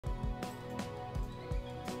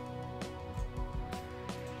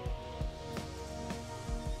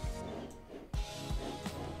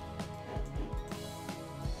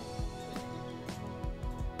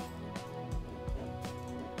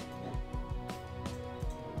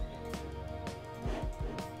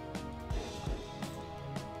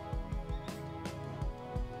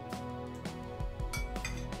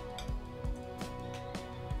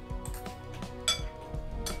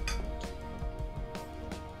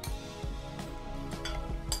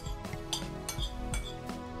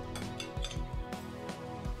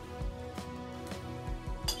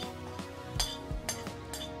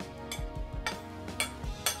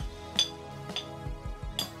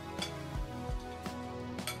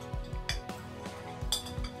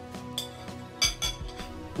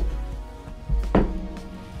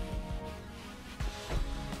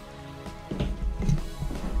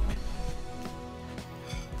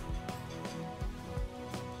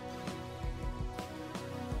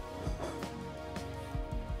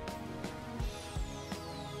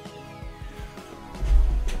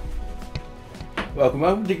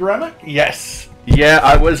Welcome to grammar. Yes. Yeah,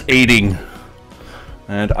 I was eating.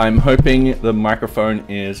 And I'm hoping the microphone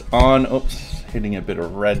is on. Oops, hitting a bit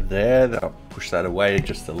of red there. I'll push that away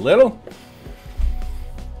just a little.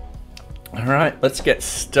 All right, let's get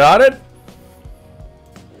started.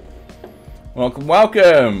 Welcome,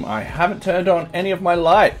 welcome. I haven't turned on any of my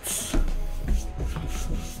lights.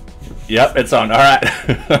 Yep, it's on. All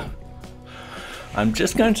right. I'm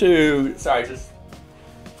just going to, sorry,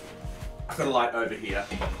 I've got a light over here.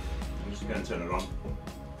 I'm just going to turn it on.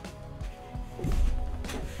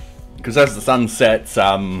 Because as the sun sets,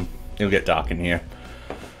 it'll get dark in here.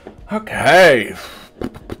 Okay.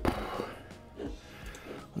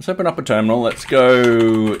 Let's open up a terminal. Let's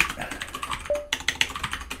go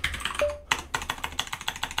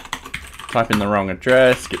type in the wrong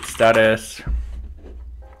address, get status.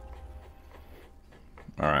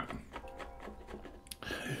 All right.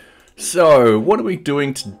 So, what are we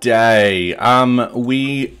doing today?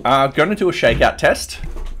 We are going to do a shakeout test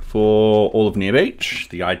for all of NearBeach.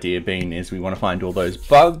 The idea being is we want to find all those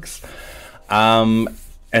bugs, and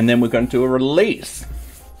then we're going to do a release.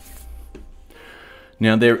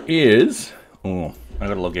 Now there is, oh, I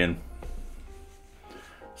gotta log in.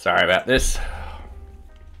 Sorry about this.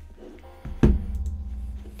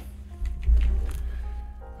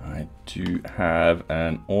 I do have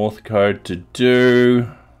an auth code to do.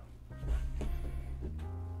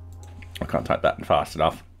 I can't type that fast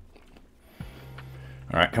enough.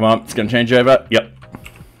 All right, come on, it's gonna change over. Yep.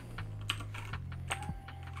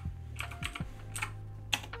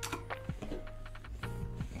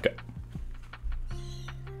 Okay.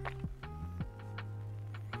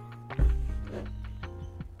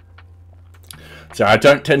 So I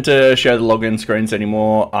don't tend to share the login screens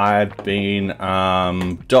anymore. I've been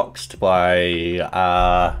doxed by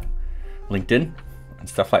LinkedIn and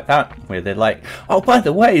stuff like that, where they're like, oh, by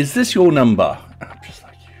the way, is this your number? And I'm just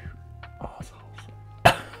like, you assholes.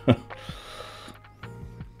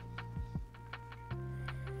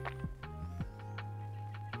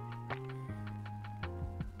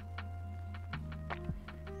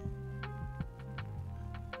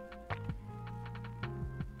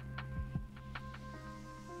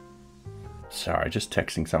 Sorry, just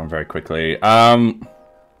texting someone very quickly.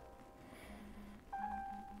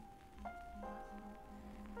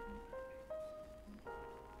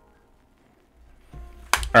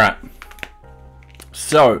 All right.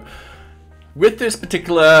 So, with this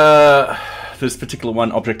particular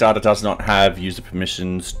one, object data does not have user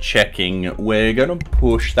permissions checking. We're going to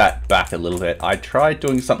push that back a little bit. I tried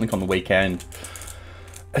doing something on the weekend.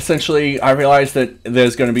 Essentially, I realized that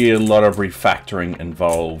there's going to be a lot of refactoring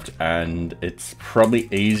involved, and it's probably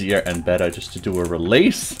easier and better just to do a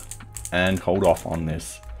release and hold off on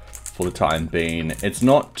this for the time being. It's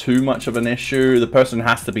not too much of an issue. The person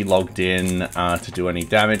has to be logged in to do any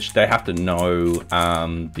damage. They have to know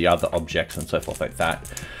the other objects and so forth like that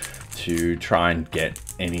to try and get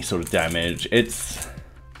any sort of damage. It's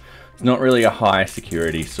not really a high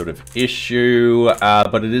security sort of issue,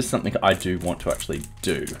 but it is something I do want to actually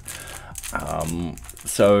do.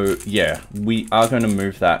 So yeah, we are going to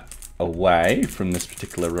move that away from this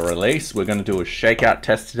particular release. We're going to do a shakeout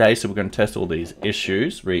test today, so we're going to test all these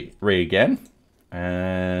issues again,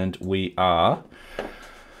 and we are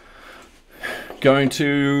going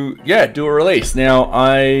to do a release. Now,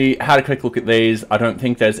 I had a quick look at these. I don't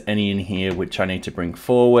think there's any in here which I need to bring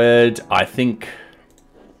forward. I think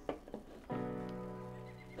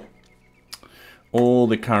all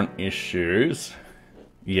the current issues,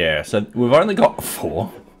 yeah, so we've only got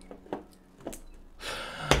 4.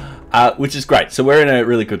 Which is great. So we're in a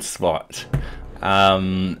really good spot.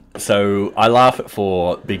 So I laugh at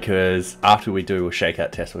 4 because after we do a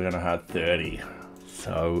shakeout test, we're going to have 30.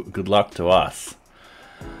 So good luck to us.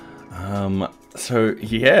 So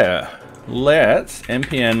yeah, let's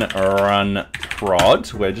npm run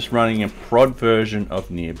prod. We're just running a prod version of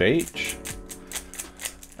NearBeach.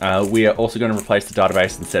 We are also going to replace the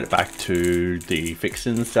database and set it back to the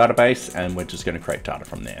fixins database, and we're just going to create data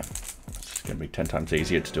from there. It's going to be 10 times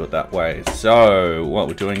easier to do it that way. So what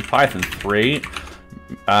we're doing, Python 3,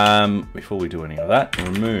 before we do any of that,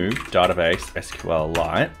 remove database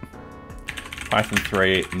SQLite, Python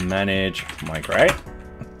 3 manage migrate,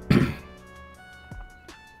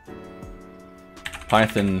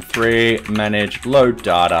 Python 3 manage load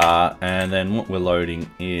data, and then what we're loading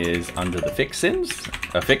is under the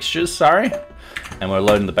fixtures, sorry, and we're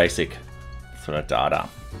loading the basic sort of data.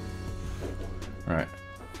 All right.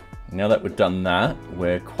 Now that we've done that,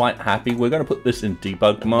 we're quite happy. We're going to put this in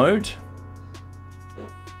debug mode.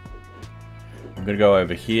 I'm going to go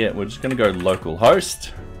over here. We're just going to go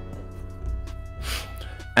localhost.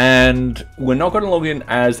 And we're not going to log in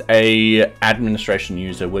as a administration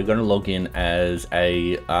user. We're going to log in as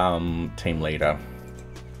a team leader.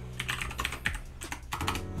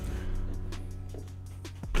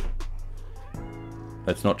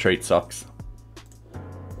 Let's not treat socks.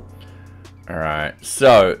 All right,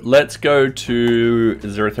 so let's go to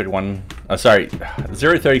 031. Oh, sorry,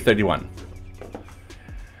 03031.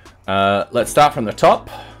 Let's start from the top.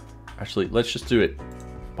 Actually, let's just do it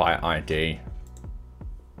by ID.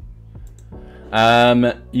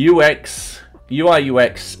 UI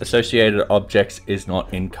UX associated objects is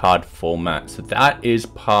not in card format, so that is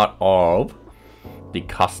part of the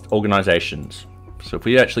organizations. So if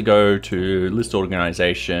we actually go to list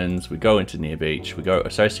organizations, we go into NearBeach, we go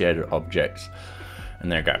associated objects,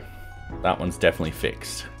 and there we go. That one's definitely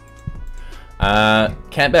fixed.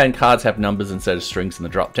 Kanban cards have numbers instead of strings in the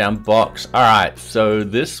drop down box. All right, so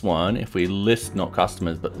this one, if we list not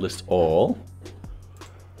customers but list all,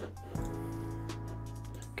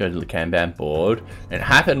 go to the Kanban board. It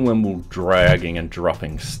happened when we were dragging and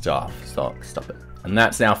dropping stuff. Stop it. And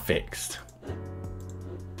that's now fixed.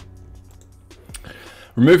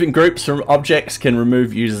 Removing groups from objects can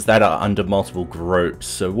remove users that are under multiple groups.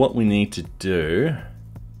 So what we need to do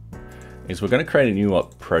is we're going to create a new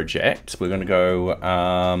project. We're going to go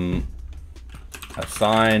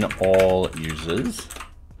assign all users.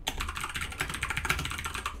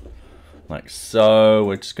 Like so.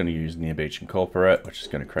 We're just going to use NearBeach Incorporate. We're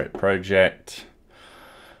just going to create a project.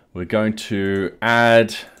 We're going to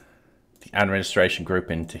add the administration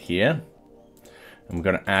group into here. And we're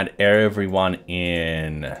going to add everyone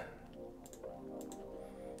in,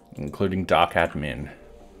 including dark admin.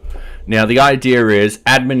 Now the idea is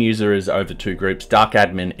admin user is over 2 groups. Dark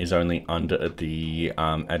admin is only under the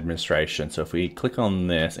administration. So if we click on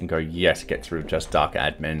this and go yes, it gets rid of just dark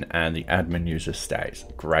admin and the admin user stays.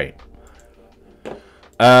 Great.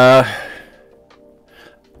 RFC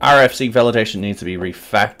validation needs to be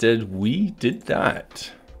refactored. We did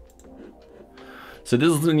that. So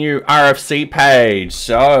this is the new RFC page.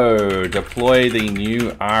 So deploy the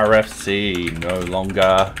new RFC, no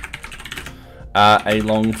longer a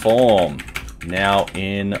long form, now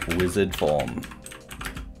in wizard form.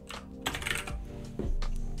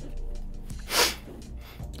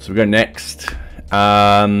 So we go next.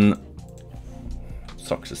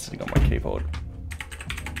 Socks is sitting on my keyboard.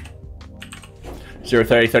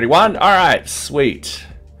 03031. All right, sweet.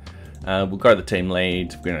 We'll go to the team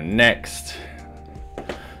lead. We're going to next.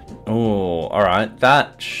 Oh, all right.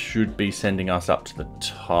 That should be sending us up to the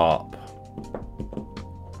top.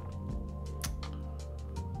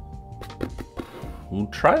 We'll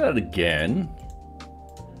try that again.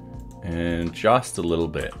 And just a little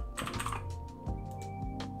bit.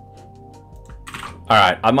 All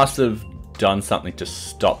right. I must have done something to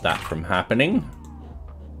stop that from happening.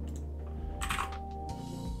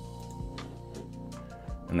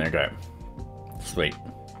 And there we go. Sweet.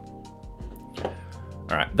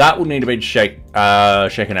 All right, that will need to be shaken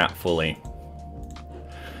out fully.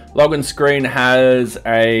 Login screen has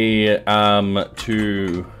a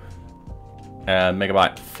 2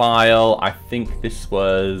 megabyte file. I think this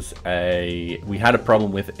was we had a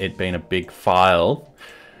problem with it being a big file,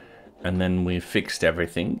 and then we fixed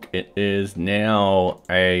everything. It is now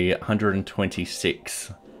a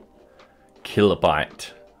 126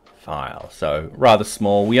 kilobyte file, so rather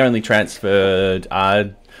small. We only transferred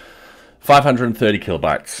 530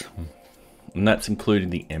 kilobytes, and that's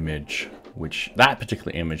including the image, which that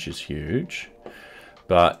particular image is huge,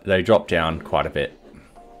 but they drop down quite a bit.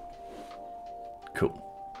 Cool.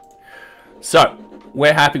 So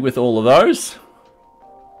we're happy with all of those.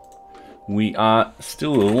 We are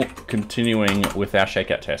still continuing with our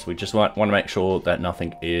shakeout test. We just want to make sure that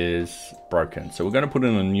nothing is broken. So we're going to put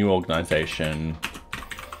in a new organization.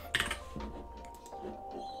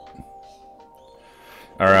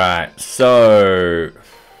 All right, so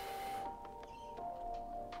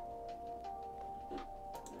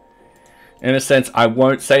in a sense, I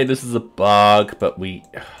won't say this is a bug, but we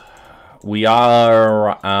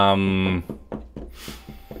are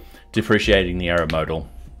depreciating the error modal.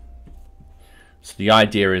 So the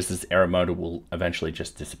idea is this error modal will eventually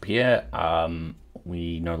just disappear.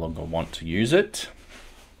 We no longer want to use it.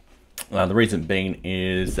 The reason being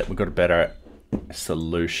is that we've got a better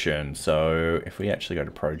solution. So if we actually go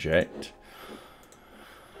to project,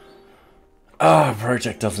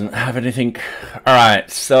 project doesn't have anything. All right,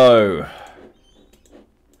 so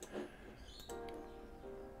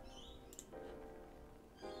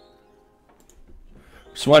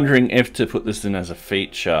just wondering if to put this in as a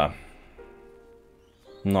feature,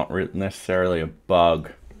 not necessarily a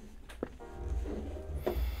bug.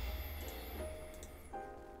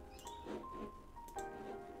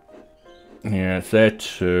 Yeah, it's there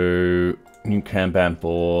too. New Kanban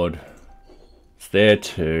board. It's there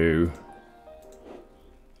too.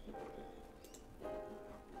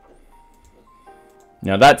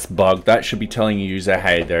 Now that's bugged. That should be telling the user,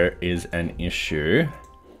 hey, there is an issue.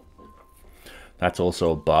 That's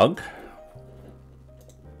also a bug.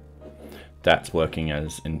 That's working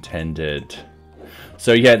as intended.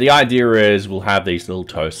 So yeah, the idea is we'll have these little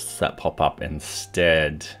toasts that pop up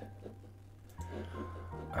instead.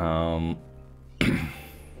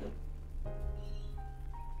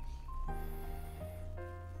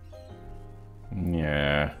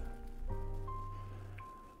 Yeah.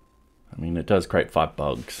 I mean, it does create 5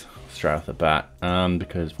 bugs straight off the bat.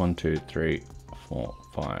 Because 1, 2, 3, 4,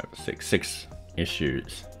 5, 6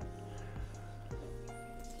 issues.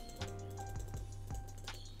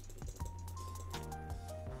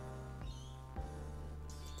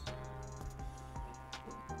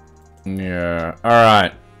 Yeah,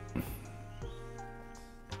 alright.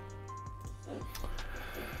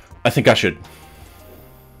 I think I should.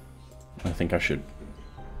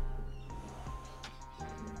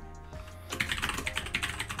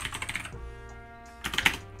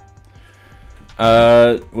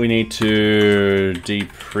 We need to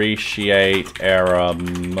depreciate error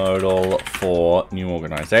modal for new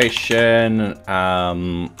organization.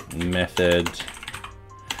 Method.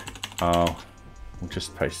 Oh, we'll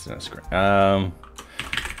just paste it in a screen.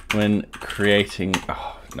 When creating,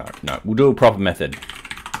 oh, no, we'll do a proper method.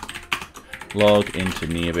 Log into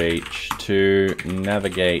NearBeach to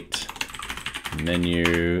navigate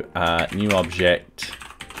menu, new object,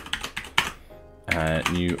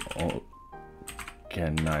 new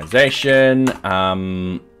organization,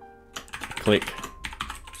 click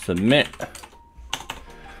submit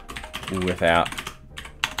without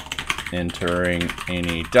entering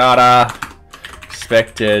any data,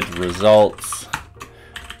 expected results,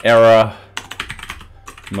 error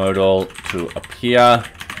modal to appear,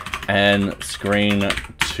 and screen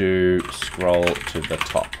to scroll to the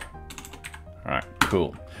top. All right,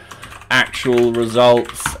 cool. Actual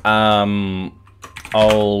results,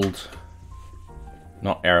 old,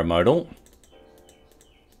 not error modal,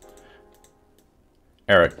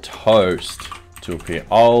 error toast to appear.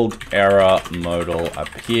 Old error modal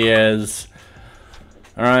appears.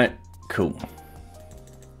 All right, cool.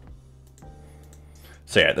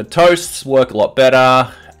 So yeah, the toasts work a lot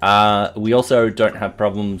better. We also don't have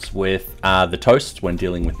problems with the toasts when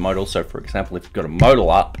dealing with modal. So for example, if you've got a modal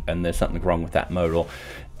up and there's something wrong with that modal,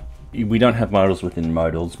 we don't have modals within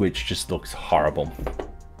modals, which just looks horrible.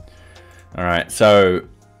 All right, so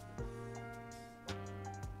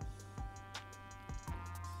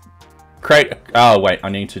create, oh wait, I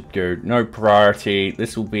need to go no priority.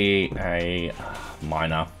 This will be a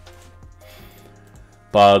minor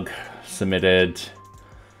bug submitted,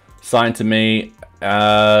 signed to me.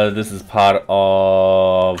 This is part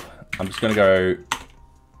of, I'm just gonna go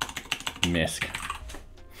misc.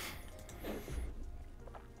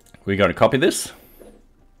 We're gonna copy this.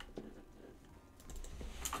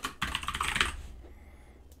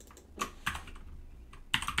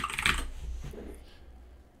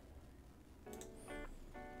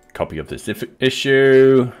 Copy of this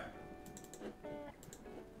issue.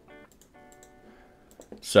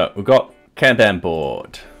 So we've got Kanban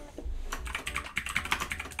board.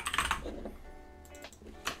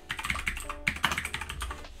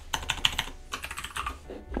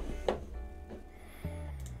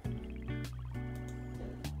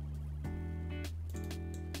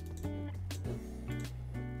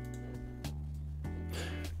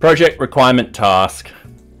 Project requirement task.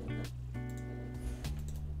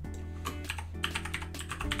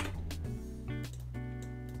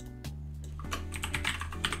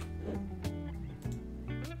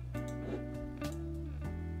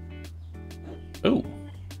 Ooh.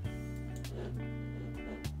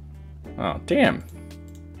 Oh, damn.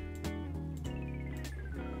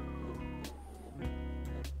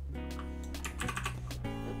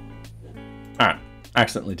 Alright,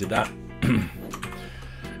 accidentally did that.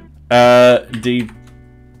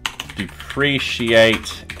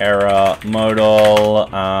 Depreciate error modal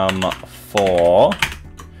for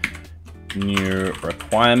new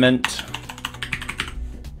requirement.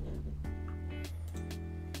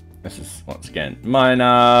 This is once again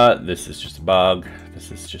minor. This is just a bug.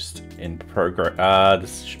 This is just in progress.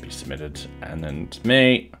 This should be submitted and then to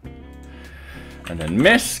me, and then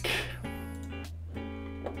misc.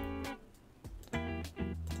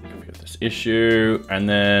 Copy of this issue, and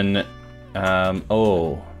then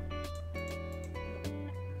oh,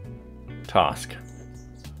 task.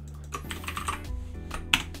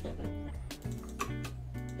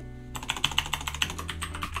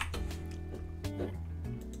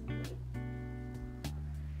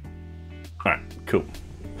 cool.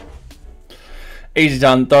 Easy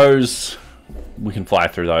done. Those, we can fly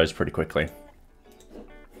through those pretty quickly.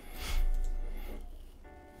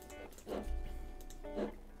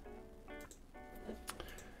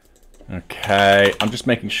 Okay, I'm just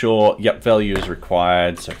making sure, yep, value is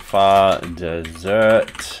required. So far,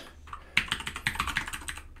 dessert.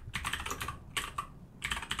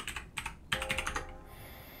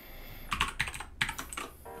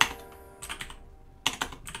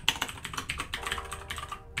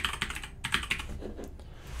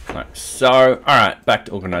 Like so, all right, back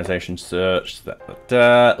to organization search.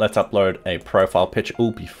 Let's upload a profile picture.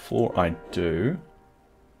 Oh, before I do,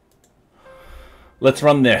 let's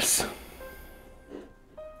run this.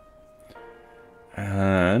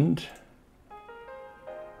 And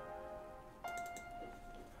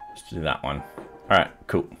let's do that one. All right,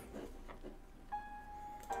 cool.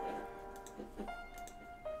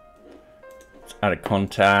 Let's add a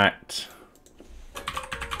contact.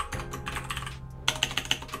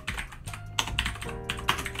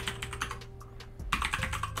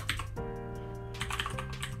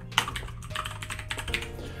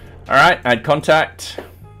 All right, add contact.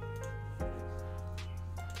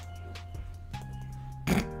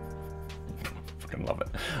 Fucking love it.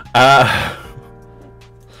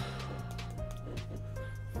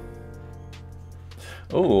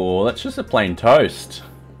 Oh, that's just a plain toast.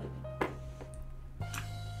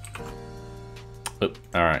 Oop,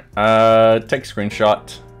 all right, take a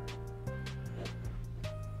screenshot.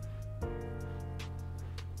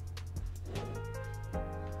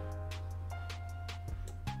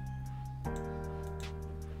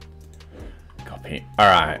 All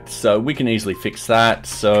right, so we can easily fix that.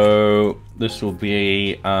 So this will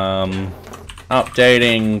be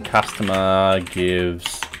updating customer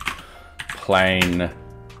gives plain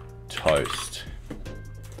toast.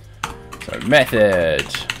 So method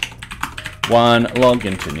 1, log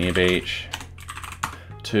into NearBeach.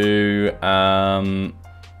 2,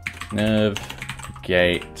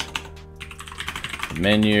 navigate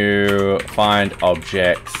menu, find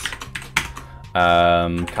objects,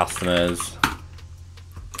 customers.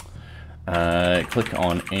 Click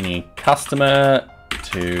on any customer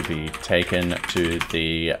to be taken to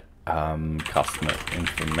the customer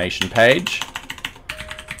information page.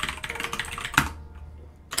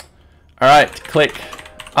 All right, click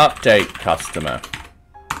update customer.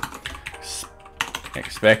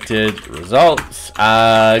 Expected results.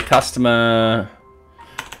 Customer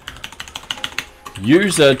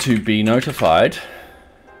user to be notified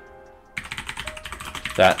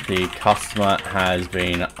that the customer has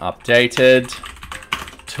been updated.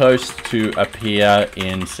 Toast to appear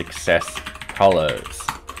in success colors.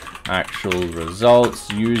 Actual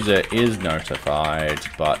results, user is notified,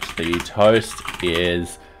 but the toast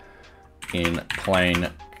is in plain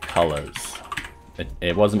colors.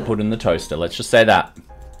 It wasn't put in the toaster, let's just say that.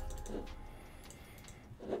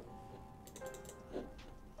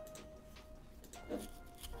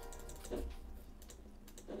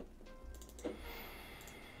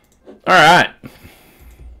 All right.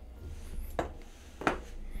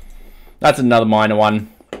 That's another minor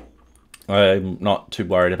one. I'm not too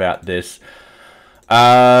worried about this.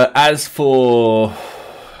 As for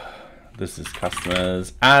this is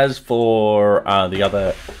customers. As for the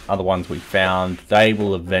other ones we found, they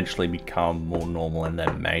will eventually become more normal and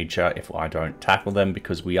then major if I don't tackle them,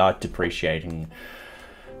 because we are depreciating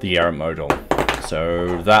the error modal.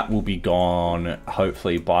 So that will be gone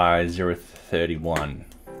hopefully by 0.31.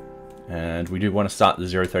 And we do want to start the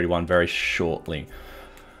 0.31 very shortly.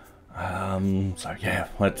 So yeah,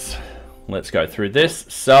 let's go through this.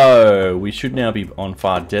 So we should now be on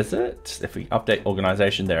Far Desert. If we update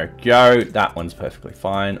organization, there we go. That one's perfectly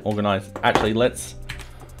fine. Organize. Actually, let's.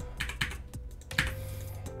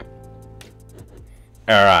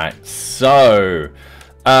 All right. So,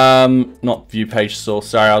 not view page source.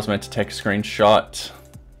 Sorry, I was meant to take a screenshot.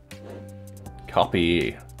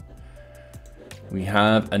 Copy. We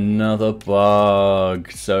have another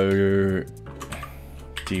bug. So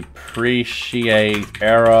depreciate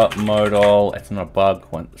error modal. It's not a bug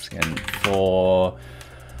once again for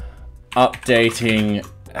updating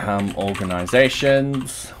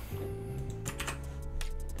organizations.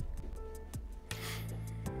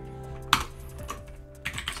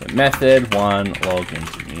 So method 1, log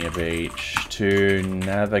into NearBeach. 2,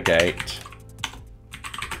 navigate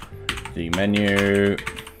the menu.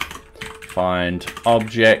 Find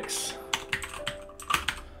objects,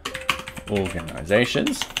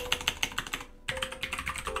 organizations,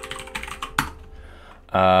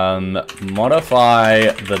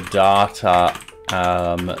 modify the data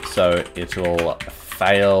so it will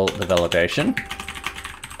fail the validation.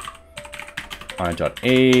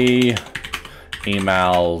 I.E,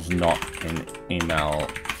 emails not in email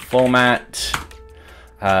format.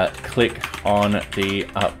 Click on the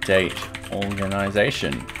update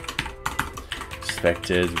organization.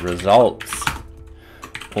 Expected results.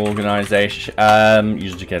 Organization,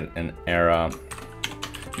 user to get an error.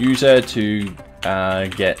 User to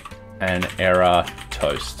get an error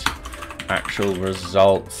toast. Actual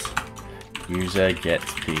results. User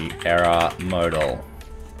gets the error modal.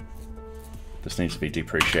 This needs to be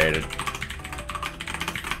depreciated.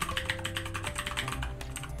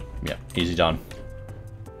 Yep, easy done.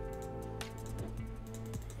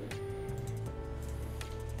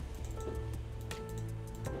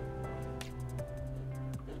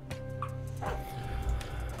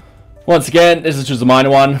 Once again, this is just a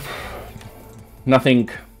minor one. Nothing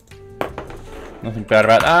bad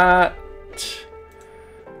about that.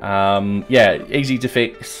 Yeah, easy to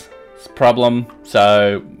fix problem.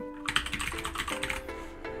 So,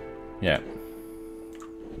 yeah.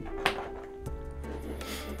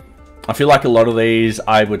 I feel like a lot of these,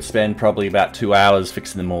 I would spend probably about 2 hours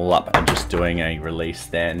fixing them all up and just doing a release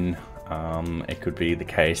then. It could be the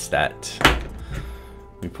case that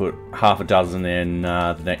we put half a dozen in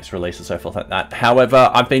the next release and so forth like that.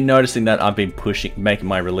 However, I've been noticing that I've been making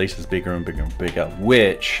my releases bigger and bigger and bigger,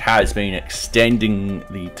 which has been extending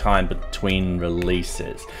the time between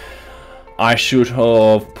releases. I should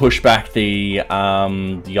have pushed back the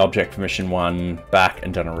object permission one back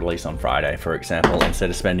and done a release on Friday, for example, instead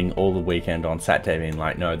of spending all the weekend on Saturday being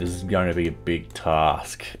like, no, this is going to be a big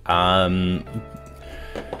task.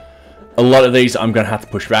 A lot of these I'm going to have to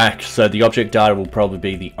push back, so the object data will probably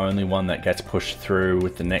be the only one that gets pushed through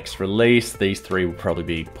with the next release. These three will probably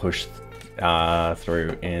be pushed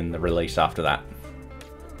through in the release after that.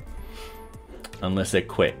 Unless they're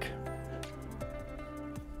quick.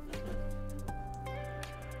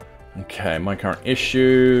 Okay, my current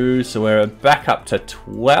issue, so we're back up to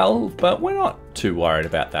 12, but we're not too worried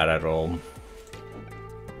about that at all.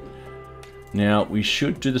 Now, we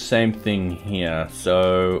should do the same thing here,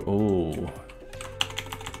 so, ooh.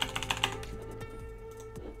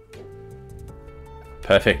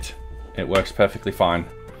 Perfect. It works perfectly fine.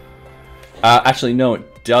 Actually, no,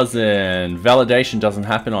 it doesn't. Validation doesn't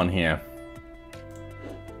happen on here.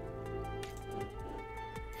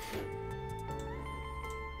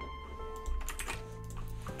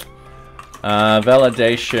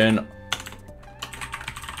 Validation.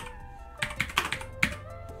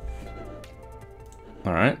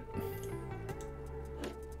 All right.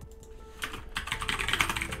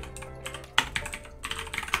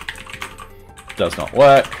 Does not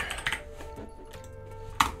work.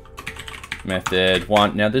 Method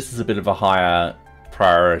 1. Now this is a bit of a higher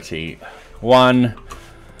priority. 1.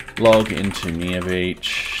 Log into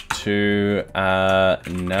NearBeach. 2.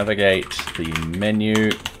 Navigate the menu.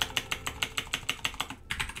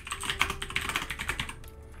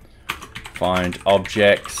 Find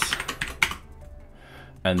objects.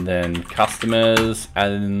 And then customers,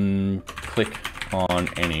 and click on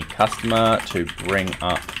any customer to bring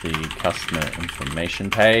up the customer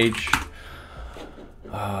information page.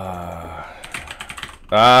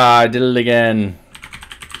 I did it again.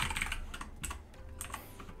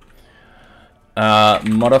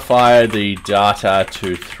 Modify the data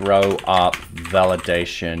to throw up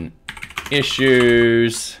validation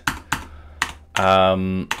issues.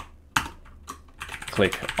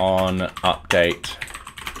 Click on update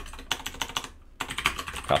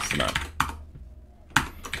customer.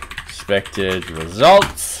 Expected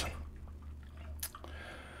results.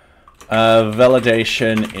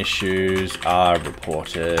 Validation issues are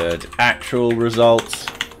reported. Actual results.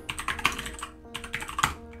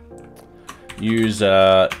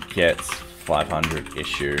 User gets 500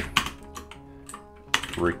 issue.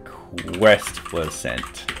 Request was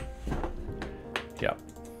sent. Yep.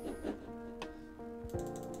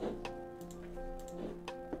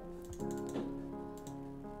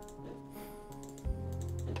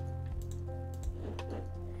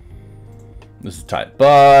 This is type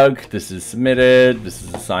bug, this is submitted, this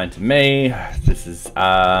is assigned to me, this is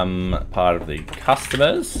part of the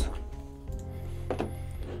customers.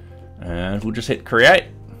 And we'll just hit create.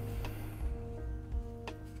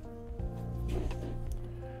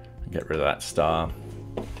 Get rid of that star.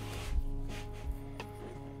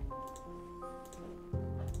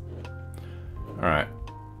 Alright,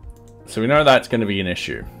 so we know that's going to be an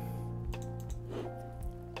issue.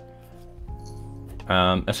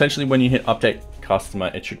 Essentially, when you hit update customer,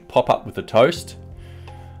 it should pop up with the toast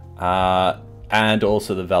and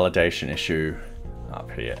also the validation issue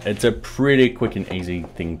up here. It's a pretty quick and easy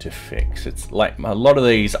thing to fix. It's like a lot of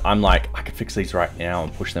these, I'm like, I could fix these right now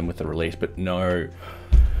and push them with the release, but no,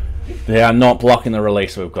 they are not blocking the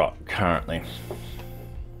release we've got currently.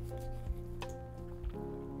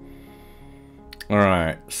 All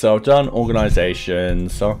right, so I've done organization,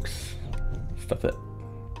 socks, stuff it.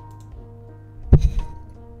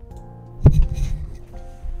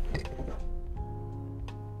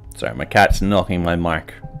 Sorry, my cat's knocking my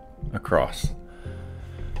mic across.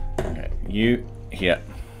 Okay, you here.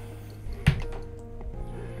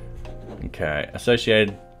 Okay,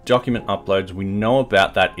 associated document uploads. We know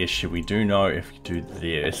about that issue. We do know if you do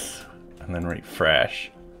this and then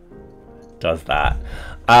refresh, does that.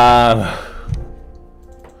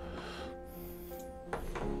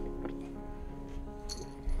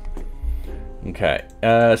 Okay,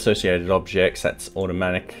 associated objects, that's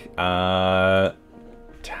automatic.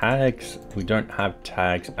 Tags, we don't have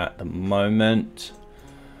tags at the moment.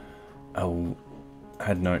 I'll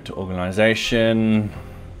add note to organization.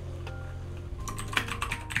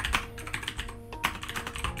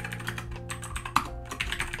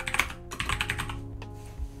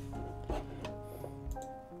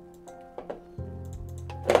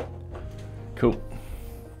 Cool.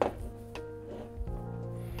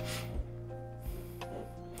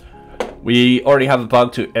 We already have a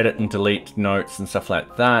bug to edit and delete notes and stuff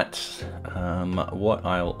like that. What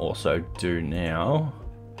I'll also do now,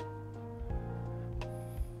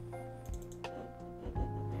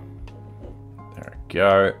 there we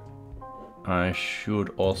go. I should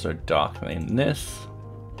also darken this.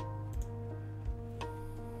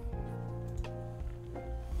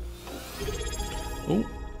 Ooh.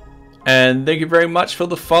 And thank you very much for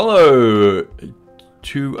the follow.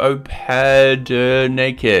 To Opad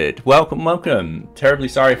Naked. Welcome, welcome. Terribly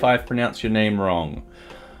sorry if I've pronounced your name wrong.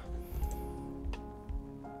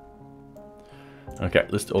 Okay,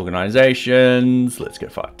 list organizations. Let's go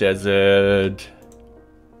Far Desert.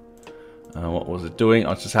 What was it doing? I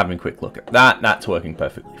was just having a quick look at that. That's working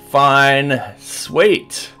perfectly fine.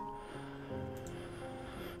 Sweet.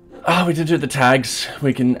 Oh, we did do the tags.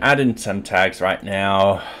 We can add in some tags right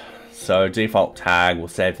now. So default tag, we'll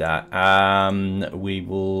save that. We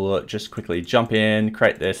will just quickly jump in,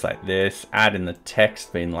 create this like this, add in the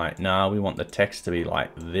text being like, no, we want the text to be like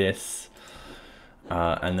this.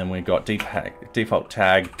 And then we've got default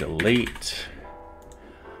tag delete.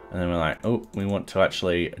 And then we're like, oh, we want to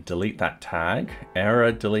actually delete that tag.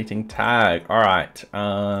 Error deleting tag. All right,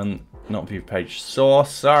 not view page source,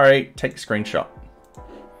 sorry, take a screenshot.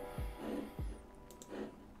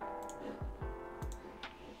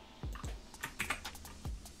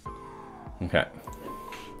 Okay.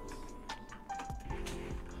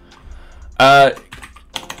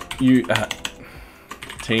 You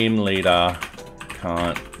team leader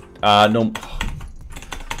can't no,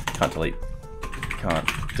 can't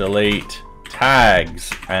delete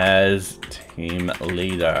tags as team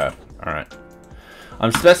leader. All right.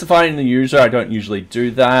 I'm specifying the user. I don't usually do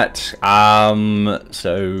that.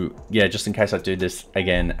 So yeah, just in case I do this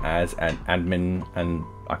again as an admin and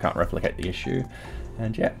I can't replicate the issue.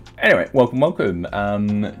 And yeah, anyway, welcome to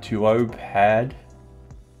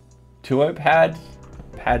Opad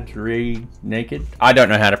Padre Naked. I don't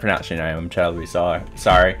know how to pronounce your name, I'm terribly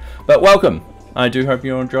sorry. But welcome. I do hope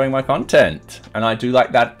you're enjoying my content. And I do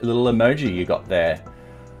like that little emoji you got there.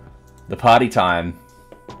 The party time.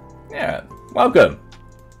 Yeah, welcome.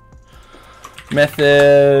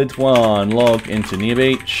 Method 1, log into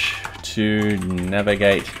NearBeach. To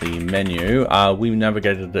navigate the menu, we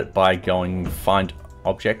navigated it by going find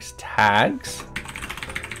objects tags.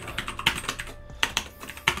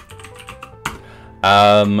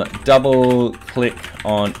 Double click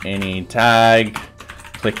on any tag,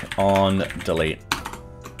 click on delete.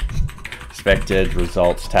 Expected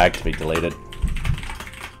results tag to be deleted.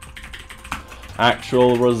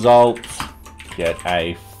 Actual results get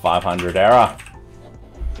a 500 error.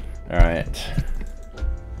 All right.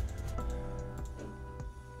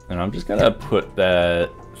 And I'm just gonna put that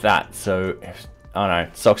so if, oh no,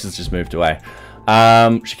 Socks has just moved away.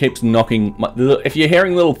 She keeps knocking my, if you're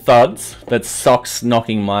hearing little thuds, that's Socks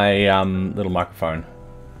knocking my little microphone.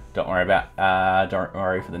 Don't worry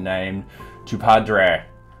for the name. Tupadre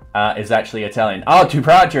is actually Italian. Oh,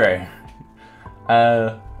 Tupadre.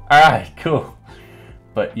 All right, cool.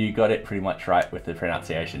 But you got it pretty much right with the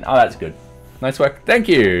pronunciation. Oh, that's good. Nice work. Thank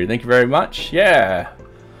you very much. Yeah.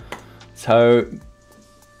 So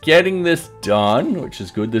getting this done, which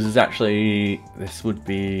is good. This is actually, this would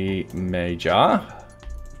be major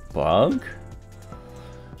bug.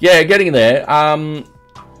 Yeah, getting there.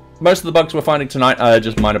 Most of the bugs we're finding tonight are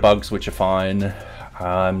just minor bugs, which are fine.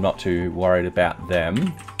 I'm not too worried about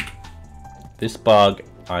them. This bug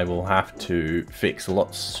I will have to fix a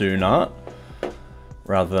lot sooner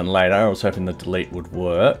rather than later. I was hoping the delete would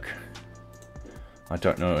work. I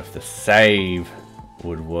don't know if the save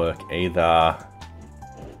would work either.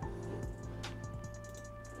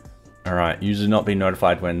 Alright, user not be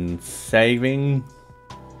notified when saving.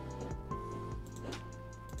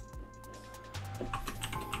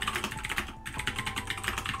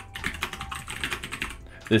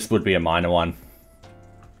 This would be a minor one.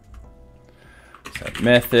 So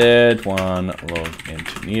method one, log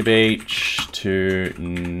into NearBeach to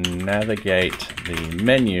navigate the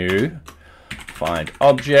menu, find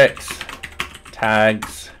objects,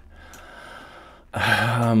 tags,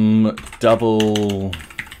 double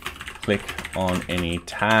click on any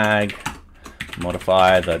tag,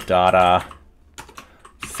 modify the data,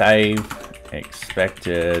 save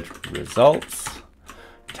expected results,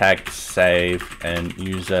 tag save and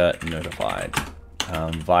user notified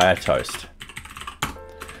via toast.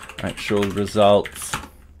 Actual results,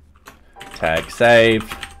 tag save,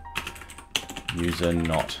 user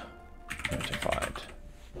not notified.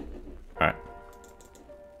 Alright.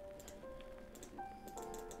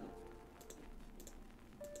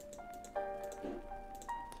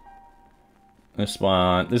 This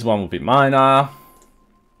one will be minor.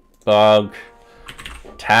 Bug.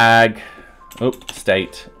 Tag. Oh,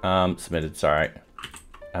 state. Submitted, sorry.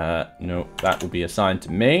 No, that will be assigned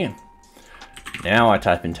to me. Now I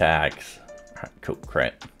type in tags. Alright, cool,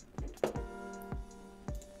 great.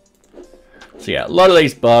 So yeah, a lot of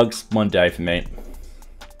these bugs, one day for me.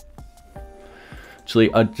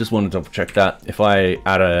 Actually, I just want to double check that. If I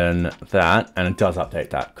add in that, and it does update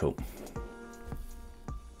that, cool.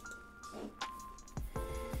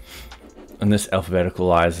 And this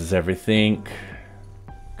alphabeticalizes everything.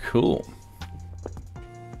 Cool.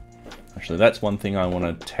 Actually, that's one thing I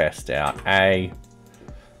want to test out. A,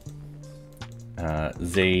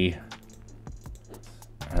 Z,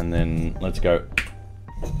 and then let's go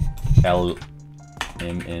L,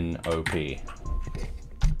 M, N, O, P.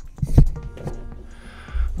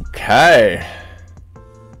 Okay.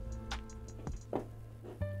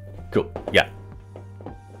 Cool, yeah.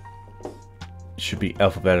 Should be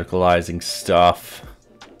alphabeticalizing stuff.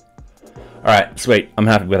 Alright, sweet. I'm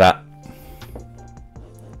happy with that.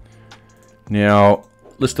 Now,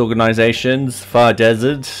 list organizations, Far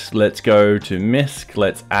Desert. Let's go to MISC.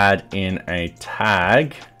 Let's add in a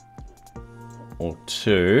tag or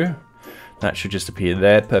two. That should just appear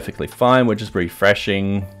there. Perfectly fine. We're just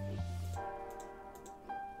refreshing.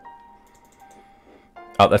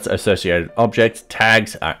 Oh, that's associated objects.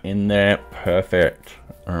 Tags are in there. Perfect.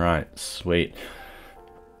 Alright, sweet.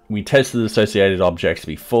 We tested associated objects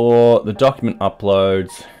before. The document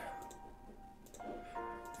uploads.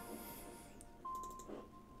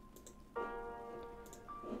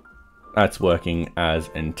 That's working as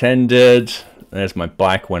intended. There's my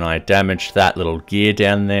bike when I damaged that little gear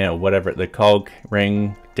down there, or whatever, the cog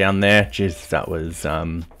ring down there. Jeez, that was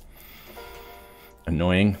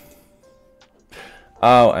annoying.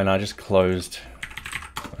 Oh, and I just closed.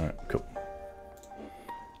 Alright, cool.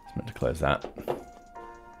 Just meant to close that.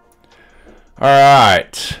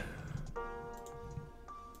 Alright.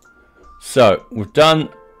 So, we've done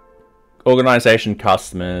organization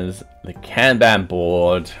customers, the Kanban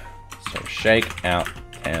board. So, shake out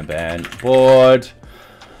Kanban board.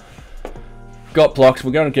 Got blocks.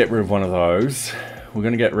 We're going to get rid of one of those. We're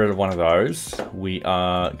going to get rid of one of those. We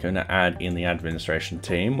are going to add in the administration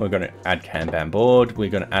team. We're going to add Kanban board. We're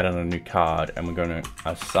going to add on a new card, and we're going to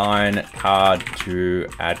assign card to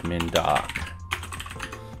admin dark.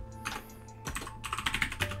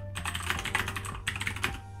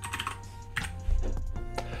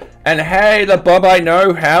 And hey, the Bob I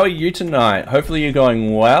know, how are you tonight? Hopefully you're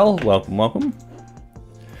going well. Welcome, welcome.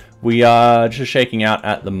 We are just shaking out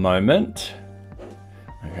at the moment.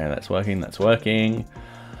 Okay, that's working, that's working.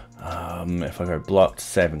 If I go blocked,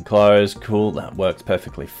 save and close, cool, that works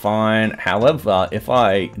perfectly fine. However, if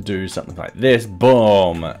I do something like this,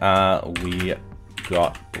 boom, we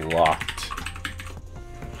got blocked.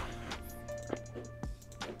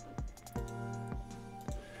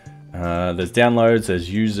 There's downloads, there's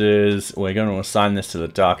users. We're going to assign this to the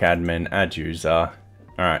dark admin, add user.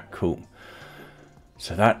 Alright, cool.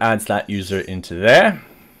 So that adds that user into there.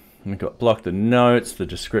 We've got block the notes, the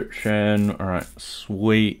description. Alright,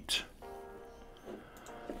 sweet.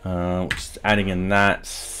 Just adding in that,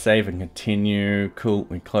 save and continue. Cool,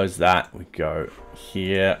 we close that. We go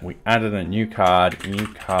here. We added a new card,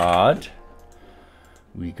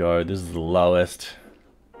 We go, this is the lowest.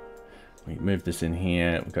 We move this in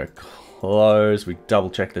here. We go close. We double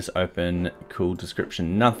check this open. Cool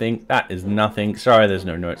description. Nothing. That is nothing. Sorry, there's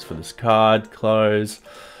no notes for this card. Close.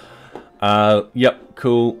 Yep.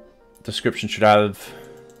 Cool. Description should have.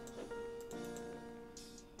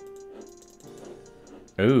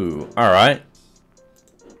 Ooh. All right.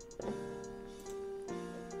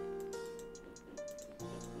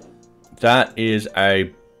 That is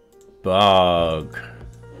a bug.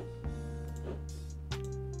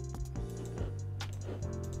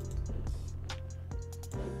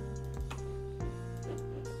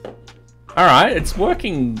 All right, it's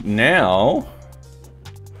working now.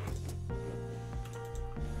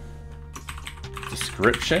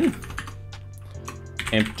 Description.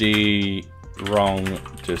 Empty, wrong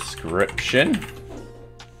description.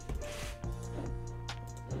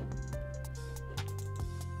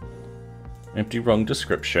 Empty, wrong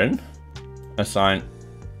description. Assign.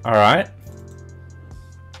 All right.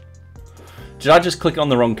 Did I just click on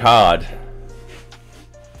the wrong card?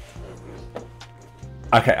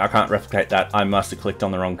 Okay, I can't replicate that. I must have clicked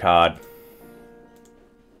on the wrong card.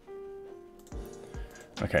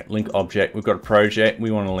 Okay, link object. We've got a project.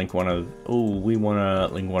 We want to link one of. Oh, we want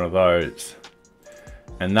to link one of those,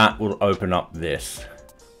 and that will open up this.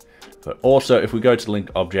 But also, if we go to link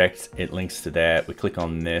object, it links to there. We click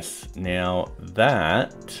on this. Now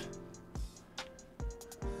that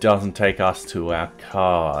doesn't take us to our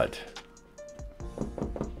card.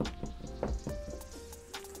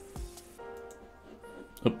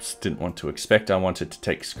 Oops, didn't want to expect. I wanted to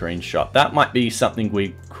take a screenshot. That might be something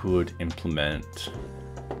we could implement.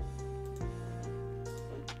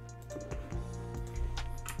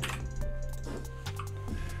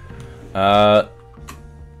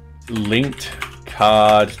 Linked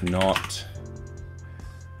card not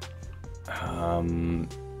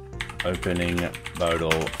opening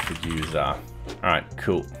modal for user. All right,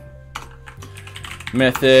 cool.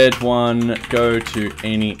 Method 1, go to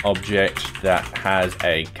any object that has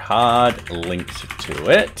a card linked to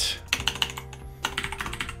it.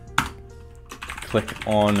 Click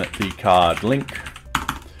on the card link.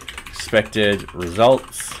 Expected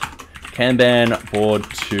results. Kanban board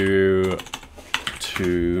to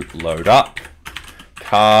load up.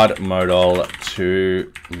 Card modal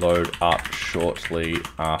to load up shortly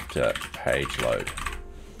after page load.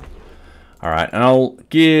 All right, and I'll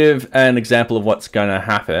give an example of what's going to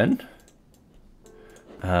happen.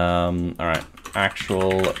 All right,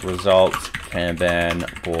 actual results,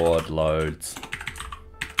 Kanban board loads,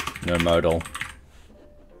 no modal.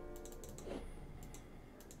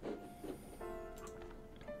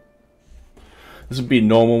 This would be a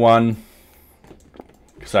normal one,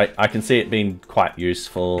 because I can see it being quite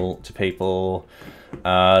useful to people.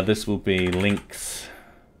 This will be links,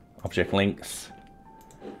 object links.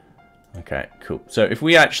 Okay, cool. So if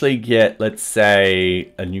we actually get, let's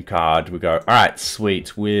say, a new card, we go, all right,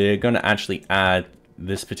 sweet. We're going to actually add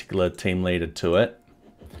this particular team leader to it.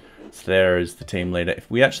 So there is the team leader.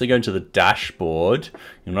 If we actually go into the dashboard,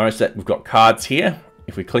 you'll notice that we've got cards here.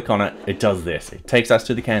 If we click on it, it does this. It takes us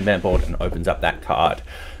to the Kanban board and opens up that card.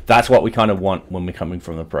 That's what we kind of want when we're coming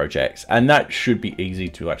from the projects. And that should be easy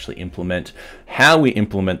to actually implement. How we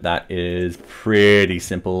implement that is pretty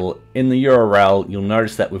simple. In the URL, you'll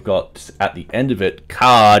notice that we've got at the end of it,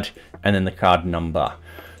 card, and then the card number.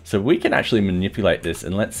 So we can actually manipulate this.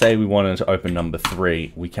 And let's say we wanted to open number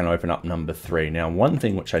 3. We can open up number 3. Now, one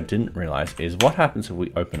thing which I didn't realize is what happens if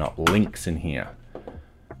we open up links in here?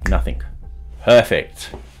 Nothing.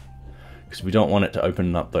 Perfect. Because we don't want it to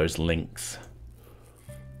open up those links.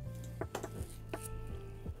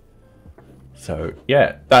 So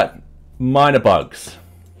yeah, that minor bugs.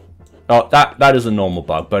 Oh, that is a normal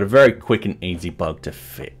bug, but a very quick and easy bug to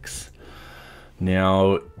fix.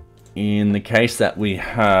 Now, in the case that we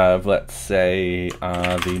have, let's say,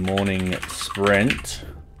 the morning sprint,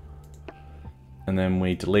 and then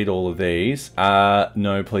we delete all of these.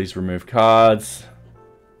 No, please remove cards.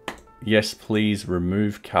 Yes, please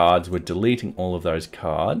remove cards. We're deleting all of those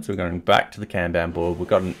cards. We're going back to the Kanban board. We've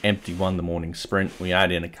got an empty one, the morning sprint. We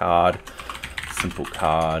add in a card. Simple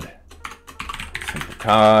card. Simple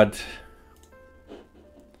card.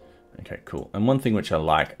 Okay, cool. And one thing which I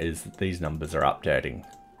like is that these numbers are updating.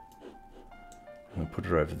 We'll put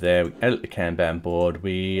it over there. We edit the Kanban board.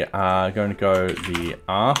 We are going to go the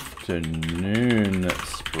afternoon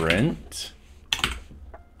sprint.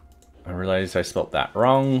 I realized I spelled that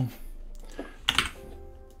wrong.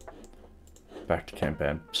 Back to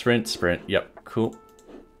Kanban. Sprint. Yep, cool.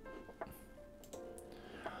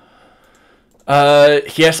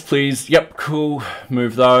 Yes, please. Yep, cool.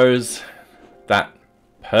 Move those. That.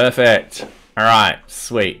 Perfect. All right,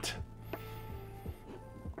 sweet.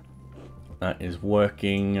 that is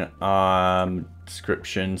working.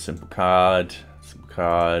 Description, simple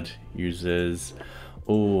card, users.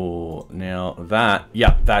 Oh, now that,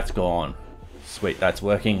 yeah, that's gone. Sweet, that's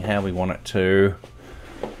working how we want it to.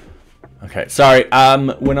 Okay, sorry,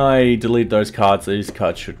 when I delete those cards, these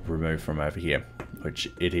cards should remove from over here, which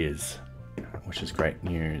it is, which is great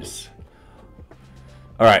news.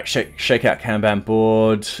 All right, shake out Kanban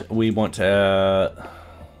board. We want to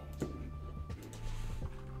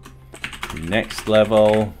next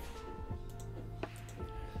level.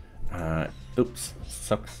 Oops,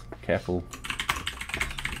 sucks. Careful.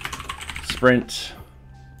 Sprint.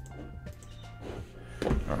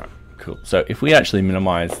 All right, cool. So if we actually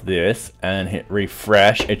minimize this and hit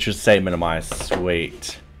refresh, it should say minimize.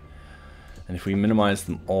 Sweet. And if we minimize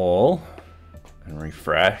them all and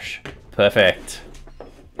refresh, perfect.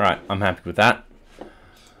 All right, I'm happy with that.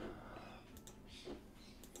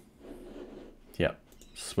 Yep,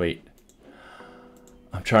 sweet.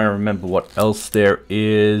 I'm trying to remember what else there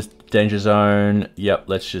is. Danger zone. Yep,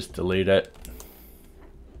 let's just delete it.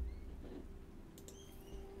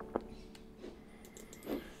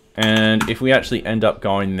 And if we actually end up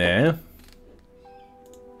going there,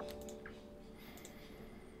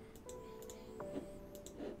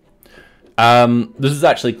 this is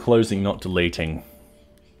actually closing, not deleting.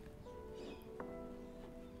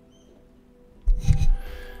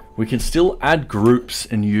 We can still add groups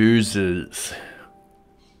and users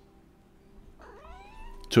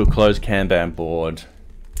to a closed Kanban board.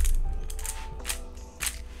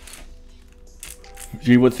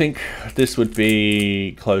 You would think this would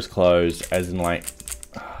be close, as in like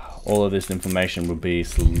all of this information would be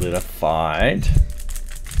solidified.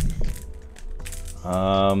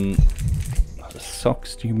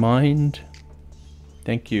 Socks, do you mind?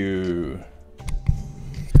 Thank you.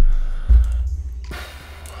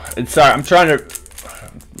 Sorry, I'm trying to,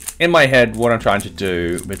 in my head, what I'm trying to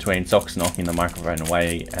do between Socks knocking the microphone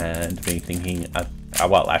away and me thinking,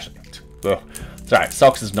 well, actually, sorry,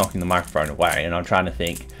 Socks is knocking the microphone away, and I'm trying to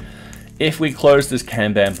think, if we close this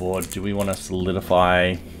Kanban board, do we want to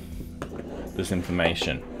solidify this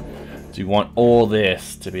information? Do you want all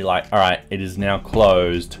this to be like, all right, it is now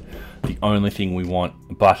closed. The only thing we want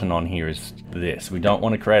a button on here is this. We don't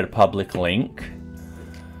want to create a public link.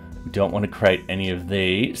 We don't want to create any of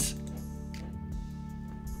these.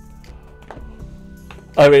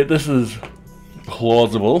 I mean, this is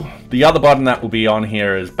plausible. The other button that will be on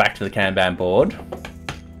here is back to the Kanban board.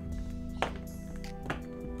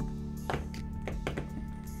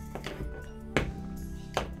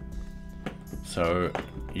 So,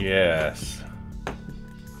 yes.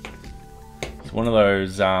 It's one of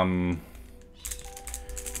those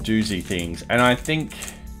doozy things. And I think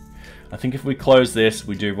if we close this,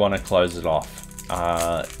 we do want to close it off.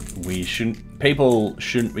 People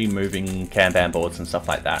shouldn't be moving Kanban boards and stuff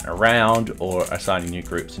like that around, or assigning new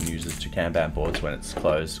groups and users to Kanban boards when it's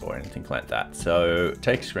closed or anything like that. So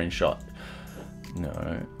take screenshot.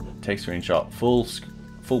 No, take screenshot.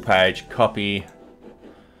 Full page. Copy.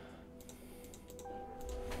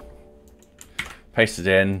 Paste it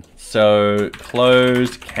in. So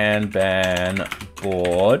closed Kanban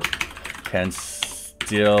board can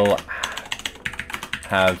still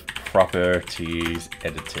have properties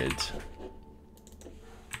edited.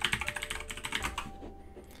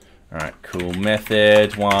 All right, cool.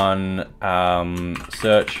 Method one,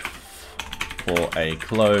 search for a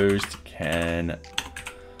closed Kanban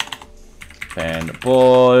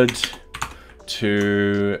board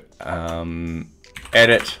to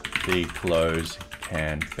edit the closed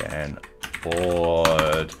Kanban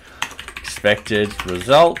board. Expected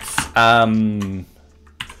results.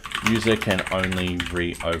 User can only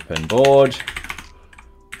reopen board.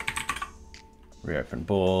 Reopen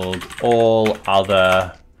board. All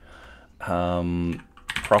other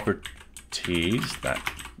properties that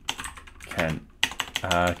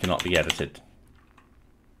cannot be edited.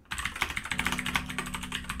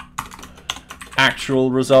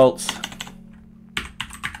 Actual results.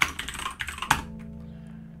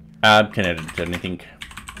 Can edit anything.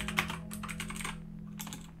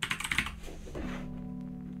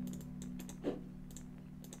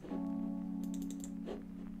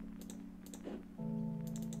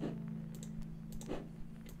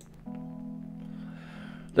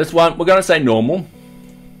 This one, we're going to say normal.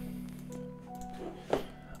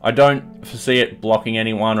 I don't foresee it blocking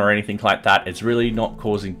anyone or anything like that. It's really not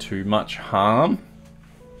causing too much harm.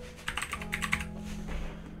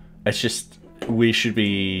 It's just, we should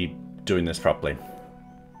be doing this properly.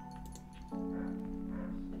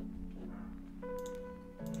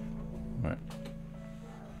 Right.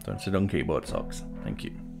 Don't sit on keyboard, Socks. Thank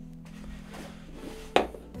you.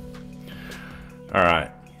 All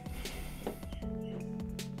right.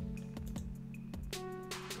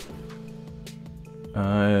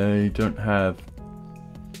 I don't have...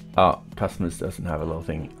 Oh, customers doesn't have a little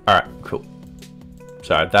thing. All right, cool.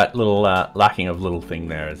 Sorry, that little lacking of little thing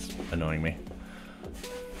there is annoying me.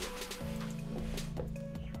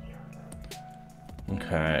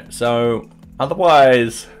 Okay, so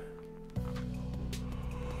otherwise...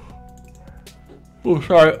 Oh,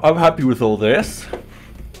 sorry, I'm happy with all this.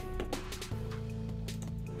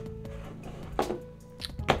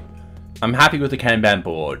 I'm happy with the Kanban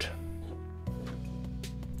board.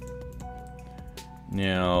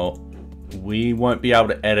 Now, we won't be able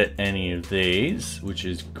to edit any of these, which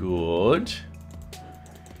is good.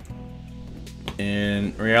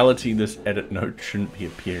 In reality, this edit note shouldn't be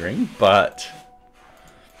appearing, but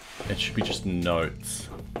it should be just notes.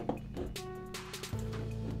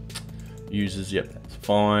 Users, yep, that's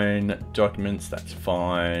fine. Documents, that's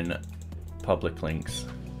fine. Public links.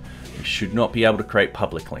 We should not be able to create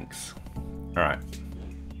public links. All right.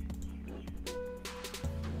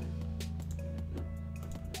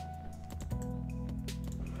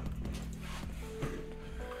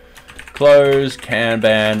 Close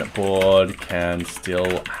Kanban board can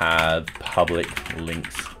still have public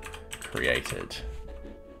links created.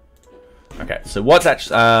 Okay, so what's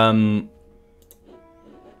actually,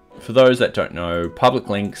 for those that don't know, public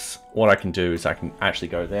links, what I can do is I can actually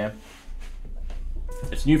go there.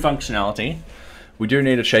 It's new functionality. We do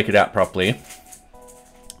need to shake it out properly.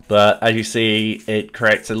 But as you see, it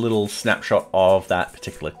creates a little snapshot of that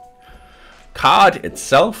particular card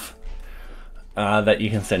itself that you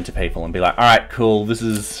can send to people and be like, all right, cool, this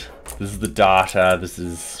is the data, this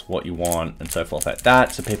is what you want, and so forth like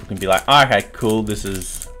that. So people can be like, oh, okay, cool, this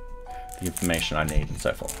is the information I need, and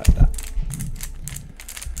so forth like that.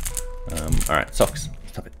 All right, socks,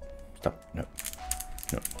 stop it, stop, no,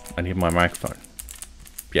 no, I need my microphone.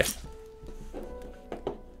 Yes.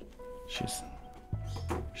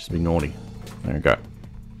 She's being naughty. There we go.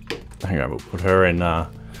 Hang on, we'll put her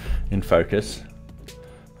in focus.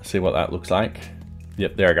 Let's see what that looks like.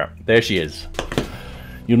 Yep, there we go. There she is.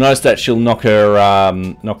 You'll notice that she'll knock her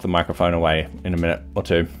knock the microphone away in a minute or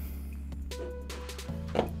two.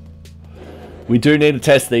 We do need to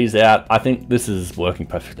test these out. I think this is working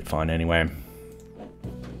perfectly fine anyway.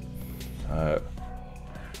 So,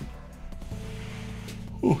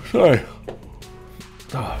 oh, sorry.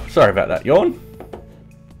 Oh, sorry about that yawn.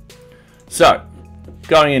 So,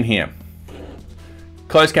 going in here.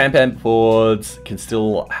 Closed Kanban boards can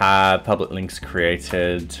still have public links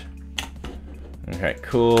created. Okay,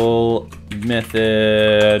 cool.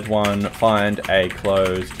 Method 1, find a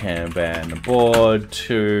closed Kanban board.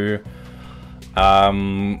 2,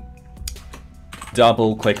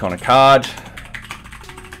 double click on a card.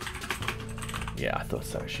 Yeah, I thought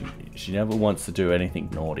so. She never wants to do anything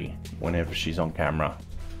naughty whenever she's on camera.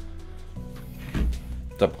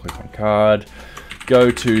 Double click on card.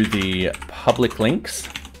 Go to the public links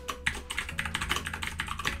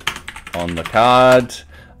on the card.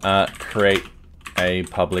 Create a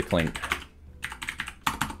public link.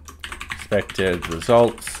 Expected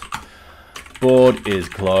results. Board is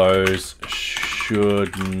closed.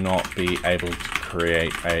 Should not be able to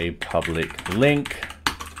create a public link.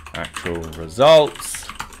 Actual results.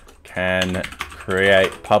 Can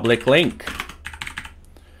create public link.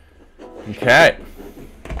 Okay.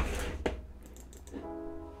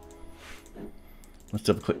 Let's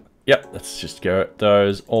double click. Yep, let's just go at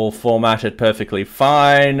those. All formatted perfectly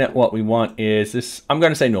fine. What we want is this. I'm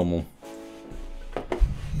going to say normal.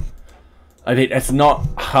 I think it's not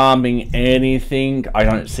harming anything. I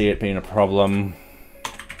don't see it being a problem.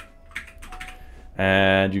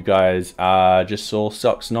 And you guys just saw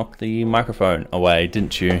Socks knock the microphone away,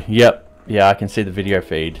 didn't you? Yep. Yeah, I can see the video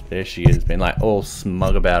feed. There she is, being like all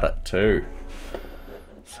smug about it too.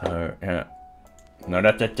 So, yeah. No,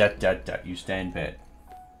 that. You stay in bed.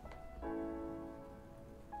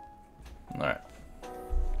 Alright.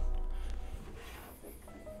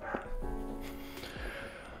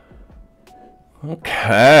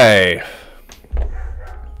 Okay.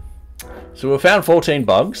 So we found 14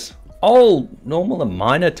 bugs. All normal and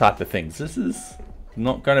minor type of things. This is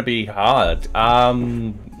not going to be hard.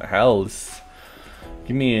 Hell,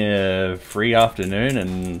 give me a free afternoon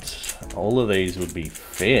and all of these would be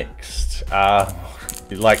fixed.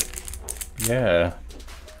 Like, yeah.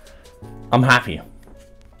 I'm happy.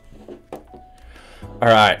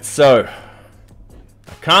 Alright, so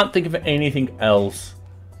I can't think of anything else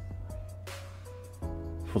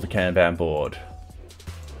for the Kanban board.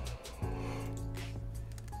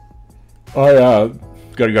 I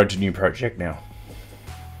gotta go to new project now.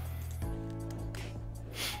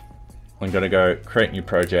 I'm going to go create new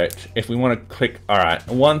project. If we want to click, all right,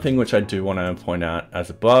 one thing which I do want to point out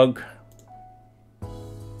as a bug,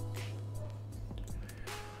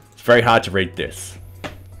 it's very hard to read this.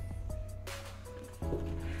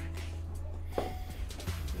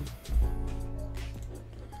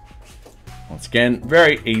 Once again,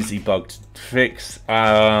 very easy bug to fix.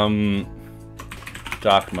 Dark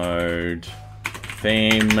mode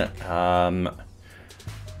theme,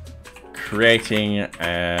 creating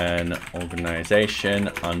an organization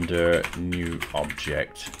under new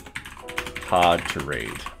object. Hard to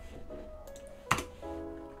read.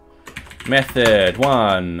 Method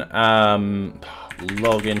 1,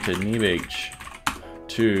 log into NearBeach.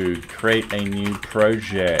 2, create a new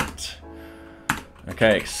project.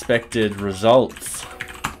 Okay, expected results.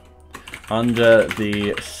 Under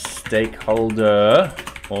the stakeholder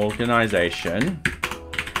organization,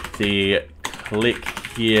 the click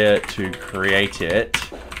here to create it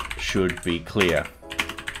should be clear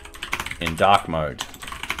in dark mode.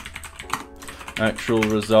 Actual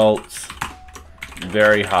results,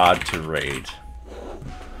 very hard to read.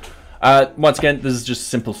 Once again, this is just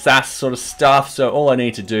simple Sass sort of stuff, so all I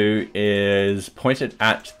need to do is point it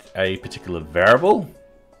at a particular variable,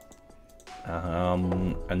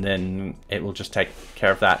 and then it will just take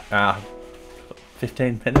care of that.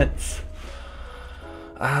 15 minutes.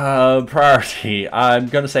 Priority, I'm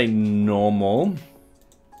going to say normal.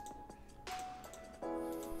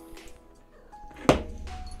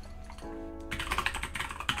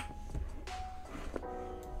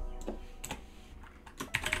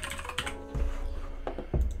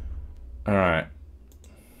 All right.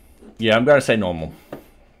 Yeah, I'm going to say normal.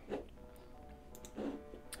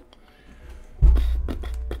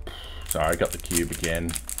 Sorry, I got the cube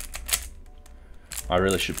again. I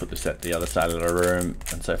really should put this at the other side of the room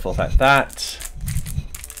and so forth like that.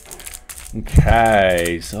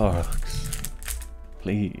 Okay, Zox,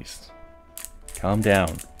 please calm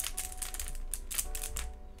down.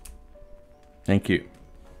 Thank you.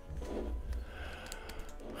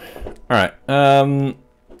 All right,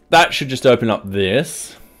 that should just open up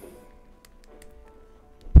this.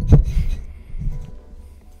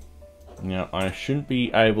 Now I shouldn't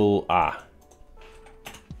be able,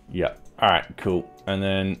 yep. All right, cool. And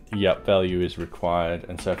then, yep, value is required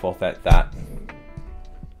and so forth like that.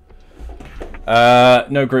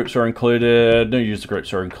 No groups are included, no user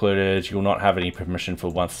groups are included. You will not have any permission for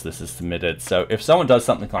once this is submitted. So if someone does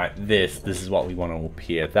something like this, this is what we want to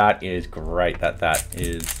appear. That is great that that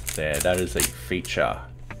is there. That is a feature.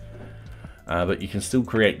 But you can still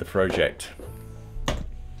create the project.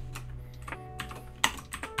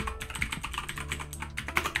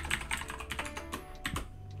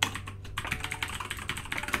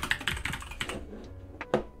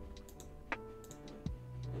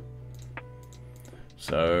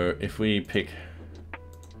 So if we pick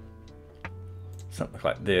something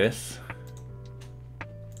like this,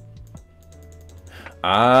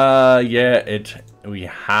 yeah, we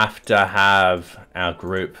have to have our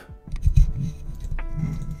group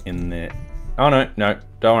in there. Oh no,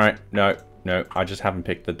 don't worry, no, I just haven't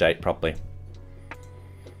picked the date properly.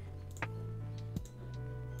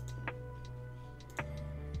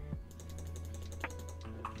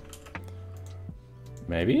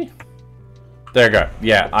 Maybe? There we go.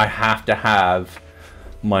 Yeah, I have to have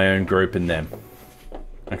my own group in them.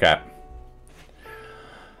 Okay.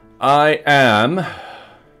 I'm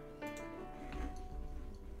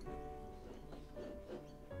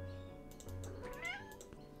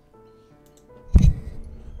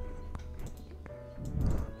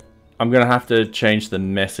gonna have to change the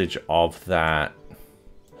message of that.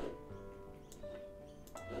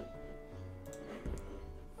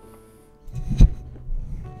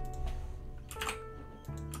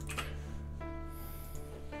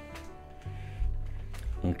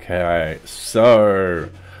 Okay, so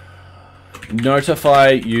notify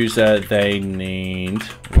user they need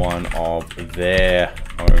one of their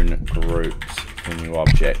own groups for new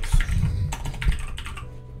objects.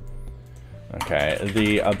 Okay,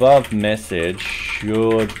 the above message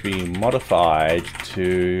should be modified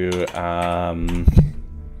to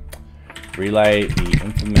relay the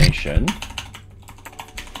information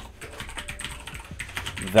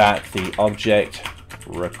that the object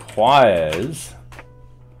requires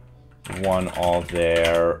one of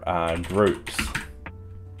their groups.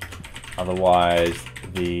 Otherwise,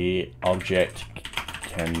 the object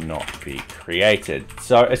cannot be created.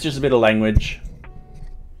 So it's just a bit of language.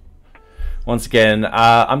 Once again,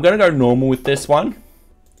 I'm going to go normal with this one.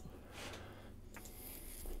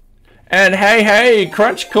 And hey,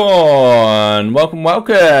 Crunchcorn!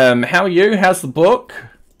 Welcome. How are you? How's the book?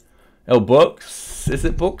 Books. Is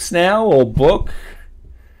it books now or book?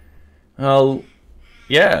 Oh,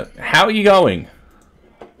 yeah. How are you going?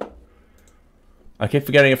 I keep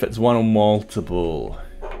forgetting if it's one or multiple.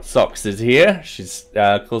 Socks is here. She's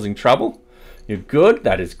causing trouble. You're good.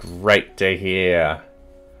 That is great to hear.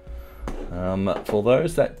 For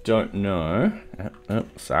those that don't know... Oh,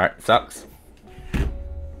 sorry. Socks.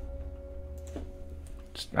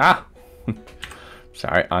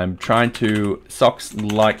 Sorry, I'm trying to... Socks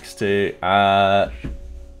likes to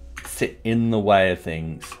sit in the way of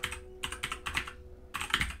things.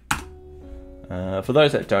 For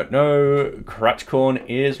those that don't know, Crutchcorn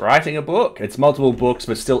is writing a book. It's multiple books,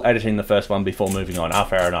 but still editing the first one before moving on. Ah,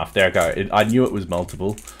 fair enough. There I go. I knew it was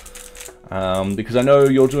multiple. Because I know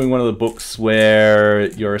you're doing one of the books where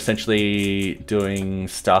you're essentially doing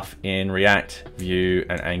stuff in React, Vue,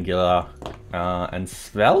 and Angular, and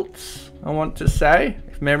Svelte, I want to say.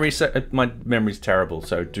 If my memory's terrible,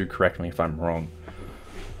 so do correct me if I'm wrong.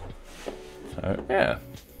 So, yeah.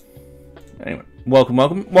 Anyway, welcome.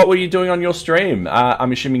 What were you doing on your stream?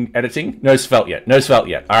 I'm assuming editing? No Svelte yet.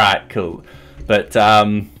 Alright, cool. But,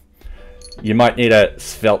 you might need a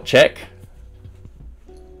Svelte check.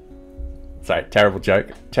 Sorry, terrible joke.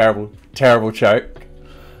 Terrible joke.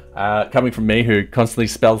 Coming from me, who constantly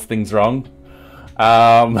spells things wrong.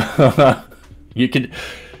 You can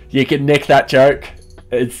nick that joke.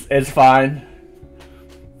 It's fine.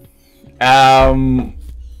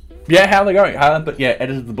 Yeah, how are they going? But yeah,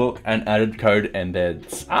 edited the book and added code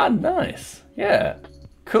embeds. Ah, nice. Yeah,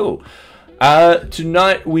 cool.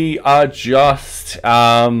 Tonight we are just doing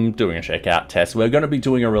a checkout test. We're going to be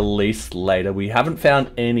doing a release later. We haven't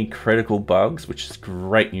found any critical bugs, which is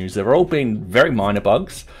great news. They've all been very minor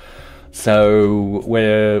bugs. So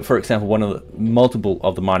where, for example, multiple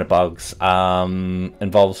of the minor bugs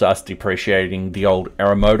involves us depreciating the old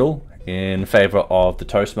error modal in favor of the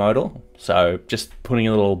toast modal. So just putting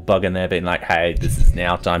a little bug in there being like, hey, this is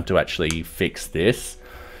now time to actually fix this.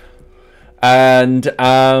 And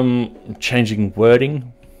changing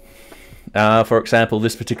wording. For example,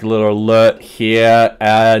 this particular alert here,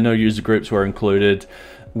 no user groups were included.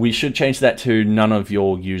 We should change that to none of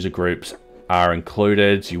your user groups are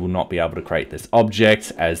included. You will not be able to create this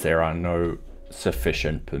object as there are no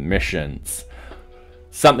sufficient permissions.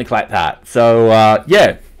 Something like that. So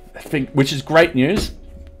yeah, I think, which is great news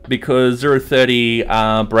because 030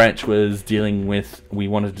 branch was we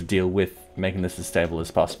wanted to deal with making this as stable as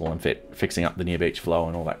possible and fixing up the NearBeach flow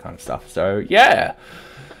and all that kind of stuff. So yeah,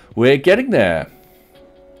 we're getting there.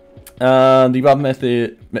 The above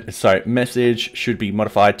message should be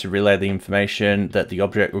modified to relay the information that the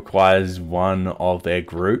object requires one of their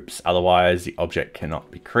groups. Otherwise, the object cannot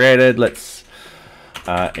be created. Let's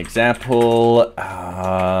example.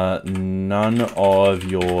 None of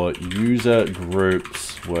your user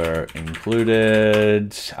groups were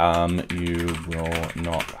included. You will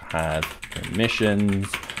not have permissions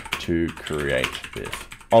to create this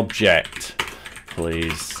object.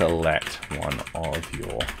 Please select one of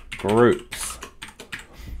your groups.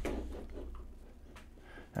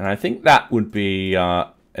 And I think that would be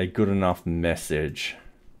a good enough message.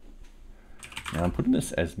 Now I'm putting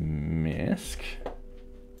this as MISC.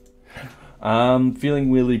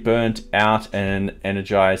 Feeling really burnt out and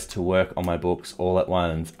energized to work on my books all at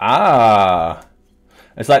once. Ah!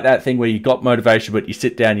 It's like that thing where you got motivation, but you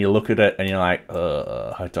sit down, you look at it, and you're like,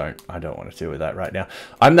 I don't want to deal with that right now.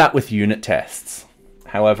 I'm that with unit tests.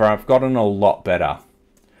 However, I've gotten a lot better.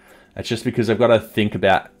 It's just because I've got to think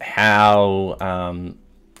about how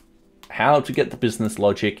to get the business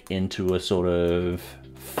logic into a sort of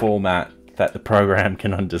format that the program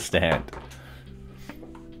can understand.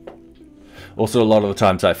 Also, a lot of the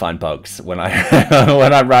times I find bugs when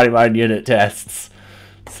when I'm writing my own unit tests.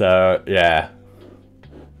 So yeah.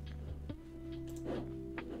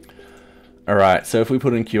 All right. So if we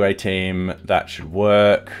put in QA team, that should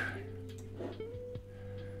work.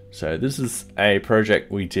 So this is a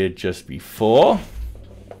project we did just before.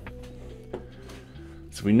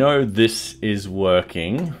 So we know this is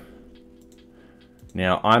working.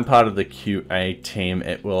 Now I'm part of the QA team.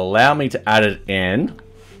 It will allow me to add it in.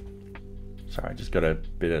 Sorry, I just got a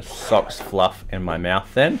bit of socks fluff in my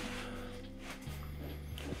mouth then.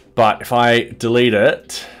 But if I delete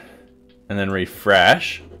it and then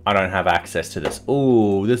refresh, I don't have access to this.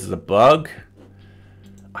 Ooh, this is a bug.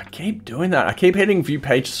 I keep doing that. I keep hitting view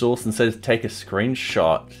page source and says take a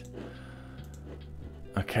screenshot.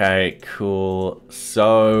 Okay, cool.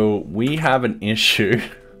 So we have an issue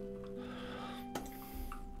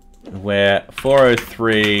where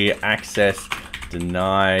 403 access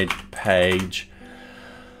denied page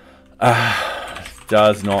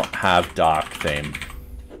does not have dark theme.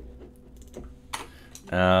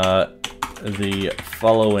 The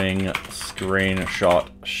following screenshot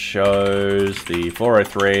shows the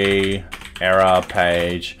 403 error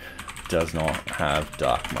page does not have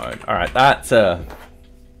dark mode. All right, that's it's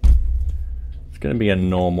going to be a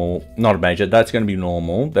normal, not a major. That's going to be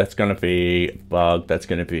normal. That's going to be bug. That's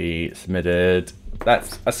going to be submitted.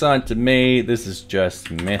 That's assigned to me. This is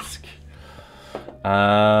just misc.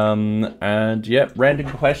 And yep,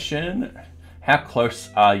 random question. How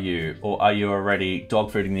close are you? Or are you already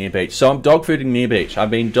dogfooding NearBeach? So I'm dogfooding NearBeach.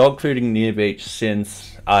 I've been dogfooding NearBeach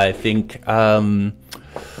since, I think,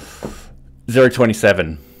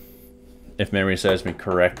 0.27, if memory serves me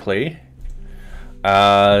correctly.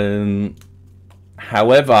 However,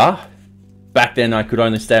 back then I could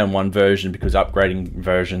only stay on one version because upgrading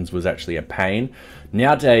versions was actually a pain.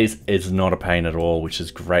 Nowadays, it's not a pain at all, which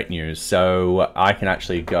is great news. So I can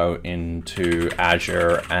actually go into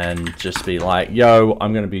Azure and just be like, yo,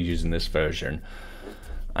 I'm going to be using this version.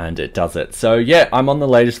 And it does it. So yeah, I'm on the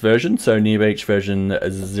latest version. So NearBeach version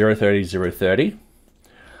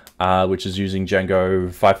 0.30.0.30, which is using Django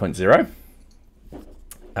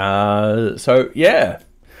 5.0. So yeah.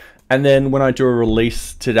 And then when I do a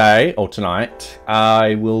release today or tonight,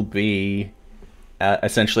 I will be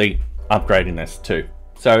essentially upgrading this too.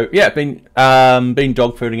 So yeah, been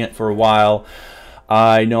dogfooding it for a while.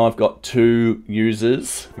 I know I've got 2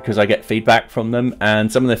 users because I get feedback from them,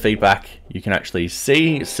 and some of the feedback you can actually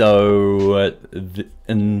see. So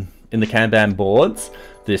in the Kanban boards,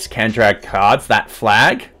 this can drag cards, that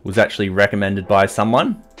flag was actually recommended by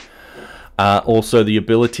someone. Also, the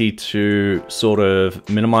ability to sort of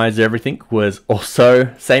minimize everything was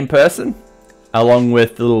also same person, along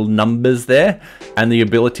with the little numbers there, and the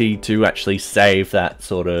ability to actually save that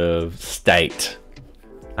sort of state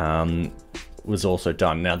was also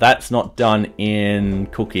done. Now that's not done in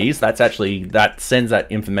cookies. That's actually, that sends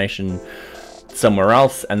that information somewhere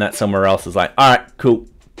else, and that somewhere else is like, all right, cool,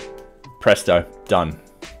 presto, done.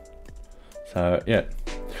 So yeah.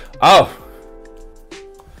 Oh.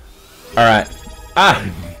 All right.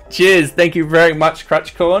 Cheers. Thank you very much,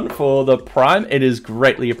 Crutchcorn, for the Prime. It is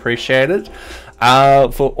greatly appreciated.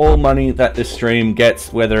 For all money that this stream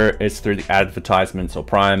gets, whether it's through the advertisements or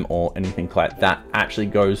Prime or anything like that, actually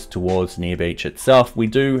goes towards NearBeach itself. We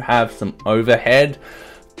do have some overhead,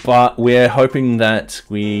 but we're hoping that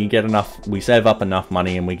we get enough, we save up enough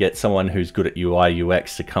money and we get someone who's good at UI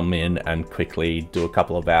UX to come in and quickly do a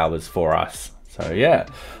couple of hours for us. So yeah,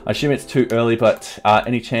 I assume it's too early, but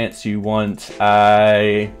any chance you want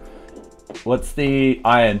a,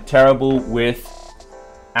 I am terrible with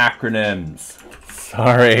acronyms.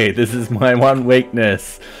 Sorry, this is my one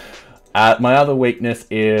weakness. My other weakness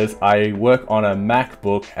is I work on a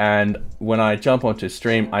MacBook, and when I jump onto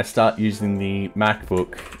stream, I start using the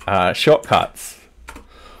MacBook shortcuts.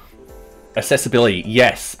 Accessibility,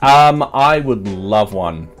 yes. I would love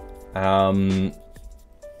one.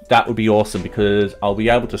 That would be awesome because I'll be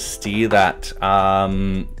able to steer that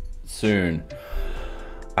soon.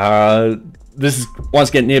 This is, once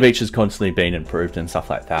again, NearBeach has constantly been improved and stuff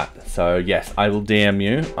like that. So yes, I will DM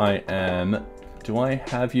you. I am, do I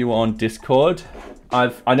have you on Discord?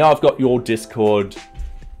 I know I've got your Discord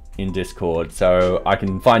in Discord, so I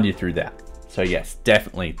can find you through that. So yes,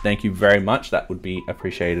 definitely. Thank you very much. That would be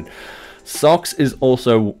appreciated. Socks is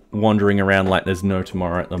also wandering around like there's no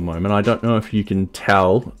tomorrow at the moment. I don't know if you can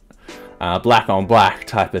tell, black on black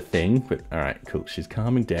type of thing, but all right, cool. She's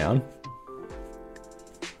calming down.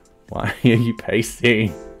 Why are you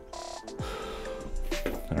pacing?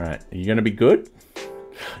 All right, are you gonna be good?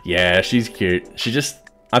 Yeah, she's cute. She just,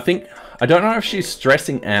 I don't know if she's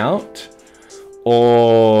stressing out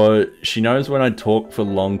or she knows when I talk for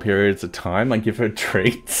long periods of time, I give her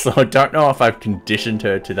treats. So I don't know if I've conditioned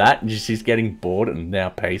her to that and she's getting bored and now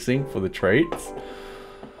pacing for the treats.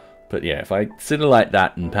 But yeah, if I sit her like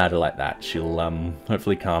that and pat her like that, she'll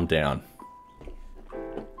hopefully calm down.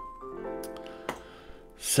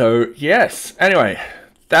 So yes, anyway,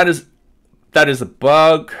 that is a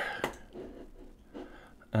bug.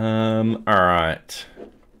 All right.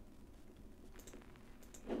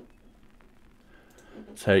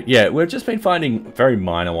 So yeah, we've just been finding very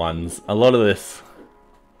minor ones. A lot of this,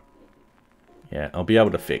 yeah, I'll be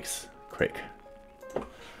able to fix quick.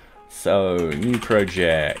 So new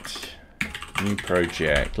project.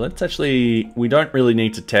 Let's actually, we don't really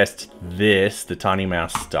need to test this, the tiny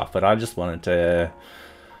mouse stuff, but I just wanted to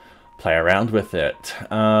play around with it.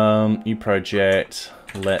 New project.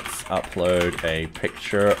 Let's upload a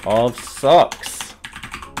picture of socks.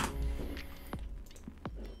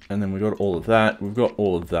 And then we've got all of that. We've got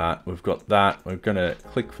all of that. We've got that. We're gonna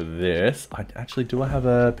click for this. Actually, do I have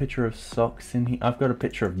a picture of socks in here? I've got a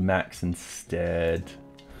picture of Max instead.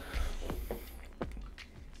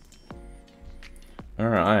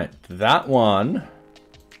 Alright, that one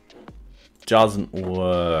doesn't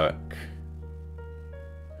work.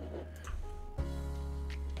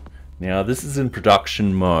 Now, this is in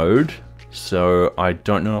production mode, so I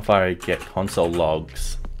don't know if I get console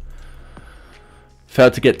logs.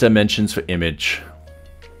 Failed to get dimensions for image.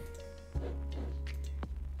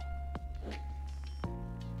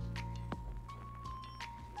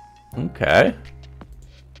 Okay.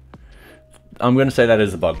 I'm going to say that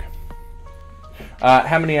is a bug.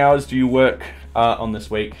 How many hours do you work on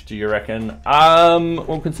this week, do you reckon?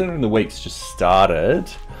 Well, considering the week's just started.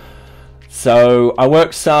 So, I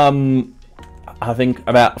work some, I think,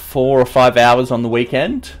 about 4 or 5 hours on the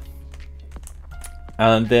weekend.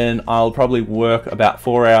 And then I'll probably work about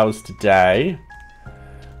 4 hours today.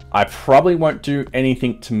 I probably won't do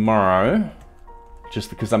anything tomorrow,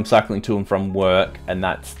 just because I'm cycling to and from work, and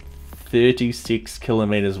that's 36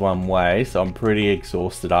 kilometers one way, so I'm pretty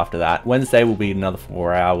exhausted after that. Wednesday will be another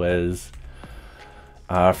 4 hours.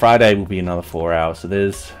 Friday will be another 4 hours, so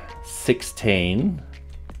there's 16.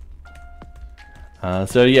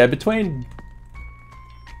 So yeah, between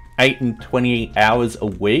 8 and 20 hours a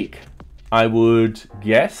week, I would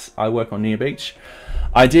guess. I work on NearBeach.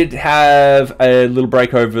 I did have a little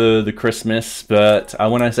break over the Christmas, but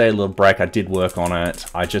when I say a little break, I did work on it.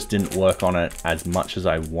 I just didn't work on it as much as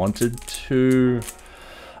I wanted to.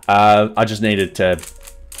 I just needed to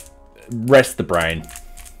rest the brain,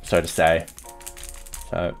 so to say.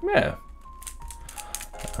 So, yeah.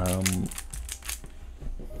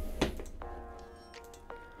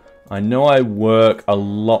 I know I work a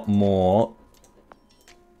lot more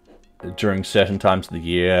during certain times of the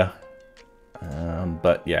year.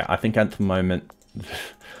 But yeah, I think at the moment,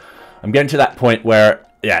 I'm getting to that point where,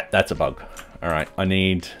 yeah, that's a bug. All right, I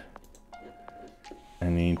need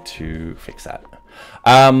to fix that.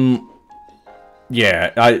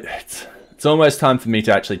 Yeah, it's almost time for me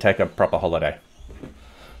to actually take a proper holiday.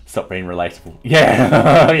 Stop being relatable.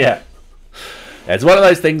 Yeah, yeah. It's one of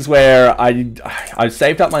those things where I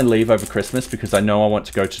saved up my leave over Christmas because I know I want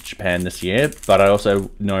to go to Japan this year, but I also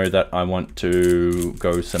know that I want to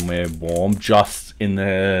go somewhere warm, just in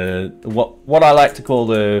the what I like to call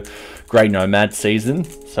the grey nomad season.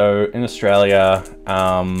 So in Australia,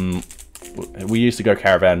 we used to go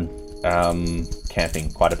caravan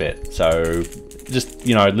camping quite a bit. So just,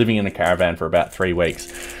 you know, living in a caravan for about 3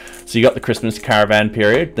 weeks. So you got the Christmas caravan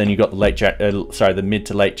period, then you got the mid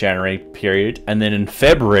to late January period, and then in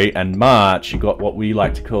February and March you got what we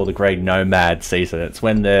like to call the grey nomad season. It's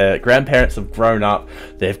when the grandparents have grown up,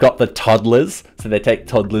 they've got the toddlers, so they take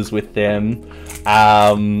toddlers with them,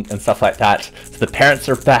 and stuff like that. So the parents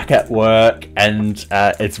are back at work, and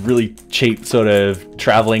it's really cheap sort of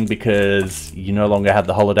traveling because you no longer have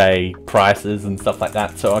the holiday prices and stuff like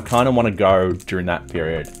that. So I kind of want to go during that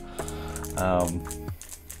period.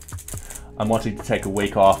 I'm wanting to take a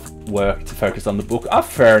week off work to focus on the book.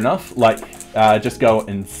 Fair enough. Like, just go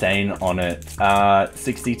insane on it.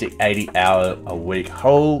 60 to 80 hours a week.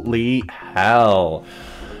 Holy hell.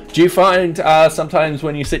 Do you find sometimes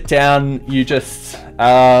when you sit down, you just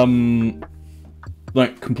like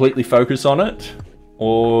completely focus on it?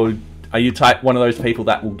 Or are you one of those people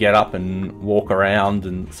that will get up and walk around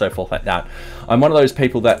and so forth like that? I'm one of those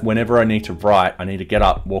people that whenever I need to write, I need to get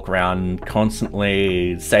up, walk around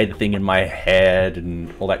constantly, say the thing in my head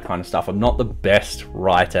and all that kind of stuff. I'm not the best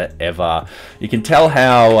writer ever. You can tell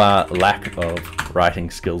how lack of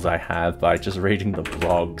writing skills I have by just reading the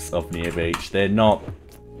blogs of NearBeach. They're not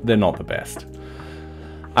the best.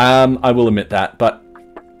 I will admit that, but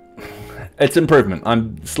it's improvement.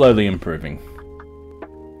 I'm slowly improving.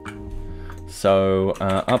 So,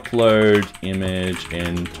 upload image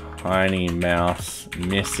in tiny mouse,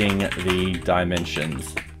 missing the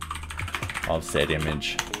dimensions of said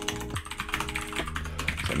image.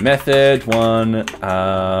 So method 1, log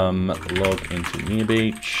into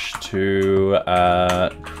NearBeach to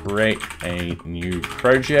create a new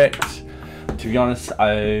project. To be honest,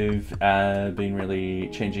 I've been really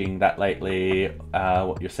changing that lately.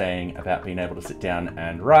 What you're saying about being able to sit down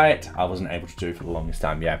and write, I wasn't able to do for the longest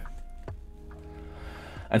time, yeah.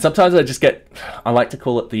 And sometimes I just get, I like to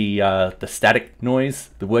call it the static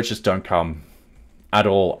noise. The words just don't come at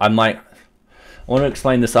all. I'm like, I want to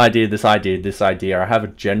explain this idea, this idea, this idea. I have a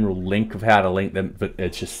general link of how to link them, but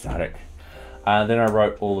it's just static. Then I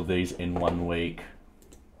wrote all of these in 1 week.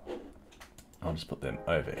 I'll just put them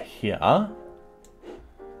over here.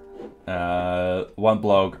 One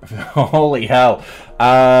blog, holy hell,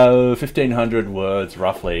 1,500 words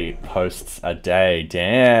roughly posts a day,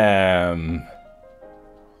 damn.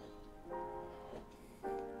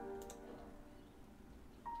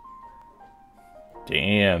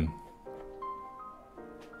 Damn.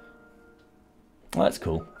 Well, that's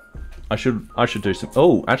cool. I should do some.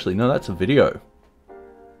 Oh, actually, no, that's a video.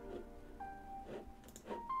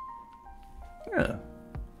 Yeah.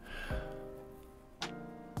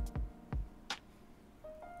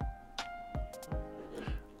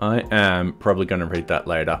 I am probably going to read that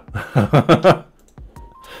later.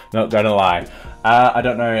 Not gonna lie. I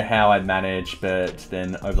don't know how I managed, but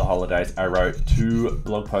then over the holidays I wrote 2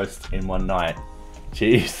 blog posts in one night.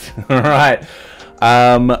 Jeez. All right.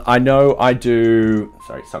 I know I do.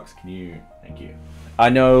 Sorry, Socks. Can you? Thank you. I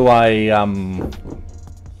know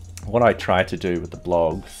what I try to do with the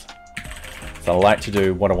blogs. So I like to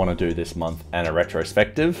do what I want to do this month and a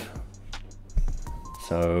retrospective.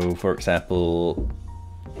 So, for example,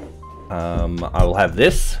 I will have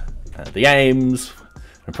this, the aims,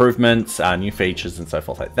 improvements, new features, and so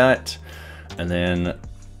forth like that. And then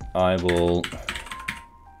I will.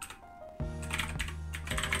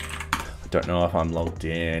 I don't know if I'm logged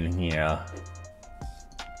in here.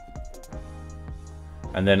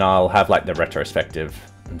 And then I'll have like the retrospective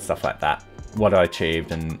and stuff like that, what I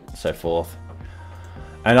achieved and so forth.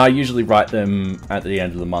 And I usually write them at the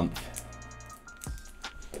end of the month.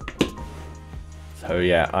 So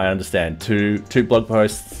yeah, I understand. Two blog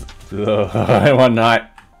posts in one night.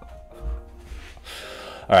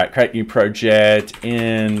 All right, create new project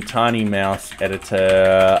in Tiny Mouse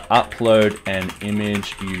Editor. Upload an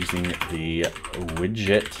image using the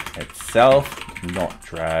widget itself, not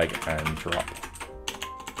drag and drop.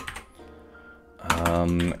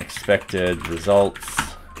 Expected results.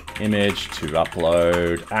 Image to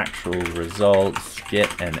upload. Actual results.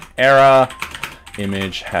 Get an error.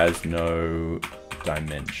 Image has no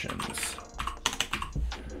dimensions.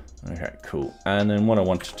 Okay, cool. And then what I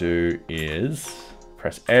want to do is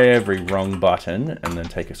press every wrong button and then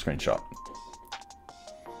take a screenshot.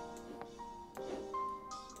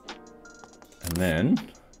 And then,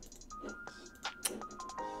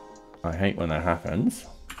 I hate when that happens.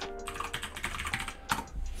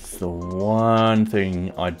 It's the one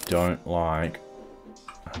thing I don't like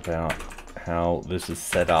about how this is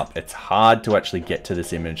set up. It's hard to actually get to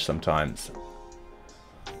this image sometimes.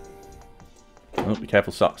 Oh, be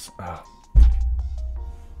careful, Socks. Oh.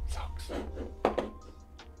 Socks.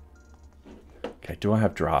 Okay, do I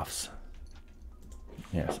have drafts?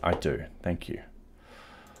 Yes, I do. Thank you.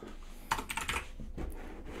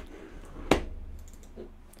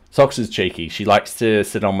 Socks is cheeky. She likes to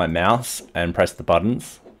sit on my mouse and press the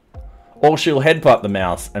buttons. Or she'll headbutt the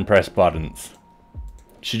mouse and press buttons.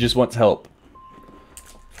 She just wants help.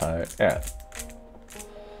 So, yeah.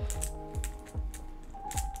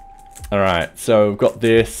 Alright, so we've got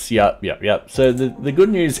this. Yep. So the good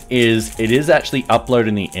news is it is actually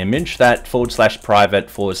uploading the image. That /private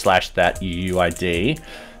 /that UUID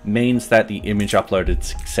means that the image uploaded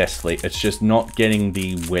successfully. It's just not getting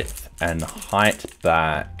the width and height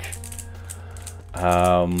back.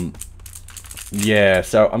 Yeah,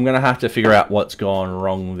 so I'm gonna have to figure out what's gone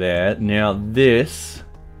wrong there. Now this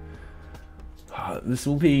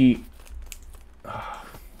will be,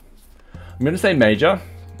 I'm gonna say major,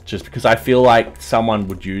 just because I feel like someone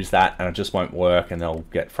would use that and it just won't work and they'll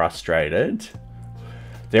get frustrated.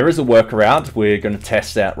 There is a workaround we're gonna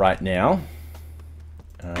test out right now.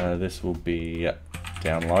 This will be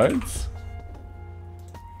downloads.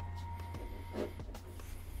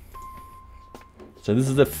 So this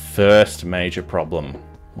is the first major problem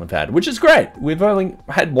we've had, which is great. We've only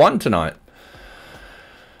had one tonight.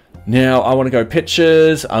 Now I want to go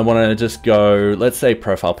pictures. I want to just go, let's say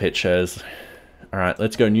profile pictures. All right,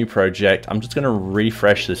 let's go new project. I'm just going to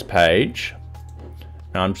refresh this page.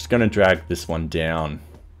 And I'm just going to drag this one down.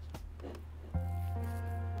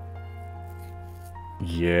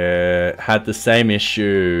 Yeah, had the same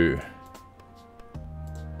issue.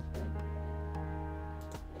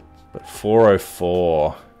 But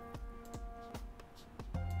 404.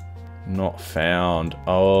 Not found.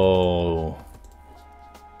 Oh.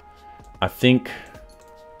 I think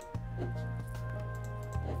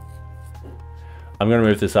I'm going to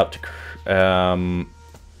move this up to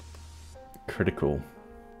critical.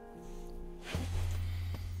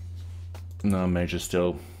 No, major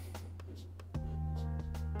still.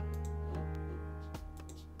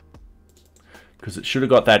 Because it should have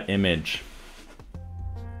got that image.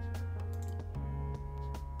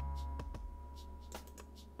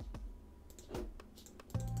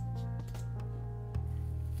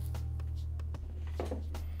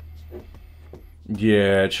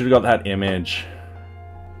 Yeah, it should have got that image.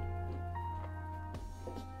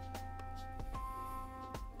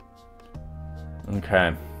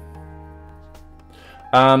 Okay.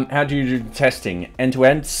 How do you do testing end to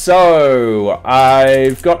end? So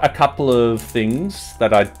I've got a couple of things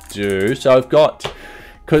that I do. So I've got,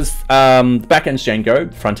 because the backend's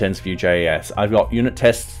Django, front end's VueJS. I've got unit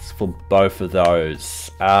tests for both of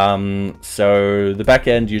those. So the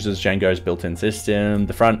backend uses Django's built-in system.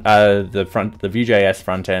 The VueJS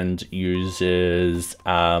front end uses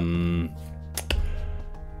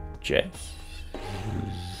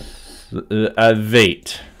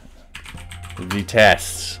Vite.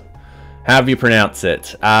 Vitest. However you pronounce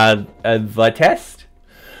it. Vitest,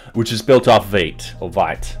 which is built off Vite or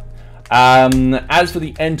Vite. As for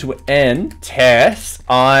the end-to-end tests,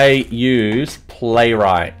 I use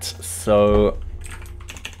Playwright. So,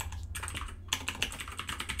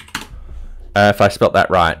 if I spelt that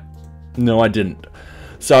right. No, I didn't.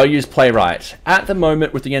 So I use Playwright. At the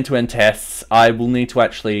moment with the end-to-end tests, I will need to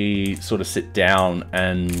actually sort of sit down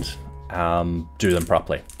and do them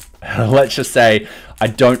properly. Let's just say I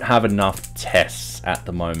don't have enough tests at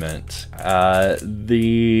the moment.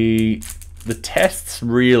 The tests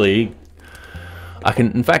really, I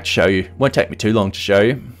can in fact show you. Won't take me too long to show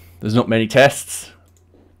you. There's not many tests.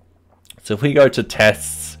 So if we go to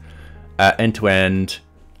tests, end to end,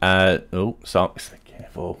 careful.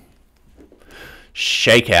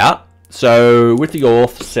 Shakeout. So with the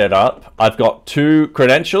auth setup, I've got two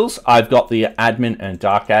credentials. I've got the admin and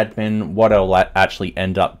dark admin. What I'll actually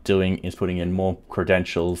end up doing is putting in more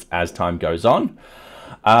credentials as time goes on.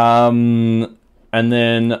 And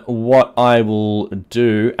then what I will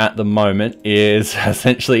do at the moment is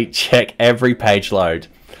essentially check every page load.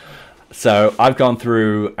 So I've gone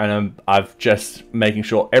through and I've just making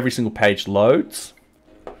sure every single page loads.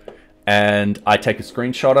 And I take a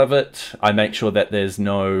screenshot of it. I make sure that there's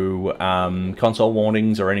no console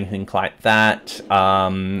warnings or anything like that.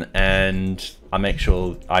 And I make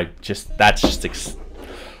sure that's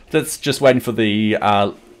just waiting for the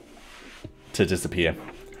to disappear,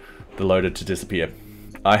 the loader to disappear.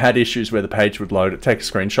 I had issues where the page would load it, take a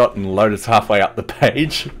screenshot, and load it halfway up the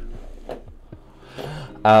page,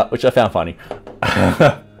 which I found funny.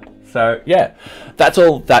 So yeah, that's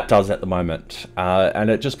all that does at the moment. And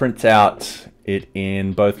it just prints out it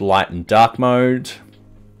in both light and dark mode.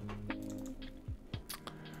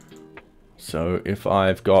 So if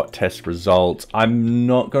I've got test results, I'm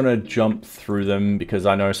not going to jump through them because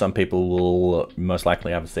I know some people will most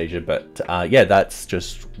likely have a seizure, but yeah, that's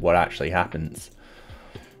just what actually happens.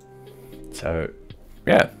 So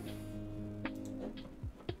yeah.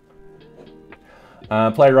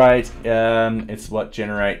 Playwright, it's what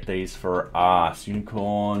generate these for us.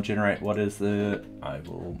 Unicorn, generate, what is the, I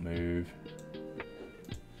will move.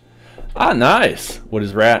 Ah, nice. What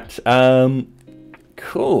is rat?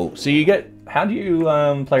 Cool. So you get, how do you,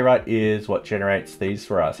 Playwright is what generates these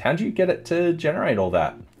for us. How do you get it to generate all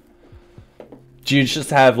that? Do you just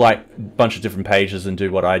have like a bunch of different pages and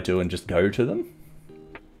do what I do and just go to them?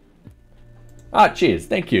 Ah, cheers.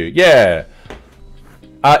 Thank you. Yeah.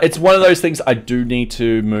 It's one of those things I do need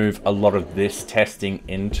to move a lot of this testing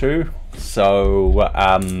into. So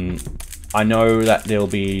I know that there'll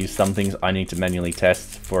be some things I need to manually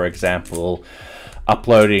test. For example,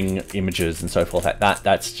 uploading images and so forth like that.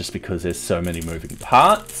 That's just because there's so many moving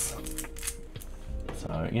parts.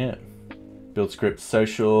 So yeah, build script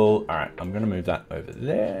social. All right, I'm going to move that over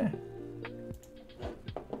there.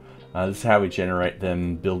 This is how we generate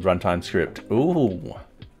them. Build runtime script. Ooh.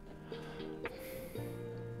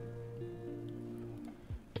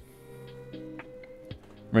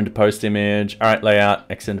 Render post image. All right, layout,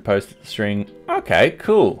 extend to post string. Okay,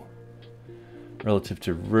 cool. Relative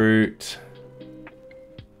to root.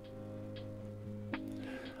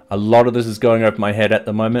 A lot of this is going over my head at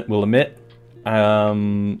the moment, we'll admit.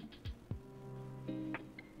 But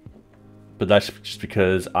that's just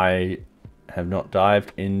because I have not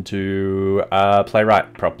dived into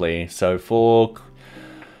Playwright properly. So for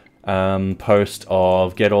post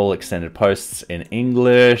of get all extended posts in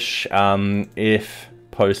English, if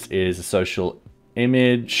post is a social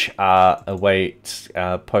image, await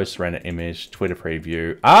post render image, Twitter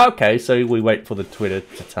preview. Okay, so we wait for the Twitter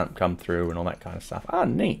to come through and all that kind of stuff.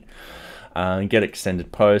 Neat. Get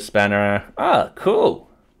extended post banner. Cool.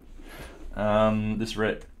 This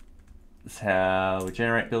is how we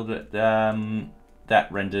generate, build it.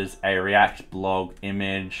 That renders a React blog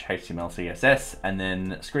image, HTML, CSS, and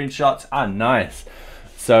then screenshots. Nice.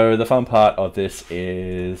 So the fun part of this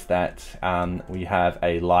is that we have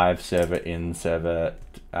a live server in server,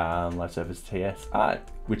 live servers TS,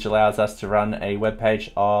 which allows us to run a web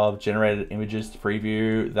page of generated images to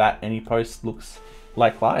preview that any post looks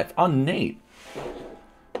like live. Neat.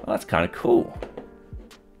 Well, that's kind of cool.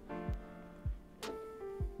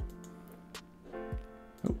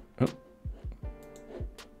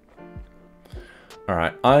 All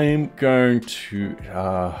right, I'm going to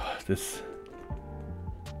this.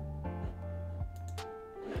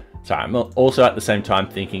 Sorry, I'm also at the same time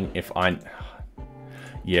thinking if I'm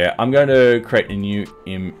going to create a new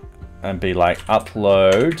and be like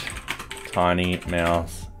upload tiny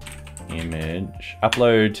mouse image,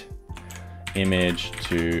 upload image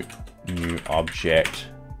to new object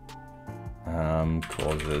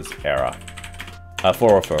causes error.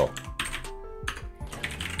 404.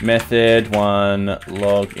 Method 1,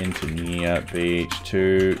 log into NearBeach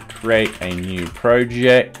to create a new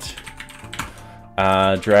project.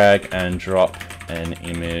 Drag and drop an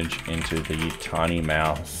image into the tiny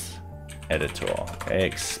mouse editor. Okay,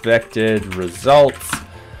 expected results.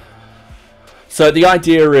 So the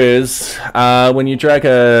idea is when you drag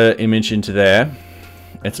an image into there,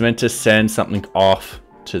 it's meant to send something off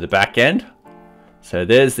to the back end. So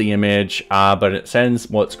there's the image, but it sends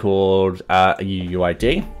what's called a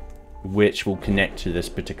UUID, which will connect to this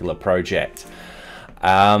particular project.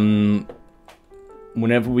 Whenever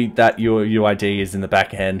that UUID is in the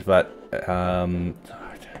back end, but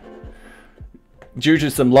due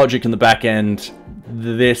to some logic in the back end,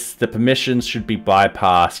 the permissions should be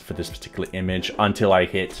bypassed for this particular image until I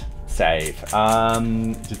hit save.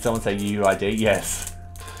 Did someone say UUID? Yes.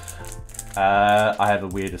 I have a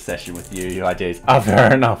weird obsession with UUIDs. Oh,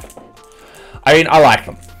 fair enough. I mean, I like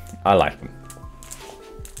them. I like them.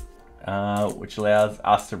 Which allows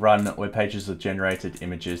us to run web pages with generated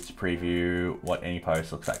images to preview what any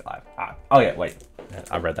post looks like live. Oh yeah, wait.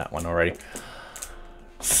 I read that one already.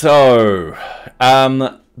 So,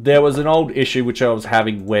 there was an old issue which I was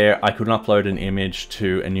having where I couldn't upload an image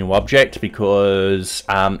to a new object because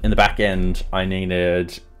in the back end I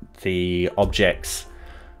needed the object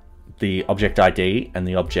ID and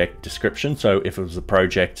the object description. So if it was a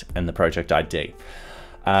project and the project ID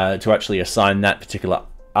to actually assign that particular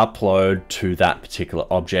upload to that particular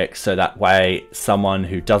object, so that way someone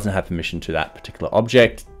who doesn't have permission to that particular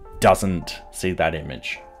object doesn't see that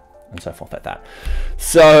image and so forth like that.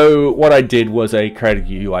 So what I did was I created a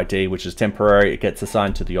UUID, which is temporary. It gets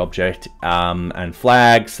assigned to the object and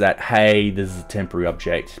flags that, hey, this is a temporary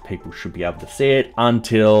object. People should be able to see it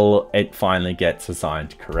until it finally gets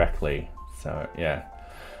assigned correctly. So yeah,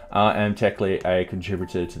 I am technically a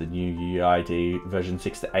contributor to the new UUID version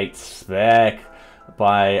 6 to 8 spec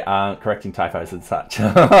by correcting typos and such.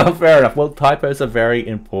 Fair enough. Well, typos are very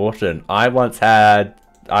important. I once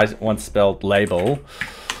spelled label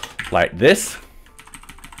like this.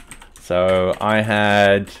 So I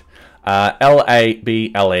had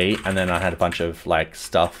L-A-B-L-E, and then I had a bunch of like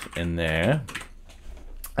stuff in there.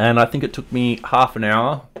 And I think it took me half an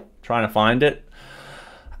hour trying to find it.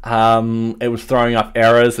 It was throwing up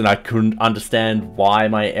errors and I couldn't understand why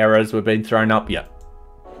my errors were being thrown up yet.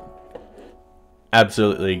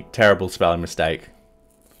 Absolutely terrible spelling mistake.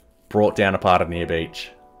 Brought down a part of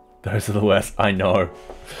NearBeach. Those are the worst, I know.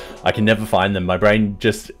 I can never find them. My brain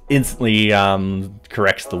just instantly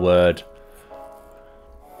corrects the word.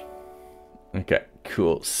 Okay,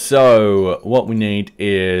 cool. So what we need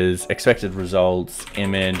is expected results,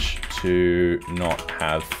 image to not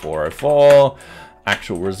have 404.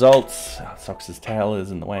 Actual results. Sox's tail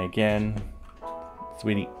is in the way again.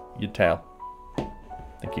 Sweetie, your tail.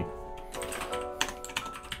 Thank you.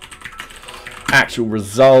 Actual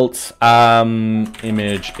results,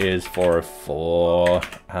 image is 404,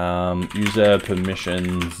 user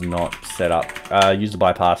permissions not set up, user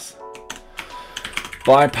bypass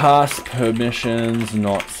permissions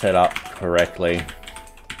not set up correctly.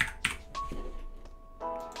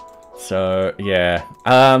 So yeah,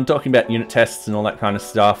 talking about unit tests and all that kind of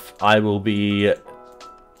stuff, I will be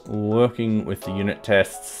working with the unit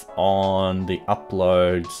tests on the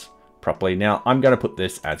uploads properly. Now I'm going to put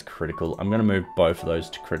this as critical. I'm going to move both of those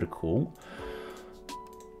to critical.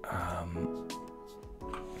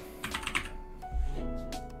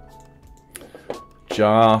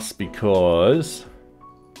 Just because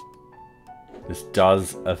this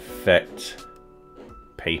does affect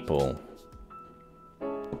people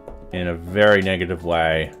in a very negative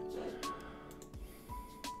way.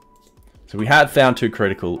 So we have found 2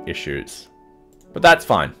 critical issues, but that's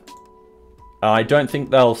fine. I don't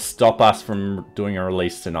think they'll stop us from doing a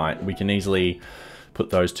release tonight. We can easily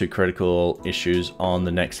put those 2 critical issues on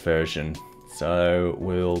the next version. So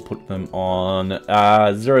we'll put them on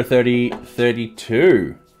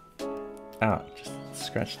 0.30.32. Oh, just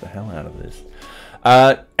scratch the hell out of this.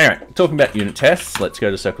 Anyway, talking about unit tests, let's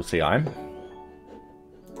go to Circle CI.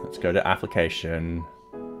 Let's go to application.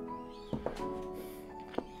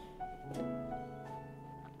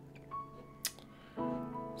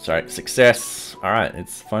 Sorry, success. All right,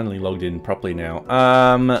 it's finally logged in properly now.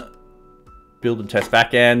 build and test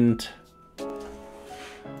backend,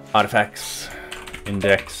 artifacts,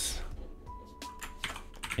 index.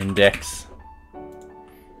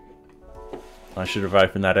 I should have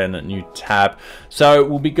opened that in a new tab. So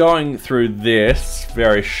we'll be going through this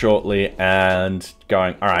very shortly and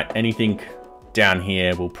going, all right, anything down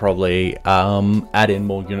here we'll probably add in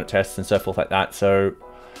more unit tests and so forth like that. So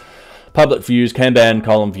public views, Kanban,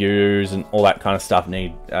 column views, and all that kind of stuff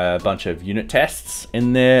need a bunch of unit tests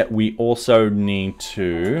in there. We also need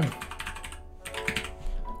to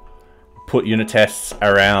put unit tests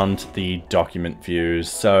around the document views.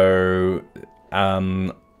 So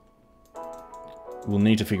we'll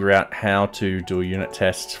need to figure out how to do a unit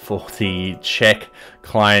test for the check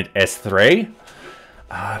client S3.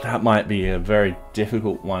 That might be a very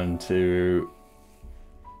difficult one to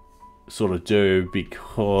sort of do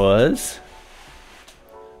because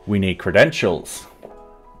we need credentials.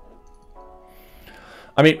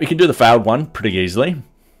 I mean, we can do the failed one pretty easily.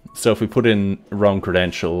 So if we put in wrong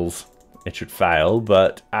credentials, it should fail.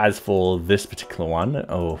 But as for this particular one,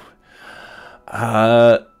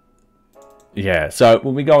 yeah, so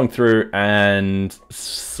we'll be going through and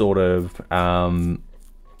sort of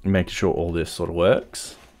making sure all this sort of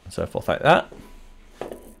works and so forth like that.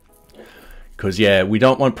 Because, yeah, we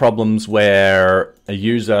don't want problems where a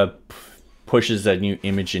user pushes a new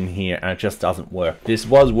image in here and it just doesn't work. This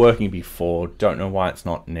was working before. Don't know why it's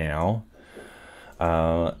not now.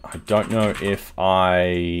 I don't know if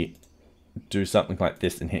I do something like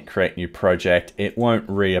this and hit create new project, it won't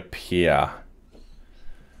reappear.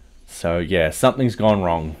 So, yeah, something's gone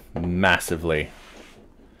wrong massively.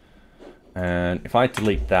 And if I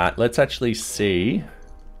delete that, let's actually see.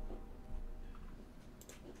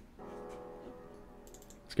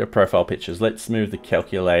 Let's go profile pictures. Let's move the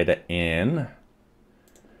calculator in.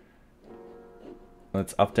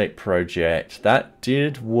 Let's update project. That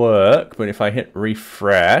did work, but if I hit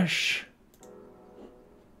refresh,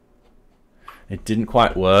 it didn't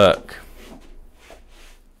quite work.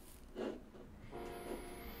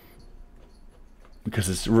 Because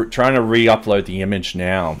it's trying to re-upload the image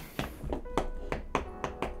now.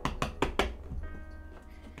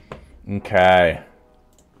 Okay.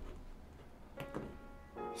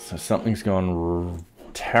 So something's gone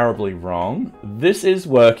terribly wrong. This is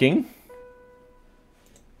working.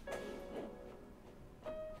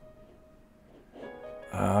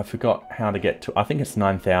 I forgot how to get to, I think it's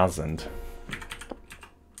 9,000.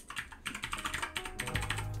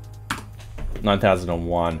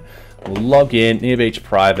 9,001. We'll log in, NearBeach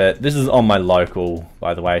private. This is on my local,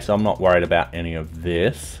 by the way, so I'm not worried about any of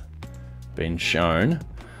this being shown.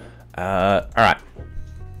 All right.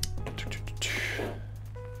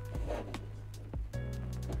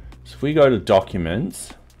 So if we go to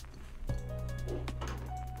documents,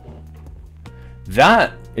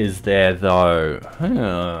 that is there though.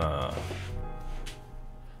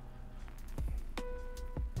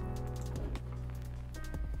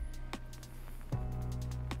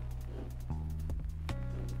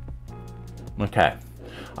 Okay,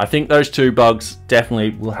 I think those two bugs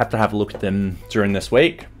definitely we'll have to have a look at them during this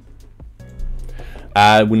week.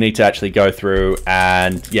 We need to actually go through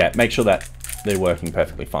and yeah, make sure that they're working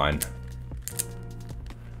perfectly fine.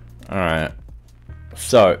 All right,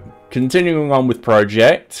 so continuing on with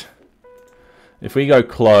project, if we go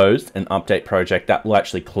closed and update project, that will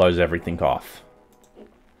actually close everything off.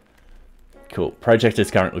 Cool, project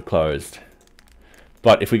is currently closed,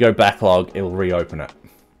 but if we go backlog, it will reopen it.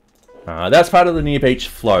 That's part of the NearBeach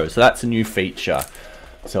flow, so that's a new feature.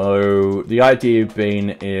 So the idea being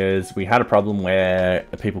is we had a problem where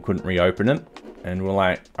people couldn't reopen it, and we're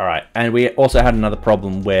like, all right. And we also had another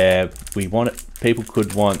problem where people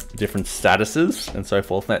could want different statuses and so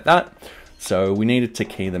forth like that. So we needed to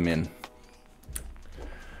key them in.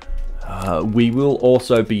 We will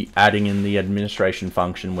also be adding in the administration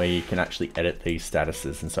function where you can actually edit these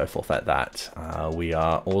statuses and so forth like that. We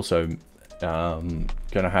are also going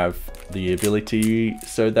to have the ability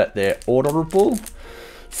so that they're orderable,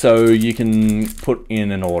 so you can put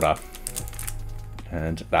in an order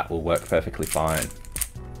and that will work perfectly fine.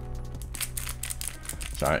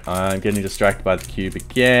 Sorry, I'm getting distracted by the cube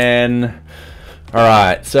again. All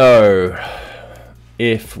right, so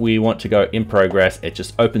if we want to go in progress, it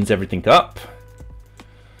just opens everything up.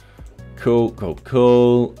 Cool, cool,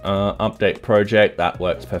 cool. Update project, that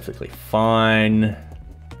works perfectly fine.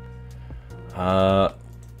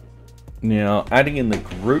 Now, adding in the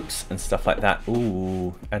groups and stuff like that.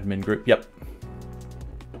 Ooh, admin group, yep.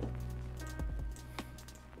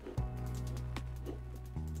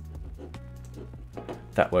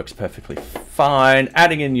 That works perfectly fine.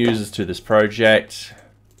 Adding in users to this project.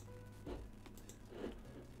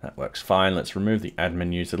 That works fine. Let's remove the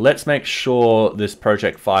admin user. Let's make sure this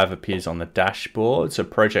project 5 appears on the dashboard. So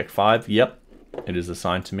project 5, yep, it is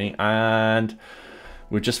assigned to me. And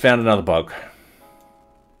we've just found another bug.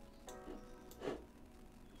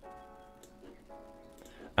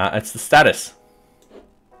 It's the status.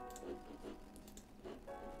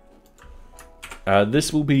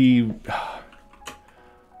 This will be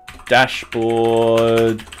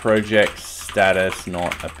dashboard project status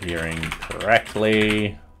not appearing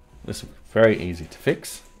correctly. This is very easy to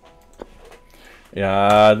fix.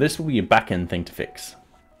 This will be a backend thing to fix.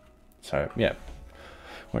 So yeah,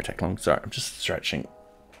 won't take long. Sorry, I'm just stretching.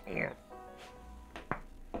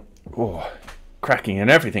 Oh, cracking and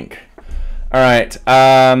everything. All right.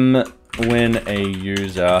 When a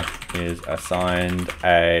user is assigned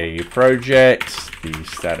a project, the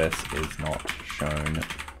status is not shown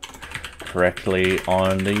correctly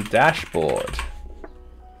on the dashboard.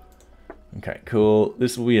 Okay, cool.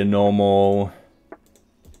 This will be a normal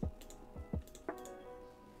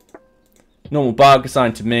bug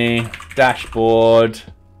assigned to me. Dashboard.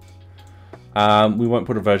 We won't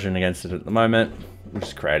put a version against it at the moment. We'll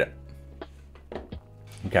just create it.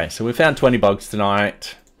 Okay, so we found 20 bugs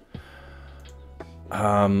tonight.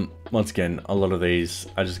 Once again, a lot of these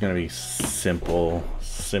are just going to be simple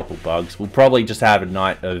bugs. We'll probably just have a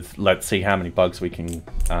night of let's see how many bugs we can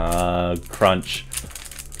crunch.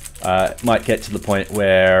 Might get to the point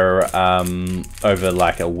where over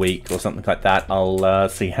like a week or something like that, I'll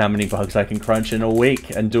see how many bugs I can crunch in a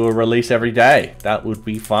week and do a release every day. That would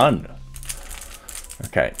be fun.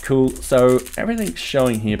 Okay, cool. So everything's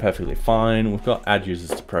showing here perfectly fine. We've got add users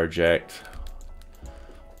to project.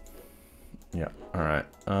 Yeah, all right.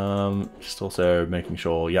 Just also making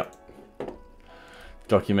sure, yep.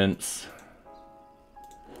 Documents,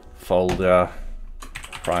 folder,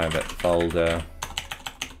 private folder.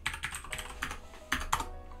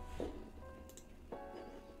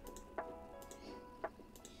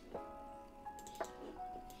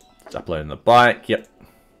 It's uploading the bike, yep.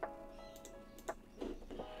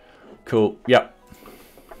 Cool, yep.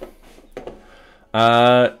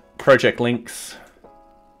 Project links.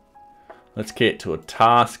 Let's key it to a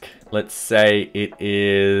task. Let's say it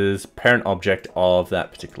is parent object of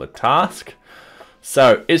that particular task.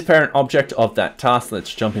 So is parent object of that task.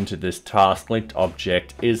 Let's jump into this task. Linked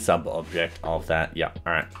object is sub object of that. Yeah,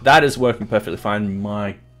 all right. That is working perfectly fine.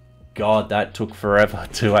 My God, that took forever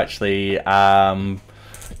to actually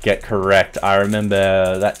get correct. I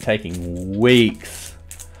remember that taking weeks.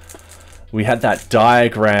 We had that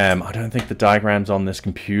diagram. I don't think the diagram's on this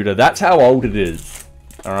computer. That's how old it is.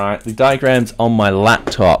 All right, the diagram's on my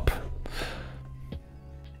laptop.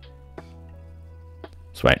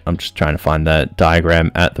 So wait, I'm just trying to find the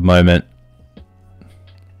diagram at the moment.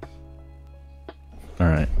 All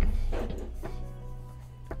right.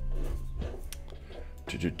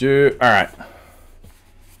 All right.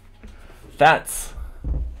 That's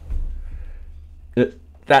it,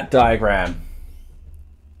 that diagram.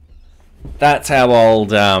 That's how old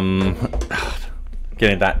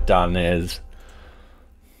getting that done is.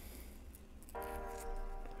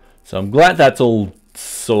 So I'm glad that's all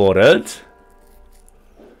sorted.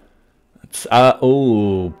 It's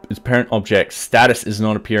it's parent object status is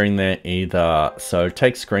not appearing there either. So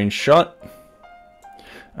take screenshot.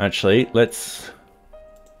 Actually, let's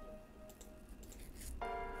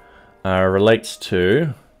relates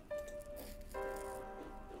to.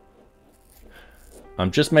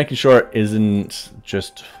 I'm just making sure it isn't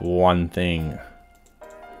just one thing.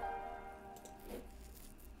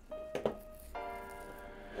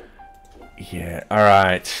 Yeah, all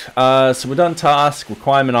right. So we're done task,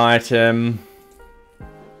 requirement item.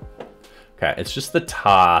 Okay, it's just the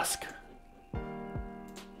task.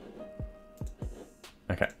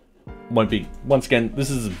 Okay. Won't be, once again, this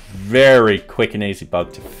is a very quick and easy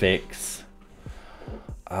bug to fix.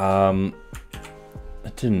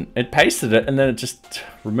 It pasted it and then it just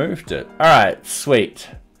removed it. All right, sweet.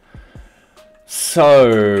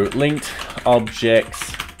 So linked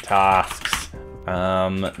objects, tasks.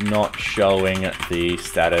 Not showing the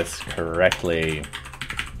status correctly.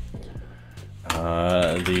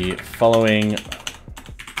 The following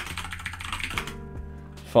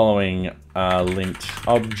linked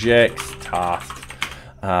objects, tasks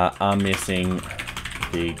are missing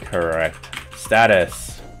the correct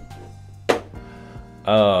status.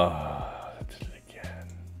 Oh, I did it again.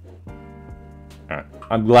 All right,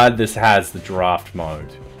 I'm glad this has the draft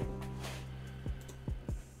mode.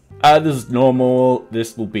 This is normal.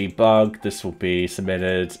 This will be bug. This will be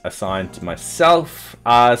submitted, assigned to myself.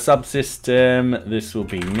 Subsystem. This will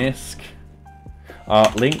be MISC.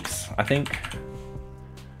 Links, I think.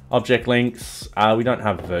 Object links, we don't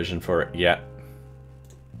have a version for it yet.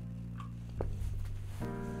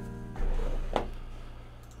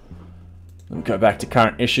 Let me go back to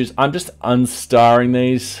current issues. I'm just unstarring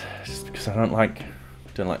these just because I don't like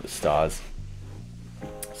the stars.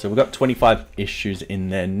 So we've got 25 issues in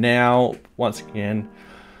there now. Once again,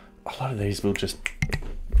 a lot of these will just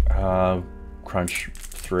crunch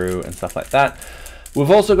through and stuff like that.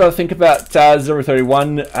 We've also got to think about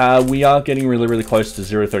 031. We are getting really close to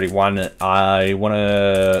 031. I want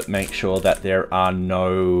to make sure that there are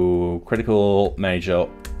no critical major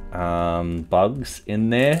bugs in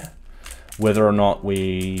there. Whether or not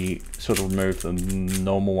we sort of remove the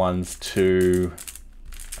normal ones to,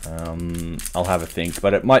 I'll have a think.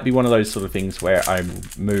 But it might be one of those sort of things where I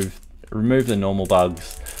remove the normal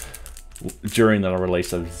bugs during the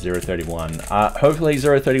release of 031. Hopefully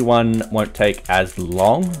 031 won't take as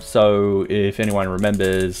long. So if anyone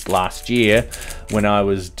remembers last year when I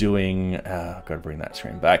was doing, I've got to bring that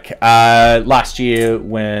screen back. Last year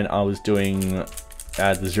when I was doing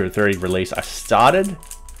the 030 release,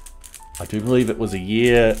 I do believe it was a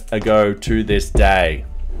year ago to this day.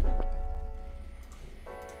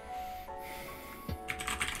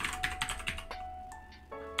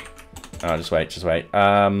 Oh, just wait.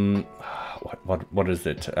 What is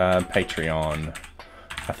it? Patreon.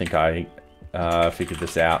 I think I figured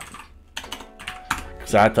this out.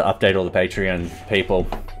 Because I had to update all the Patreon people.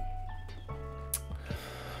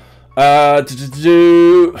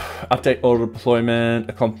 Update order deployment,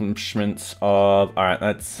 accomplishments of... Alright,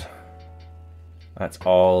 that's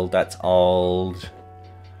old.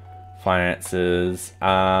 Finances.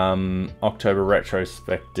 October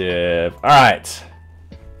retrospective. Alright.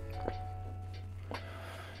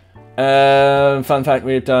 Fun fact,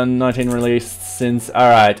 we've done 19 released since,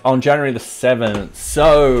 alright, on January the 7th.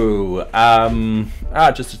 So,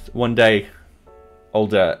 just one day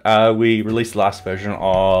older. We released the last version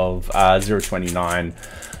of 029.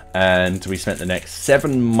 And we spent the next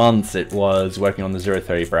 7 months, it was, working on the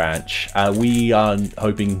 030 branch. We are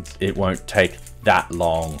hoping it won't take that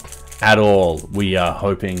long at all. We are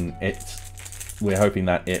hoping we're hoping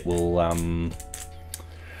that it will,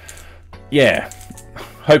 yeah,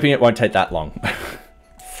 hoping it won't take that long.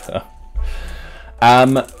 So,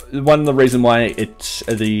 one of the reasons why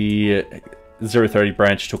the 030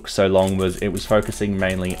 branch took so long was it was focusing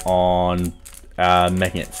mainly on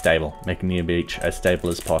making it stable, making NearBeach as stable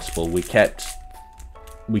as possible. We kept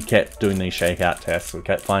doing these shakeout tests. We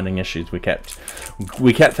kept finding issues. We kept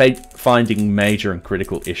finding major and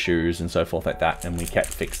critical issues and so forth like that, and we kept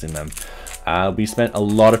fixing them. We spent a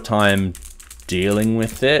lot of time dealing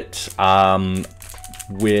with it,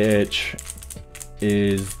 which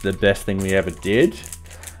is the best thing we ever did.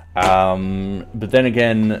 But then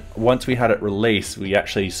again, once we had it released, we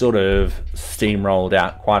actually sort of steamrolled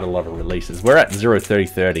out quite a lot of releases. We're at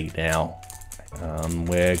 03030 now.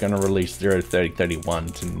 We're going to release 03031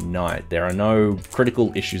 tonight. There are no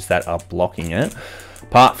critical issues that are blocking it,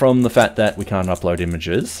 apart from the fact that we can't upload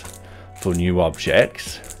images for new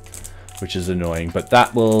objects, which is annoying. But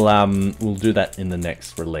that will we'll do that in the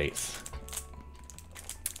next release.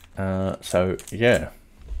 So yeah.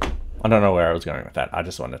 I don't know where I was going with that. I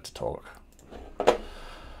just wanted to talk.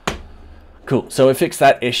 Cool. So we fixed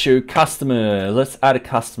that issue. Customer. Let's add a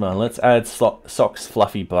customer. Let's add Socks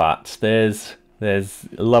Fluffy Butt. There's a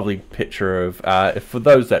lovely picture of... for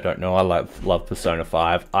those that don't know, I love Persona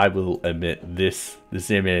 5. I will admit this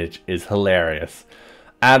image is hilarious.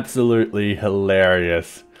 Absolutely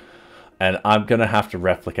hilarious. And I'm going to have to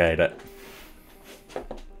replicate it.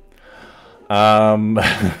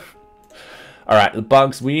 Alright, the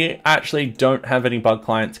bugs. We actually don't have any bug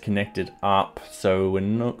clients connected up, so we're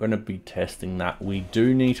not going to be testing that. We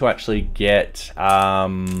do need to actually get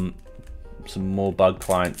some more bug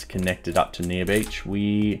clients connected up to NearBeach.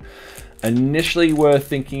 We initially were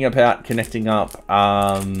thinking about connecting up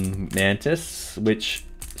Mantis, which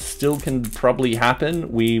still can probably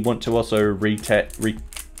happen. We want to also reset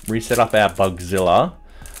up our Bugzilla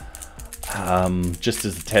just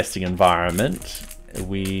as a testing environment.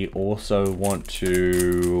 We also want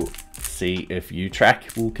to see if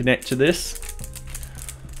UTrack will connect to this.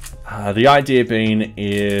 The idea being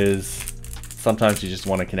is sometimes you just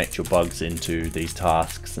want to connect your bugs into these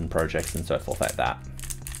tasks and projects and so forth like that.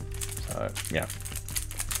 So, yeah.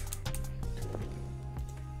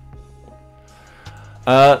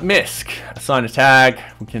 MISC, assign a tag.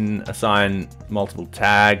 We can assign multiple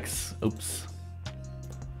tags. Oops.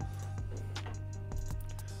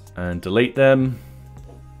 And delete them.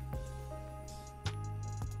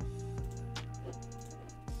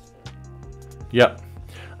 Yep.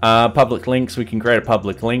 Public links, we can create a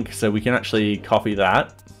public link, so we can actually copy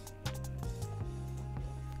that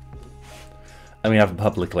and we have a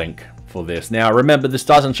public link for this. Now remember, this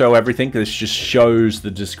doesn't show everything, this just shows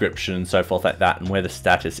the description and so forth like that and where the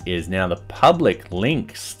status is. Now the public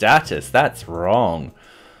link status, that's wrong.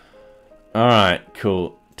 Alright,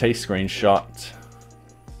 cool. Take screenshot.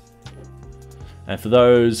 And for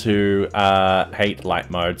those who hate light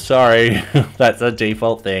mode, sorry, that's a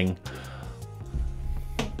default thing.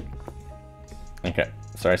 Okay,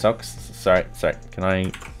 sorry socks, sorry, can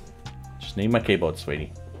I just need my keyboard,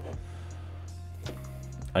 sweetie.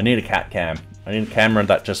 I need a cat cam. I need a camera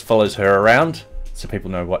that just follows her around so people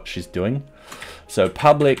know what she's doing. So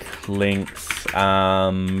public links,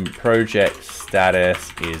 project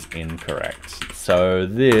status is incorrect. So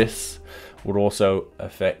this would also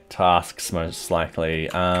affect tasks most likely.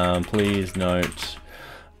 Please note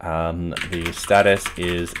the status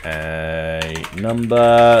is a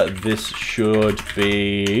number. This should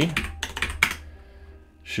be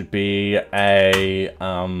a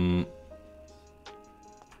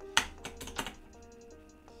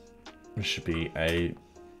this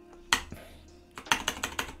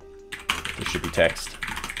should be text.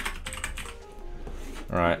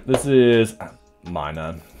 All right, this is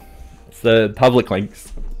minor. It's the public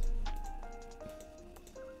links.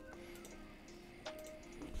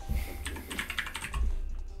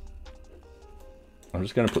 I'm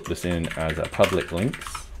just going to put this in as a public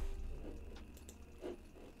links.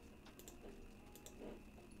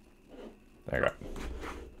 There you go.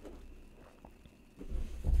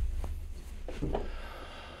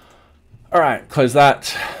 All right, close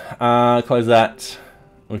that. Close that.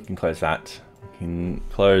 We can close that. We can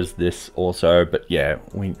close this also, but yeah,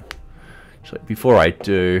 actually, before I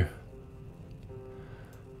do,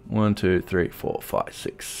 1, 2, 3, 4, 5,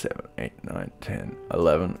 6, 7, 8, 9, 10,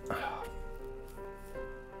 11.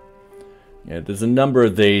 Yeah, there's a number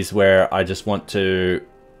of these where I just want to,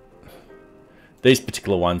 these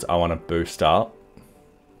particular ones I want to boost up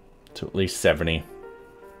to at least 70%.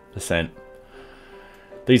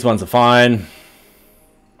 These ones are fine.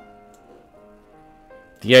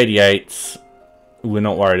 The 88s, we're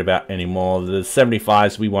not worried about anymore. The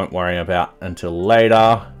 75s we won't worry about until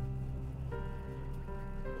later.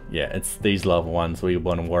 Yeah, it's these level ones we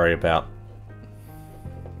want to worry about.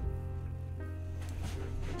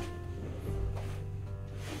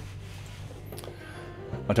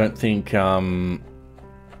 I don't think, I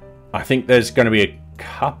think there's going to be a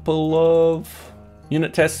couple of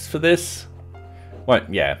unit tests for this. Well,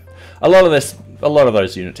 yeah, a lot of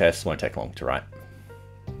those unit tests won't take long to write.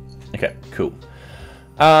 Okay, cool.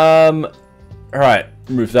 All right,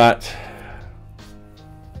 remove that.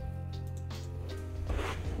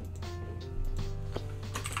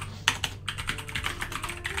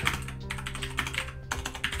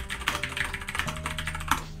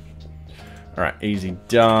 All right, easy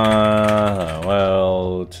done.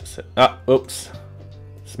 Well, oops,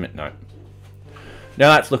 submit note. Now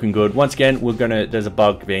that's looking good. Once again, there's a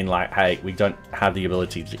bug being like, hey, we don't have the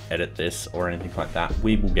ability to edit this or anything like that.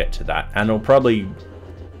 We will get to that, and we'll probably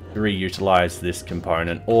reutilize this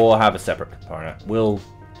component or have a separate component. We'll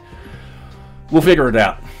figure it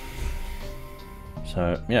out.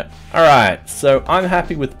 So yeah, all right. So I'm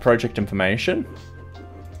happy with the project information.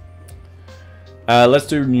 Let's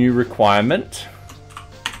do new requirement.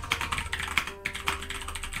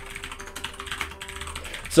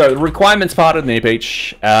 So the requirements part of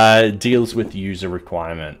NearBeach deals with user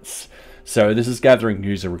requirements. So this is gathering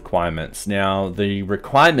user requirements. Now the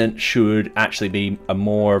requirement should actually be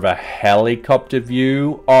more of a helicopter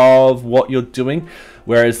view of what you're doing,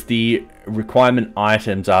 whereas the requirement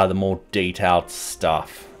items are the more detailed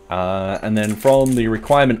stuff. And then from the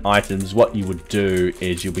requirement items, what you would do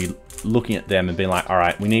is you'll be looking at them and being like, all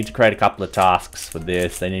right, we need to create a couple of tasks for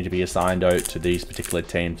this. They need to be assigned out to these particular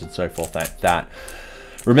teams and so forth like that.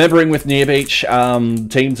 Remembering with NearBeach,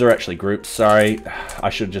 teams are actually groups. Sorry,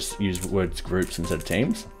 I should just use words groups instead of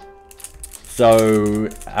teams. So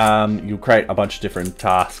you'll create a bunch of different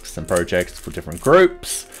tasks and projects for different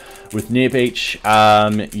groups. With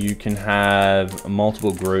NearBeach, you can have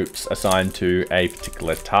multiple groups assigned to a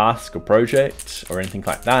particular task or project or anything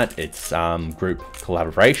like that. It's group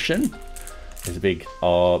collaboration. Is a big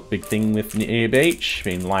thing with NearBeach,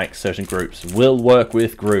 being like certain groups will work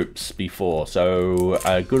with groups before. So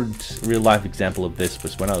a good real life example of this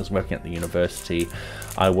was when I was working at the university.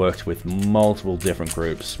 I worked with multiple different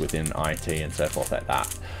groups within IT and so forth like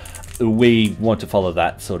that. We want to follow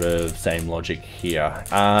that sort of same logic here.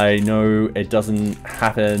 I know it doesn't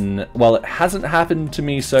happen, well, it hasn't happened to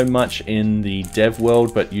me so much in the dev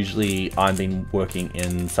world, but usually I've been working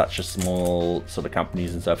in such a small sort of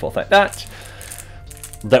companies and so forth like that.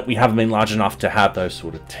 that we haven't been large enough to have those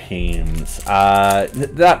sort of teams.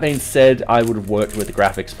 That being said, I would have worked with a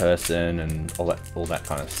graphics person and all that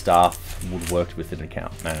kind of stuff. Would have worked with an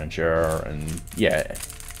account manager and yeah.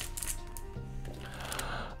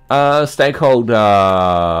 Stakeholder.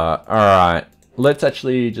 All right, let's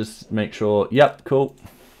actually just make sure. Yep, cool.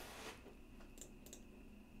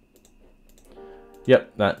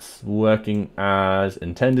 Yep, that's working as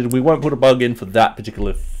intended. We won't put a bug in for that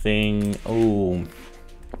particular thing. Oh.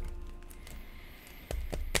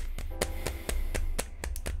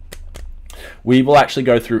 We will actually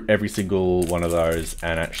go through every single one of those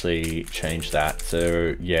and actually change that.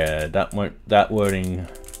 So yeah, that wording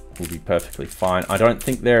will be perfectly fine. I don't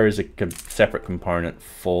think there is a separate component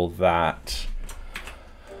for that.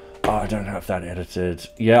 Oh, I don't have that edited.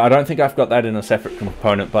 Yeah, I don't think I've got that in a separate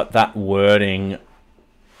component, but that wording,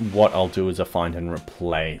 what I'll do is a find and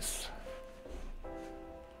replace.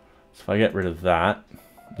 So if I get rid of that,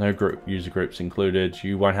 no user groups included,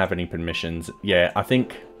 you won't have any permissions. Yeah, I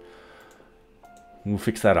think we'll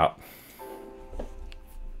fix that up.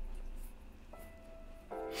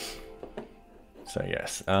 So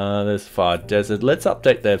yes, there's Far Desert. Let's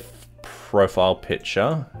update their profile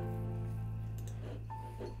picture.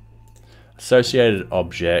 Associated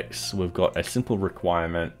objects, we've got a simple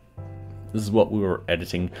requirement. This is what we were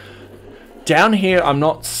editing. Down here, I'm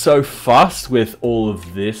not so fussed with all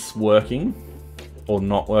of this working or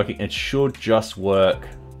not working. It should just work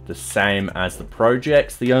the same as the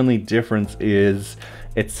projects. The only difference is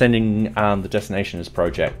it's sending the destination as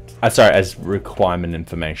project, sorry, as requirement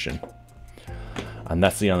information. And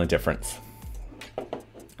that's the only difference.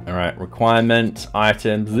 All right, requirement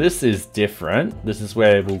items. This is different. This is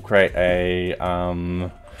where we'll create a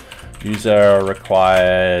user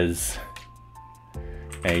requires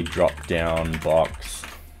a drop-down box.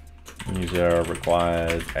 User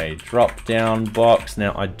requires a drop-down box.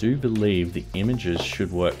 Now, I do believe the images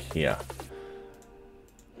should work here.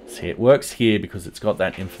 See, it works here because it's got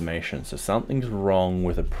that information. So something's wrong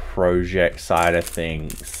with the project side of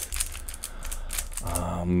things.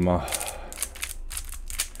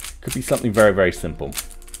 Could be something very, very simple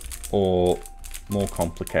or more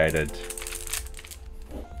complicated.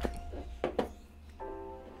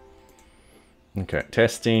 Okay,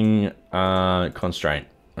 testing constraint.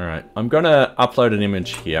 All right, I'm gonna upload an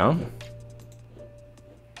image here.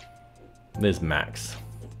 There's Max.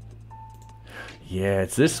 Yeah,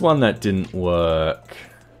 it's this one that didn't work.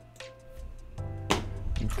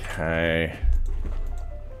 Okay.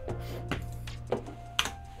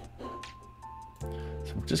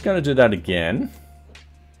 So I'm just gonna do that again.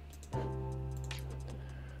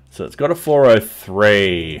 So it's got a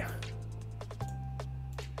 403.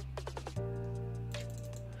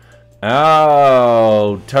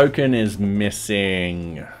 Oh, token is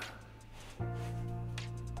missing.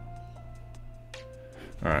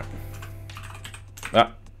 All right.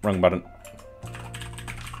 Ah, wrong button.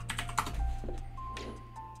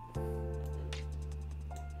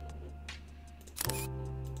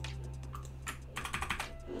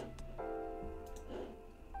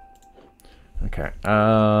 Okay.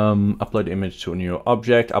 Upload image to a new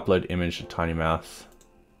object. Upload image to Tiny Mouse.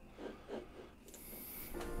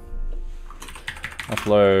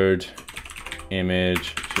 Upload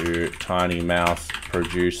image to Tiny Mouse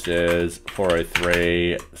produces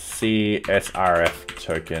 403 CSRF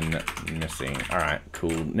token missing. All right,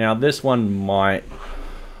 cool. Now this one might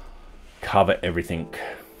cover everything.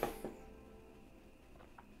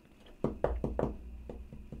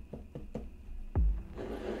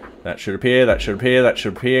 That should appear, that should appear, that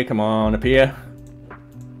should appear. Come on, appear.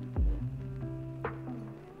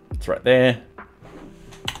 It's right there.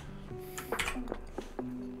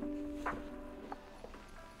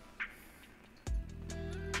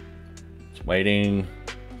 Waiting.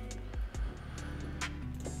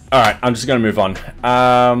 All right, I'm just going to move on.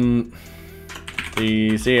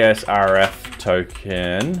 The CSRF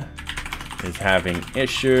token is having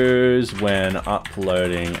issues when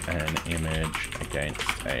uploading an image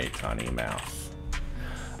against a Tiny Mouse.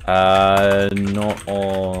 Not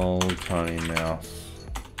all Tiny Mouse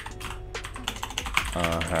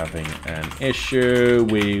are having an issue.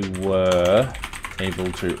 We were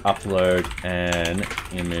able to upload an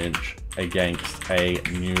image against a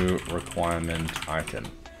new requirement item.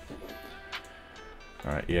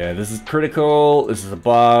 All right, yeah, this is critical. This is a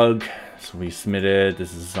bug. So we submitted.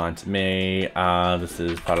 This is assigned to me. This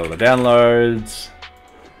is part of the downloads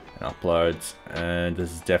and uploads, and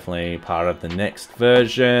this is definitely part of the next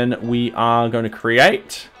version we are going to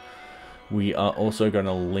create. We are also going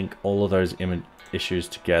to link all of those image issues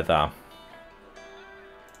together.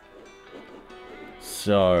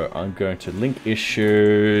 So I'm going to link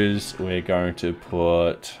issues. We're going to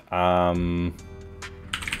put tiny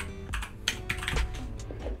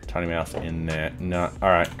mouse in there. No, all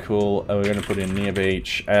right, cool. We're going to put in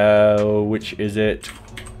NearBeach. Which is it?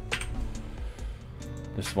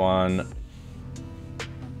 This one.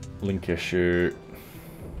 Link issue.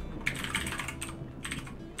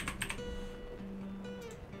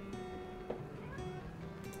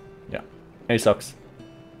 Yeah, ASOX.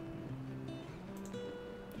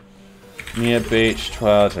 NearBeach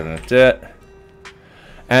 12.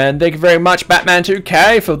 And thank you very much,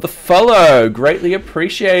 Batman2K, for the follow. Greatly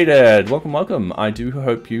appreciated. Welcome, welcome. I do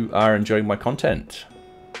hope you are enjoying my content.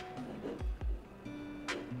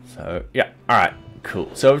 So, yeah. All right. Cool.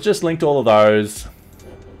 So, I've just linked all of those.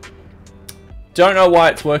 Don't know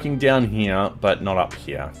why it's working down here, but not up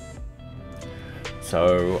here.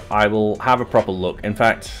 So, I will have a proper look. In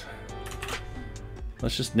fact,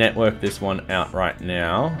 let's just network this one out right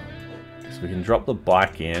now. So we can drop the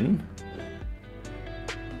bike in.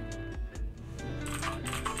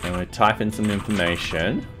 And we type in some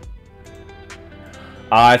information.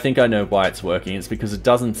 I think I know why it's working. It's because it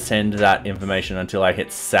doesn't send that information until I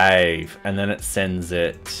hit save. And then it sends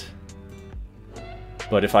it.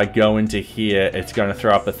 But if I go into here, it's going to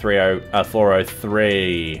throw up a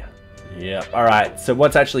 403. Yeah. All right. So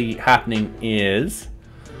what's actually happening is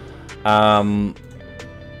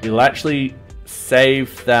you'll actually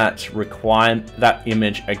save that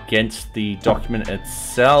image against the document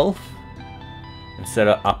itself instead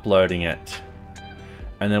of uploading it.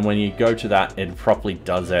 And then when you go to that, it properly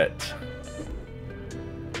does it.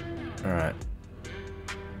 All right.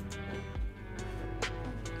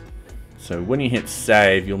 So when you hit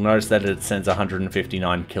save, you'll notice that it sends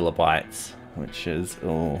 159 kilobytes, which is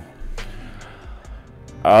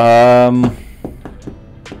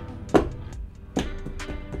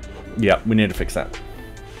yeah, we need to fix that.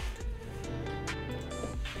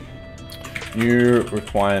 New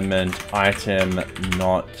requirement item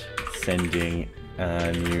not sending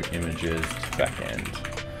new images to backend.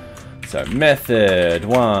 So method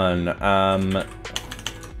 1,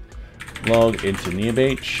 log into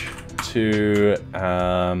NearBeach to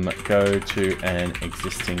go to an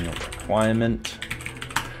existing requirement.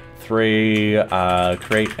 3,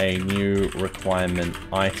 create a new requirement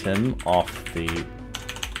item off the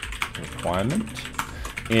requirement.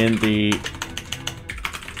 In the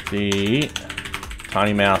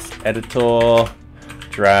tiny mouse editor,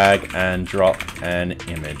 drag and drop an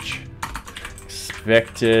image.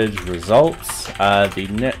 Expected results. The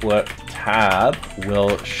network tab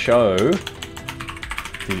will show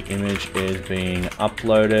the image is being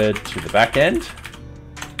uploaded to the backend,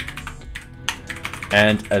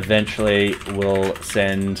 and eventually will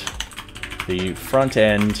send the front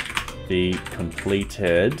end the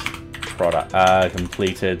completed product,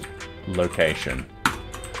 completed location.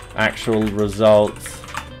 Actual results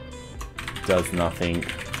does nothing.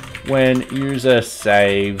 When user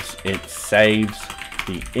saves, it saves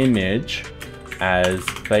the image as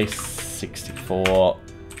base64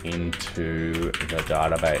 into the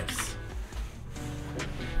database.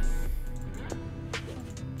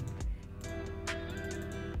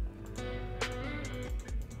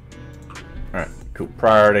 Alright, cool.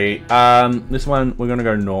 Priority. This one, we're going to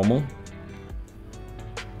go normal.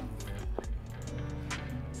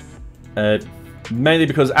 Mainly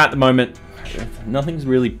because at the moment, nothing's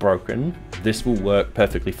really broken. This will work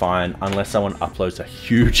perfectly fine unless someone uploads a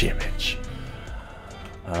huge image.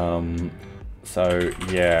 So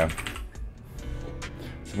yeah.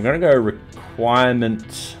 So I'm going to go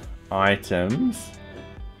requirement items.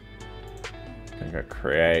 I'm going to go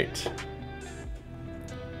create.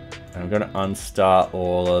 And I'm going to unstart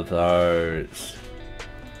all of those.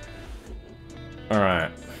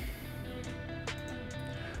 Alright.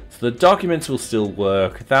 So the documents will still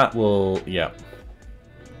work. That will, yeah.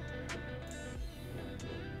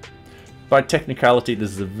 By technicality,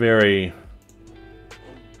 this is a very...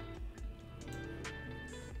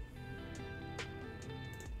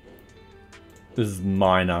 This is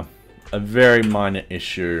minor. A very minor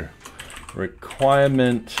issue.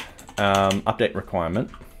 Requirement, update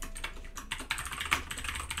requirement.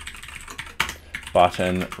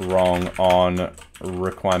 Button wrong on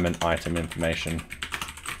requirement item information.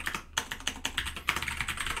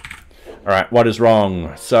 Alright, what is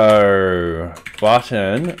wrong? So,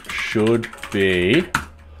 button should be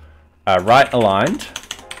right aligned.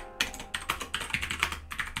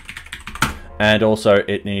 And also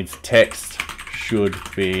it needs text should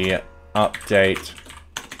be update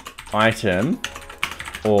item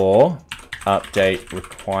or update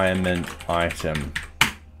requirement item.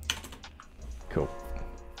 Cool.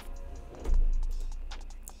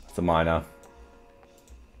 It's a minor.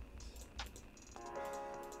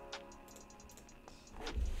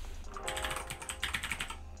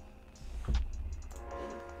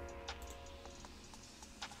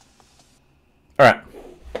 Alright.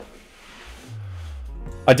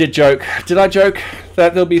 I did joke. Did I joke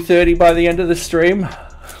that there'll be 30 by the end of the stream?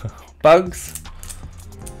 Bugs.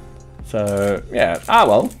 So, yeah. Ah,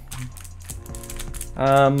 well.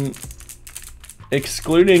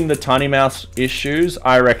 Excluding the tiny mouse issues,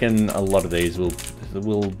 I reckon a lot of these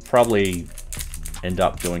will probably end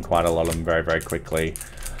up doing quite a lot of them very, very quickly.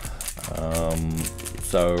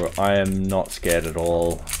 So I am not scared at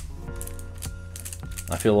all.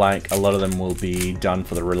 I feel like a lot of them will be done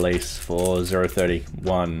for the release for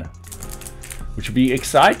 0.31, which would be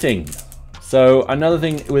exciting. So another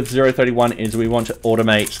thing with 0.31 is we want to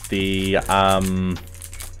automate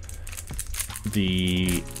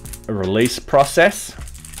the release process.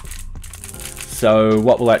 So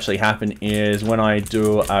what will actually happen is when I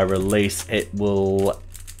do a release, it will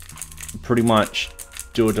pretty much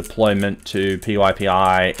do a deployment to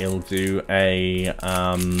PyPI. It'll do a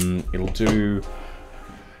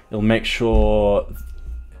it'll make sure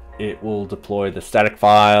it will deploy the static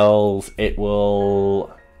files. It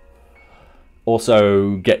will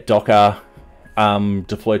also get Docker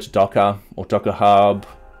deployed to Docker or Docker Hub.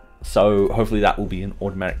 So hopefully that will be an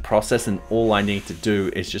automatic process, and all I need to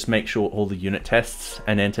do is just make sure all the unit tests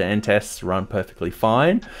and end-to-end tests run perfectly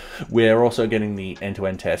fine. We're also getting the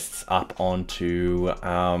end-to-end tests up onto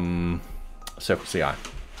Circle CI.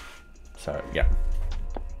 So yeah.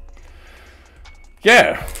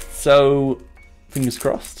 Yeah, so fingers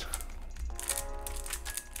crossed.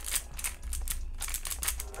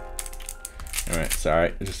 All right,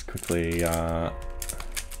 sorry, just quickly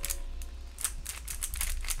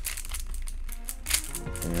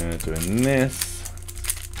doing this.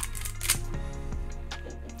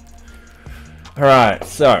 All right,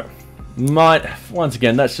 so once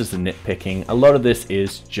again, that's just a nitpicking. A lot of this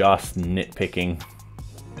is just nitpicking.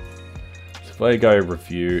 So if I go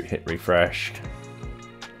review, hit refresh.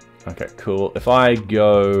 Okay, cool. If I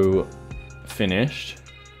go finished,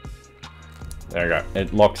 there we go.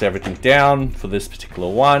 It locks everything down for this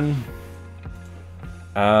particular one.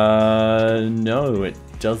 No, it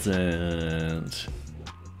doesn't.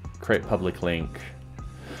 Create public link.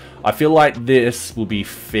 I feel like this will be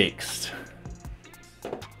fixed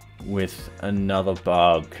with another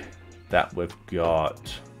bug that we've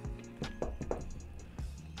got.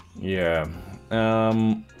 Yeah.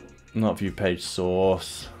 Not view page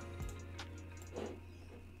source.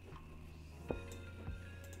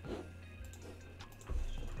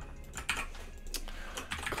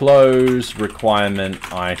 Close requirement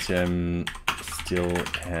item still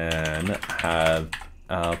can have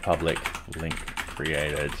a public link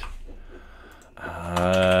created.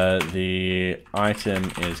 The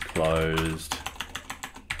item is closed.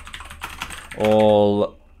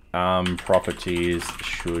 All properties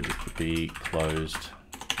should be closed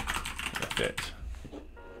with it.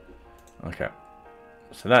 Okay,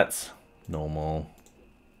 so that's normal.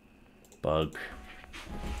 Bug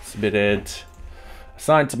submitted.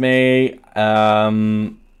 Assigned to me.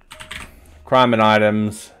 Requirement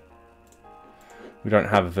items. We don't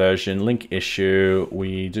have a version. Link issue.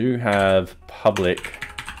 We do have public.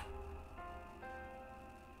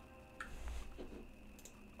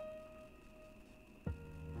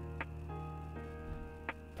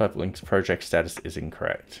 Public links project status is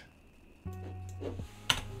incorrect.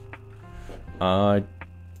 I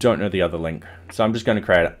don't know the other link, so I'm just going to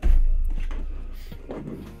create it.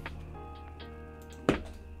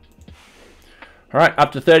 All right,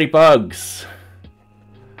 up to 30 bugs.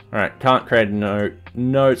 All right, can't create a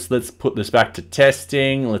notes. Let's put this back to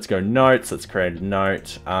testing. Let's go notes. Let's create a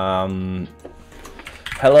note.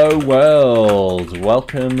 Hello world,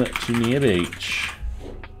 welcome to NearBeach.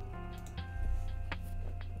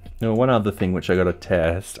 Now, one other thing which I got to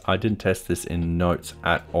test, I didn't test this in notes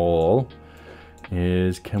at all,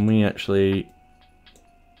 is can we actually...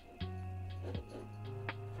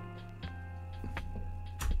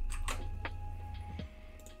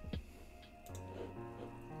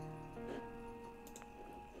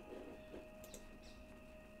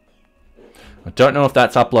 I don't know if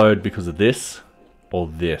that's upload because of this or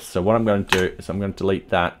this. So what I'm going to do is I'm going to delete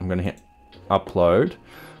that. I'm going to hit upload.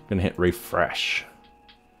 I'm going to hit refresh.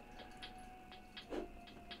 I'm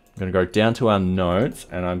going to go down to our nodes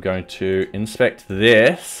and I'm going to inspect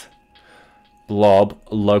this blob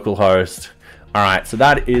localhost. All right, so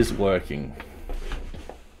that is working.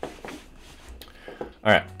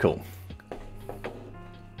 All right, cool.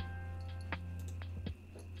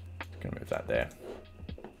 Gonna move that there.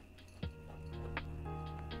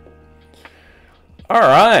 All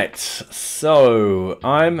right, so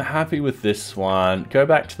I'm happy with this one. Go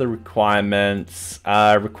back to the requirements,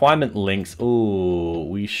 requirement links. Oh,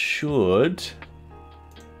 we should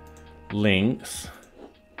links.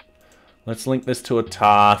 Let's link this to a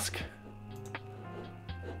task.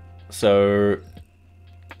 So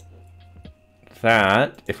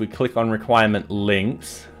that if we click on requirement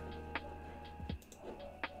links,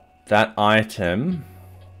 that item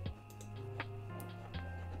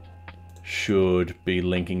should be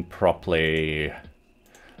linking properly.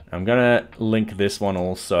 I'm gonna link this one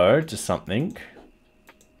also to something.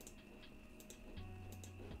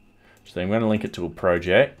 So I'm gonna link it to a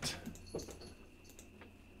project.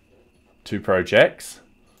 2 projects.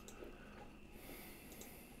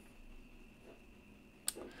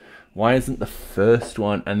 Why isn't the first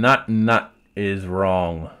one? And that is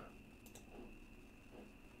wrong.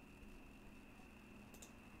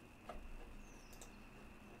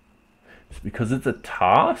 It's because it's a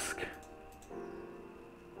task?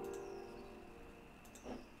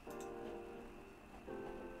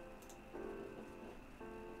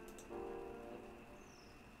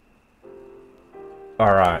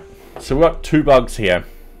 All right. So we've got 2 bugs here.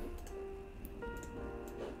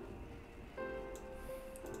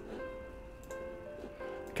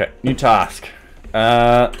 Okay, new task.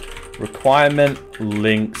 Requirement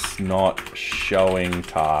links not showing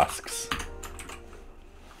tasks.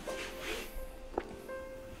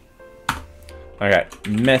 Okay,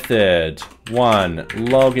 method 1,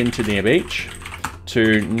 log into NearBeach.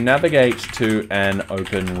 To navigate to an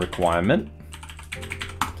open requirement.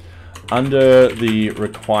 Under the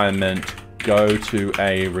requirement, go to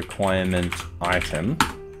a requirement item.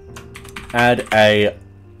 Add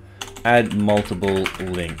multiple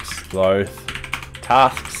links, both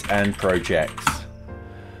tasks and projects.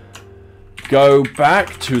 Go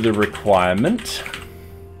back to the requirement.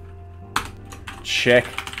 Check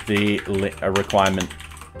the requirement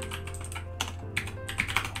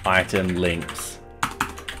item links.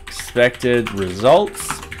 Expected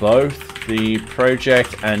results, both the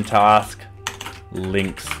project and task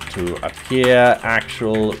links to appear.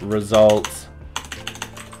 Actual results,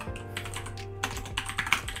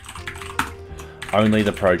 only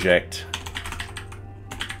the project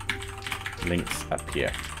links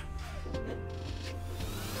appear.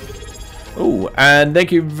 Oh, and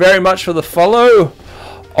thank you very much for the follow,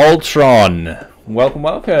 Ultron. Welcome,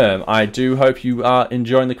 welcome. I do hope you are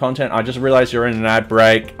enjoying the content. I just realized you're in an ad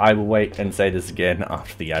break. I will wait and say this again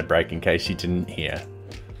after the ad break in case you didn't hear.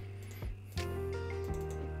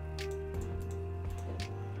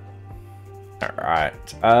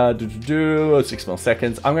 Alright, 6 more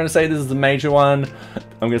seconds. I'm going to say this is the major one.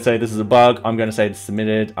 I'm going to say this is a bug. I'm going to say it's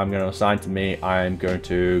submitted. I'm going to assign to me. I'm going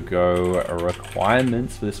to go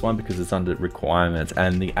requirements for this one because it's under requirements.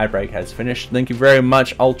 And the ad break has finished. Thank you very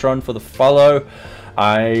much, Ultron, for the follow.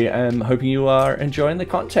 I am hoping you are enjoying the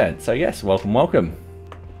content. So yes, welcome, welcome.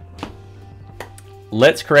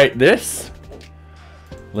 Let's create this.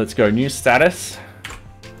 Let's go new status.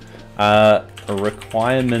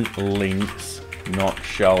 Requirement links not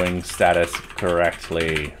showing status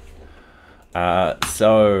correctly.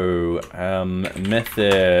 Method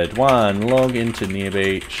 1, log into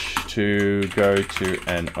NearBeach. 2, go to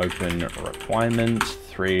an open requirement.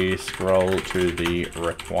 3, scroll to the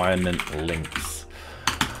requirement links.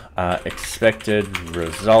 Expected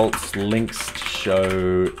results, links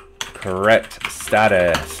show correct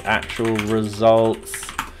status. Actual results,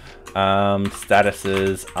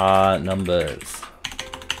 statuses are numbers.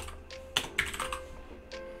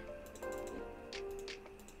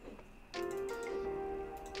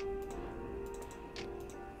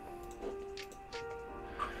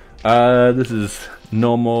 This is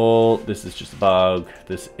normal. This is just a bug.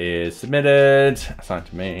 This is submitted. Assigned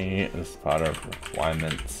to me. This is part of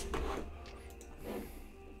requirements.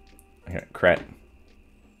 Okay, create.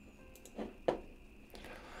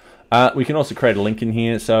 We can also create a link in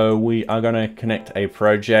here. So we are going to connect a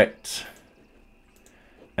project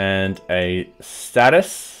and a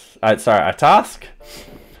status. A task.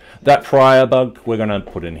 That prior bug we're going to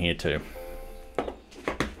put in here too.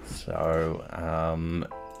 So,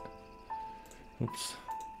 oops.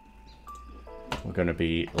 We're going to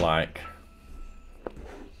be like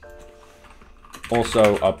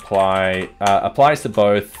also applies to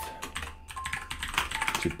both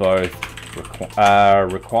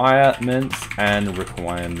requirements and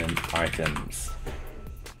requirement items.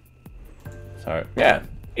 So yeah,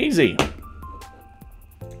 easy.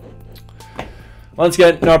 Once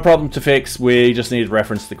again, no problem to fix. We just need to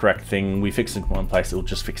reference the correct thing. We fix it in one place, it'll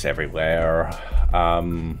just fix everywhere.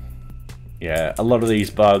 Yeah, a lot of these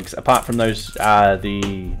bugs, apart from those,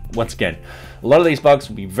 once again, A lot of these bugs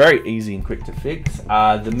will be very easy and quick to fix.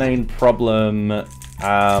 The main problem,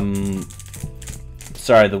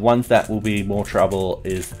 sorry, the ones that will be more trouble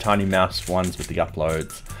is the tiny mouse ones with the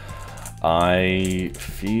uploads. I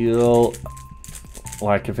feel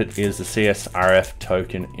like if it is a CSRF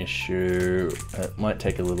token issue, it might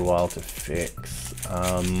take a little while to fix.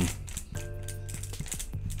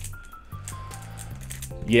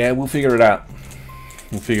 Yeah, we'll figure it out.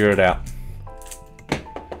 We'll figure it out.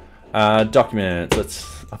 Document. Let's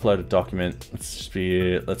upload a document. Let's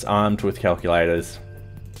armed with calculators.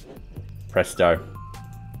 Presto.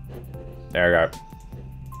 There we go.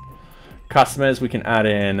 Customers, we can add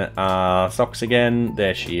in socks again.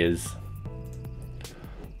 There she is.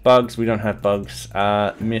 Bugs, we don't have bugs.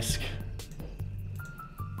 MISC.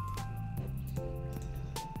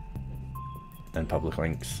 And public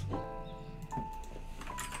links.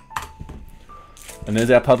 And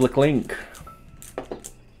there's our public link.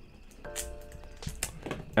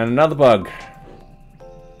 And another bug.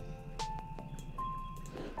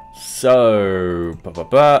 So,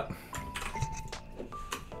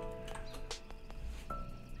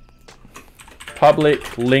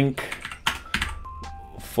 public link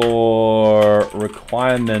for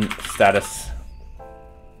requirement status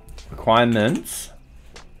requirements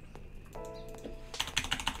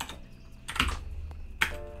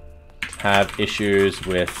have issues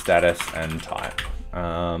with status and type.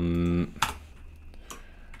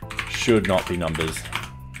 Should not be numbers,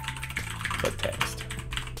 but text.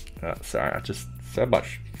 Sorry, I just so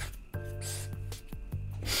much.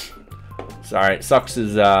 Sorry, socks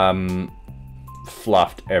is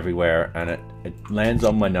fluffed everywhere, and it lands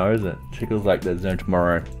on my nose and it tickles like there's no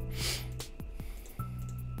tomorrow.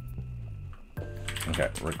 Okay,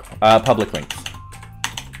 public links.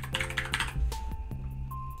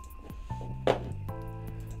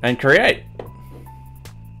 And create.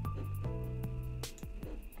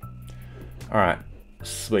 All right,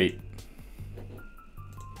 sweet.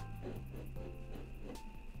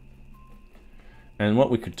 And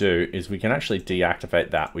what we could do is we can actually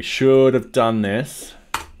deactivate that. We should have done this.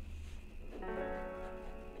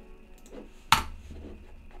 All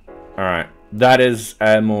right, that is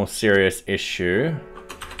a more serious issue.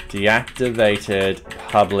 Deactivated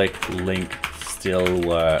public link still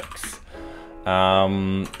works.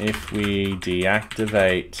 If we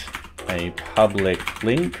deactivate a public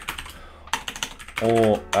link,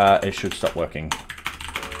 or it should stop working.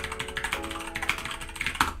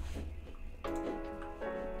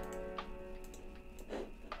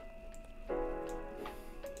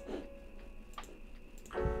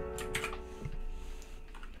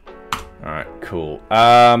 All right, cool.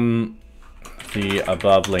 The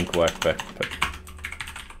above link worked, but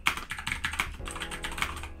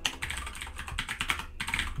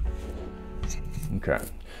okay.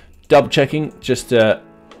 Double checking, just oh,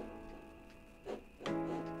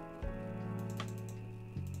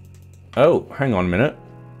 hang on a minute.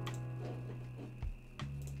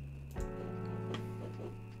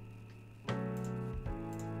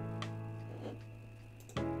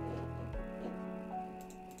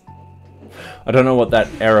 I don't know what that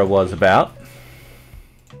error was about.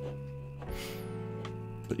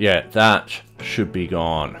 But yeah, that should be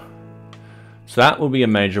gone. So that will be a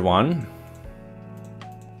major one.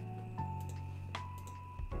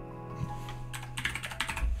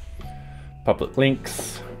 Public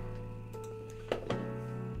links.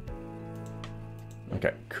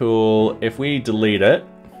 Okay, cool. If we delete it.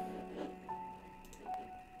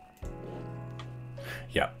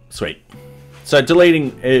 Yeah, sweet. So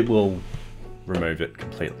deleting it will remove it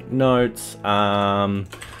completely. Notes,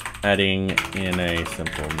 adding in a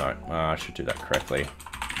simple note. I should do that correctly.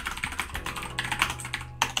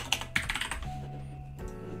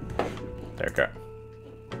 There we go.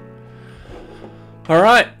 All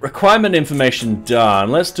right, requirement information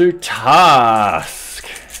done. Let's do task.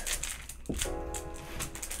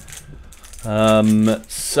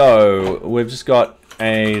 So we've just got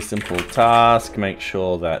a simple task. Make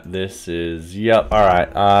sure that this is, yep, all right.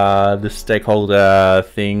 The stakeholder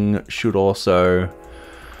thing should also,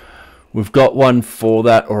 we've got one for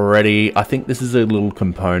that already. I think this is a little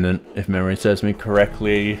component, if memory serves me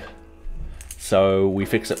correctly. So we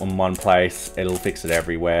fix it on one place, it'll fix it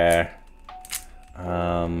everywhere.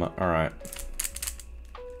 All right.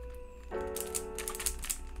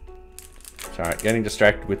 Sorry, getting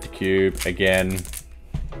distracted with the cube again.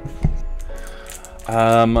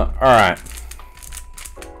 All right.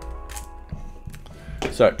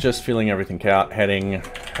 So just filling everything out, heading,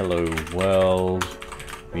 hello world,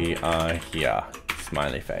 we are here,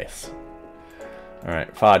 smiley face. All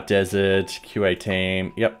right, far desert, QA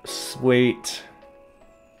team, yep, sweet.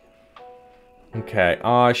 Okay,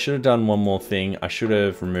 I should have done one more thing. I should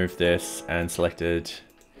have removed this and selected.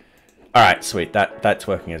 All right, sweet. That's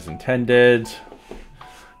working as intended.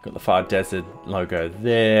 Got the Fire Desert logo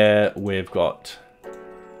there. We've got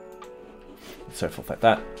so forth like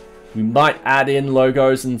that. We might add in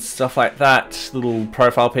logos and stuff like that. Little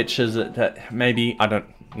profile pictures that maybe,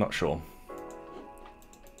 not sure.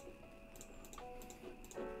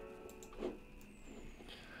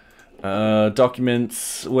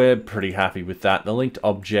 Documents, we're pretty happy with that. The linked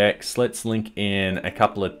objects, let's link in a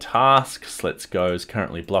couple of tasks. Let's go is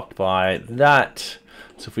currently blocked by that.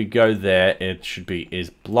 So if we go there, it should be is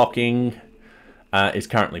blocking, is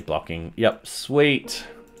currently blocking. Yep, sweet.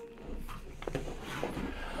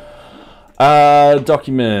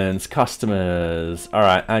 Documents, customers. All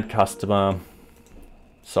right, add customer.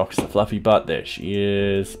 Socks the fluffy butt, there she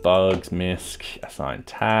is. Bugs, misc, assign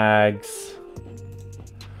tags.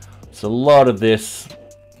 So a lot of this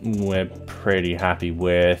we're pretty happy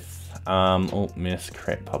with. Miss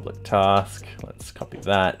create public task. Let's copy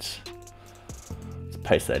that. Let's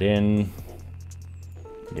paste that in.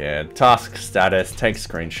 Yeah, task status, take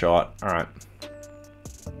screenshot. All right.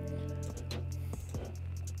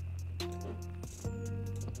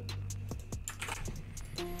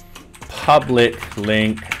 Public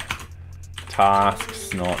link,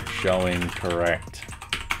 tasks not showing correct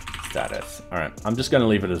status. All right, I'm just going to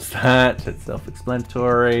leave it as that. It's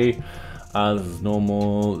self-explanatory. This is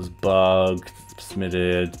normal. This is bug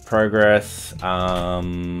submitted progress.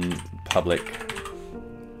 Public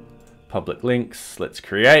links. Let's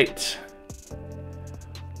create.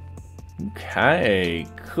 Okay,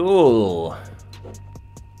 cool.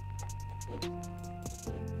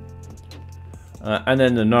 And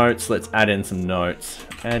then the notes. Let's add in some notes.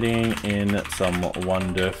 Adding in some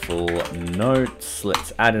wonderful notes.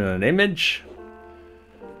 Let's add in an image.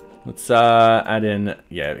 Let's add in,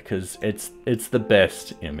 yeah, because it's the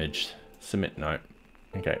best image. Submit note.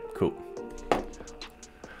 Okay, cool.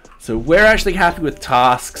 So we're actually happy with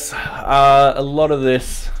tasks. A lot of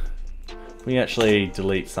this, we actually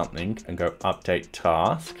delete something and go update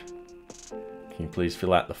task. Can you please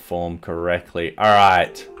fill out the form correctly? All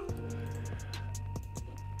right.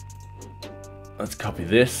 Let's copy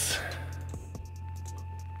this.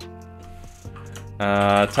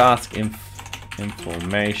 Task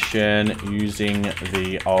information using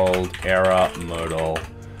the old error modal.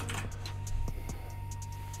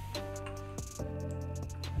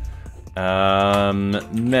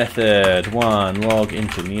 Method 1, log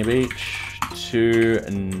into NearBeach. 2,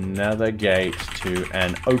 navigate to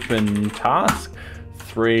an open task.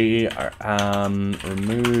 3,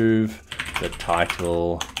 remove the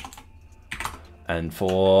title. And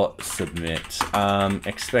 4, submit.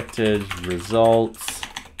 Expected results.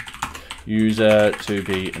 User to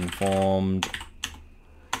be informed.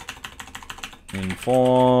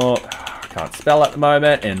 I can't spell at the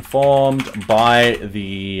moment. Informed by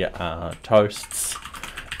the toasts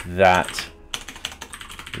that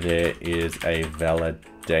there is a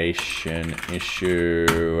validation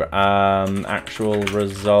issue. Actual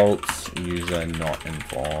results. User not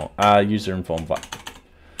informed. User informed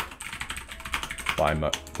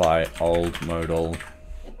by old modal.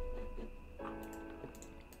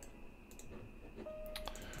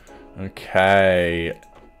 Okay,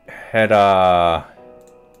 header.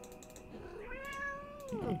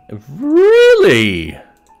 Really?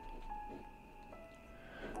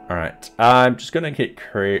 All right, I'm just gonna hit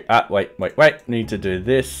create. Wait. Need to do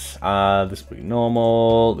this. This will be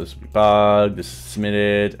normal. This will be bug. This is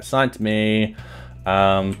submitted. Assigned to me.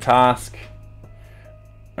 Task.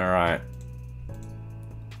 All right.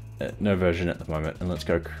 No version at the moment, and let's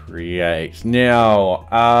go create now.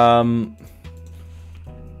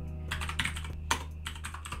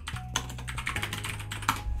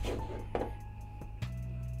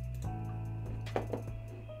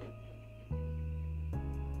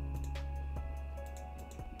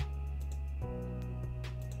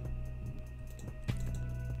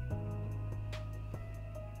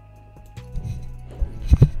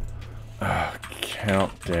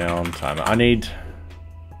 Countdown timer. I need.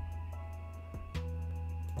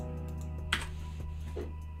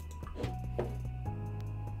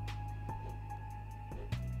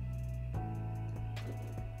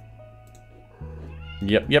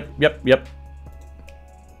 Yep.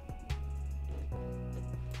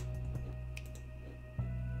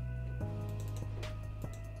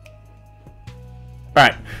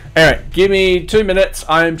 Alright, anyway, give me 2 minutes.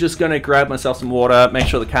 I'm just going to grab myself some water, make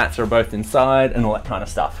sure the cats are both inside, and all that kind of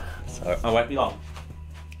stuff. So I won't be long.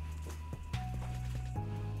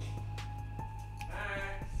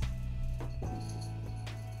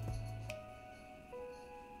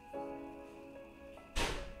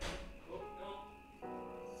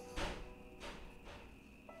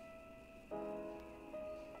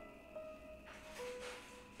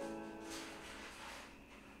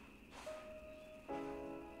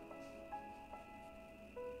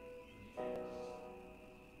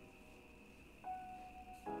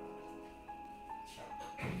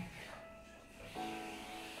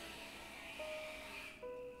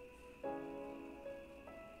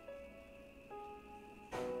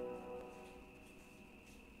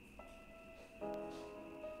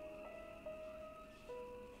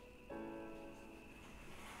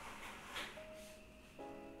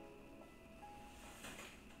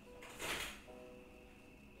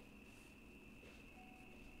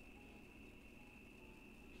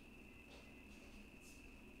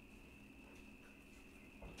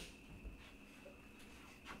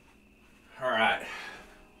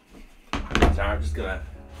 I'm just gonna.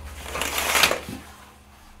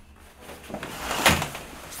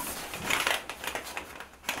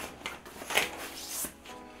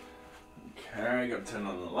 Okay, gotta turn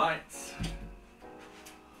on the lights.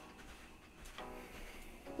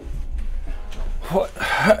 What?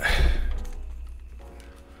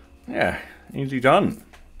 Yeah, easy done.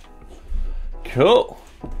 Cool.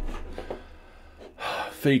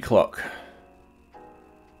 Fee clock.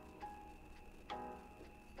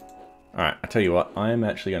 Alright, I tell you what, I am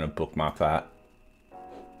actually going to bookmark that.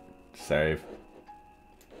 Save.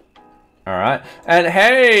 Alright, and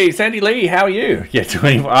hey, Sandy Lee, how are you? Yeah,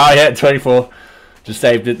 24. Oh yeah, 24. Just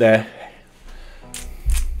saved it there.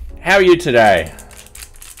 How are you today?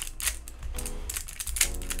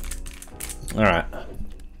 Alright.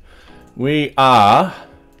 We are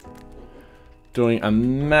doing a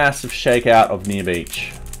massive shakeout of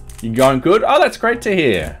NearBeach. You going good? Oh, that's great to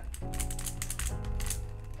hear.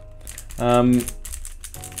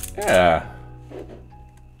 Yeah.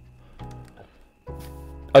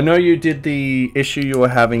 I know you did the issue you were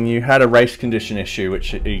having. You had a race condition issue,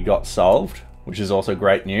 which you got solved, which is also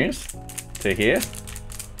great news to hear.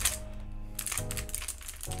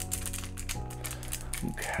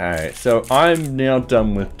 Okay, so I'm now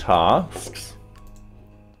done with tasks.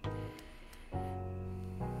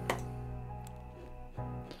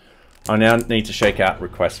 I now need to shake out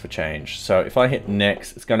requests for change. So if I hit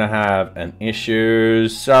next, it's going to have an issue.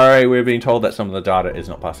 Sorry, we're being told that some of the data is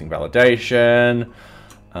not passing validation.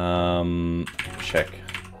 Check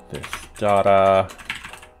this data.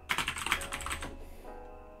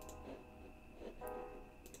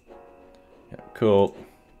 Yeah, cool.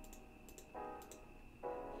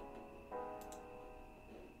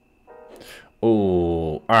 Oh,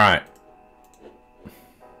 all right.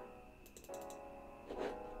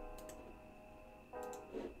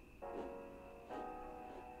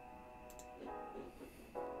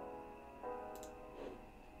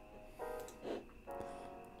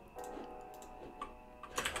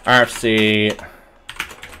 RFC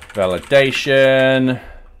validation.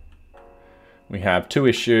 We have two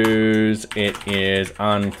issues. It is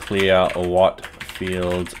unclear what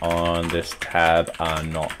fields on this tab are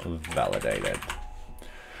not validated.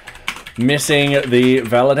 Missing the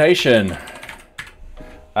validation.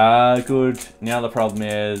 Good. Now the problem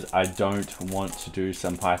is I don't want to do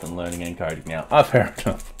some Python learning and coding now. Oh, fair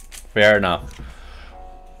enough. Fair enough.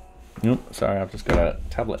 Nope, sorry, I've just got a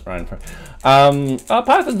tablet right in front.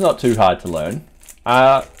 Python's not too hard to learn.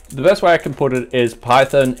 The best way I can put it is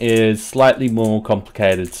Python is slightly more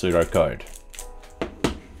complicated pseudocode.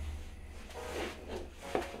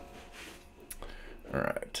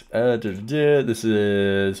 Alright, this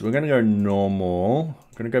is, we're going to go normal,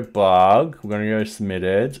 we're going to go bug, we're going to go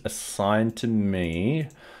submitted, assigned to me,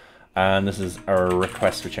 and this is a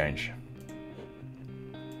request for change.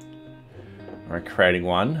 We're creating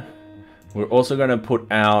one. We're also going to put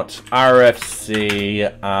out RFC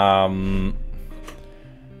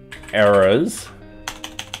errors.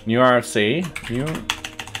 New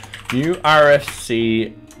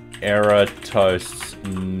RFC error toasts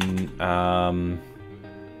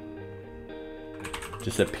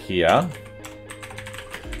disappear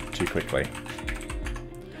too quickly.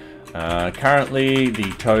 Currently,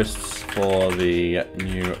 the toasts for the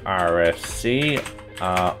new RFC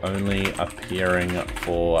are only appearing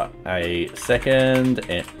for a second.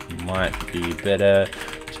 It might be better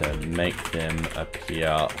to make them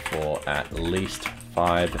appear for at least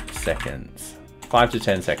 5 seconds. 5 to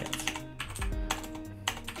 10 seconds.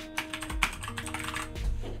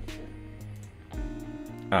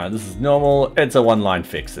 This is normal. It's a one-line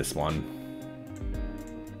fix, this one.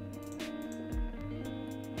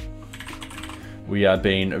 We are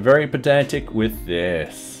being very pedantic with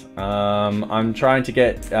this. I'm trying to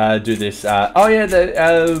get do this. Oh yeah,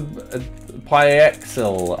 the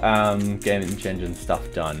PyXL game engine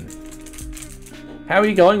stuff done. How are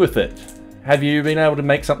you going with it? Have you been able to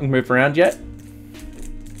make something move around yet?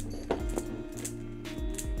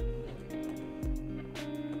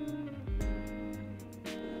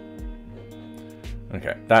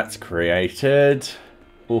 Okay, that's created.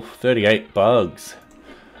 Oof, 38 bugs.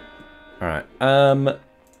 All right.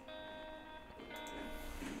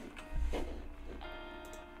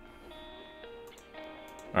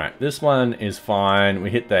 Alright, this one is fine. We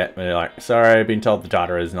hit that. We're like, sorry, I've been told the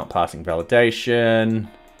data is not passing validation.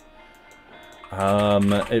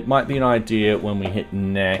 It might be an idea when we hit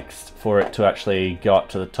next for it to actually go up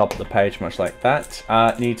to the top of the page, much like that.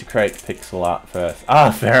 Need to create pixel art first.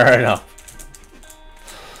 Ah, fair enough.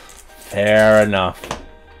 Fair enough.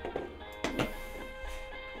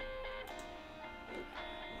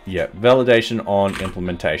 Yeah, validation on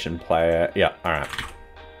implementation player. Yeah, all right.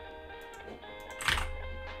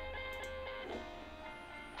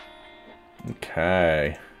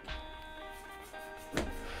 Okay.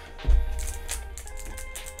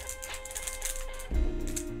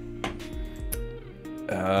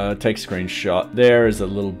 Take screenshot. There is a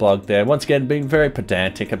little bug there. Once again, being very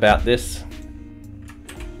pedantic about this.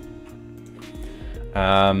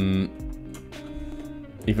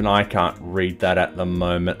 Even I can't read that at the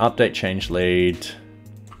moment. Update change lead.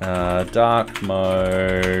 Dark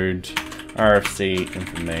mode. RFC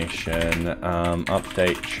information.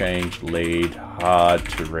 Update change lead. Hard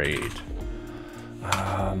to read.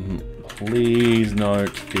 Please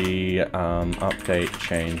note the update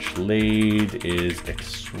change lead is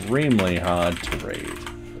extremely hard to read.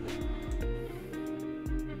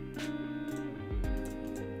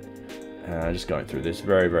 Just going through this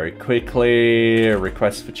very, very quickly. A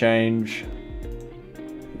request for change.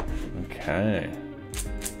 Okay.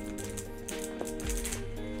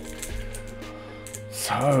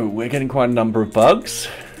 So we're getting quite a number of bugs.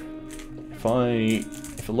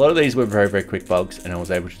 If a lot of these were very, very quick bugs and I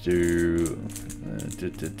was able to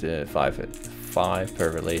do 5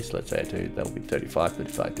 per release, let's say I do, that will be 35,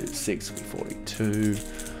 35 to 6 will be 42.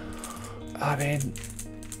 I mean,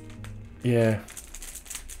 yeah.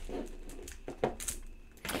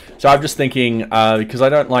 So I'm just thinking, because I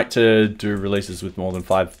don't like to do releases with more than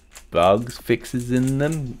 5 bugs fixes in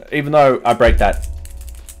them, even though I break that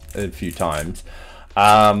a few times.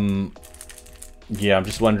 Yeah, I'm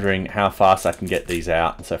just wondering how fast I can get these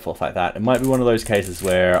out and so forth like that. It might be one of those cases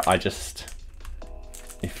where I just,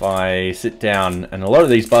 if I sit down, and a lot of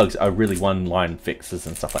these bugs are really one-line fixes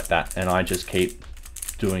and stuff like that, and I just keep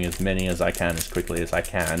doing as many as I can as quickly as I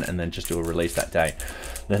can, and then just do a release that day.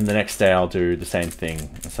 Then the next day I'll do the same thing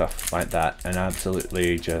and stuff like that, and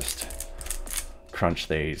absolutely just crunch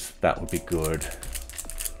these. That would be good.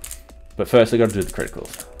 But first I got to do the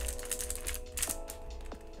criticals.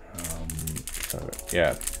 So,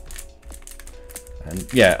 yeah.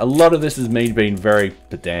 And yeah, a lot of this is me being very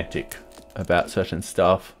pedantic about certain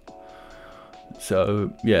stuff.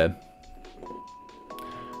 So, yeah.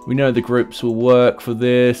 We know the groups will work for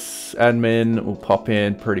this. Admin will pop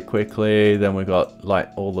in pretty quickly. Then we got like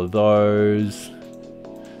all of those.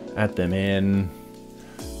 Add them in.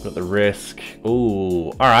 Got the risk.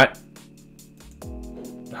 Ooh, alright.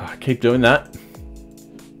 Keep doing that.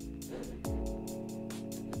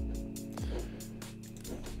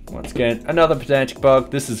 Once again, another pedantic bug.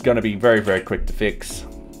 This is going to be very, very quick to fix.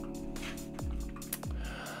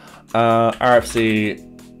 RFC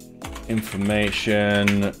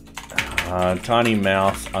information. Tiny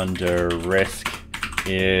mouse under risk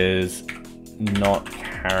is not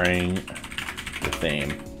carrying the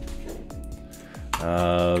theme.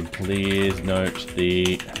 Please note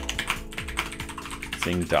the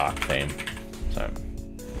Sing Dark theme. So,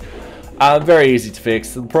 very easy to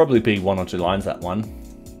fix. It'll probably be 1 or 2 lines, that one.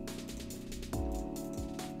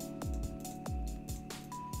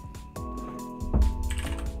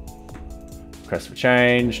 Request for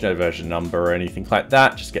change, no version number or anything like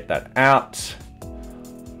that. Just get that out.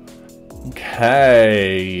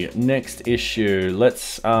 Okay, next issue.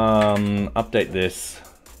 Let's update this.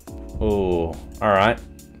 Oh, all right.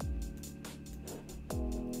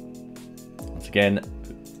 Once again,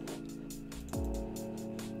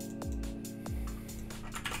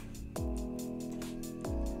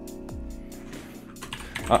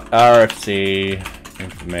 RFC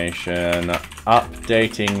information,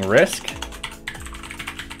 updating risk.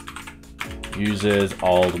 Uses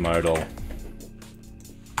old modal.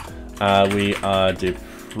 We are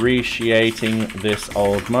depreciating this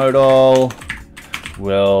old modal.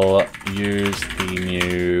 We'll use the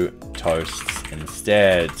new toasts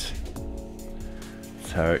instead.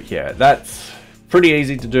 So yeah, that's pretty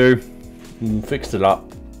easy to do. Fixed it up.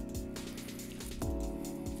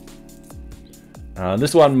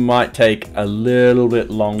 This one might take a little bit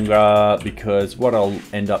longer because what I'll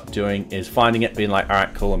end up doing is finding it, being like, all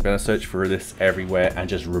right, cool, I'm going to search for this everywhere and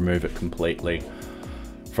just remove it completely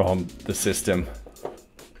from the system.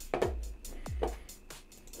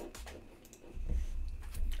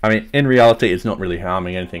 I mean, in reality, it's not really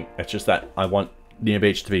harming anything. It's just that I want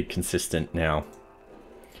NearBeach to be consistent now.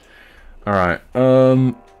 All right.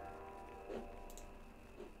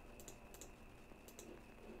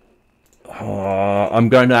 I'm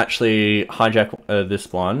going to actually hijack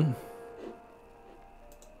this one.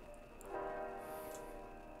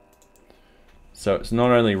 So it's not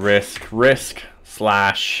only risk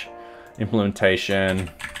slash implementation.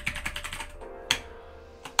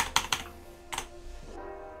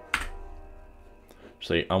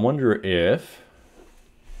 Actually, I wonder if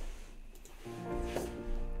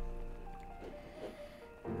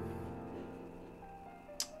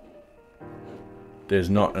there's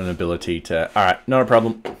not an ability to... All right, not a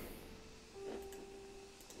problem.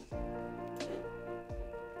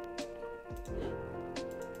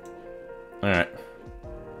 All right.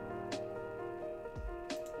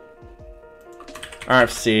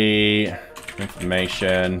 RFC,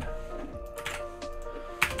 information,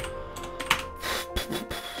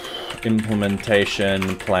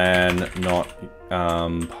 implementation plan not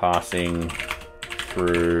passing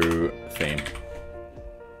through theme.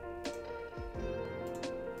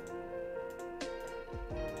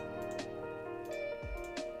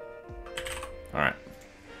 All right,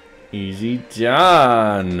 easy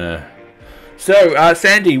done. So,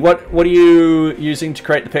 Sandy, what are you using to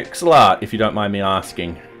create the pixel art, if you don't mind me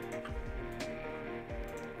asking?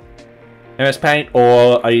 MS Paint,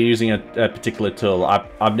 or are you using a particular tool?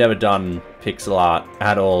 I've never done pixel art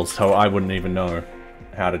at all, so I wouldn't even know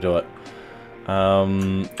how to do it.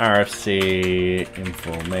 RFC,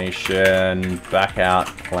 information, backout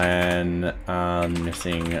plan,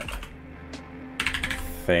 missing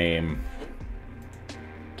theme.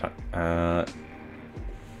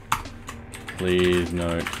 Please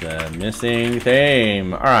note the missing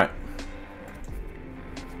theme. Alright.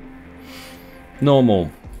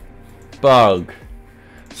 Normal. Bug.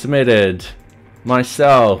 Submitted.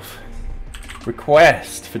 Myself.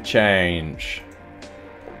 Request for change.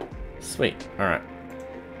 Sweet. Alright.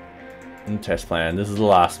 And test plan. This is the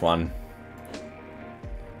last one.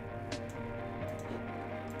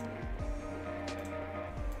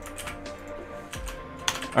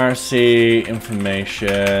 RC,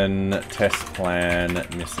 information, test plan,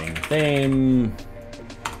 missing theme.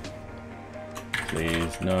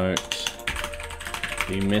 Please note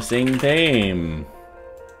the missing theme.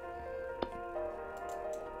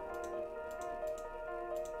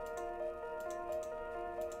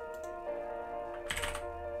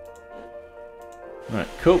 Alright,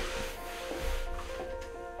 cool.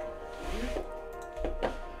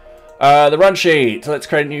 The run sheet. Let's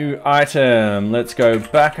create a new item. Let's go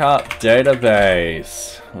backup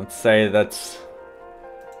database. Let's say that's...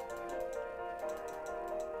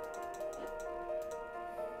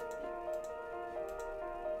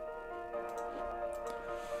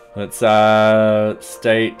 Let's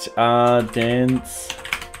state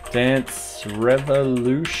dance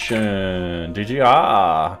revolution.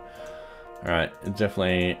 DGR. Alright,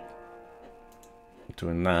 definitely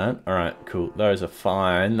doing that. Alright, cool. Those are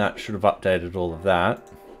fine. That should have updated all of that.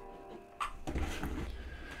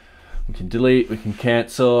 We can delete, we can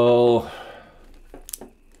cancel.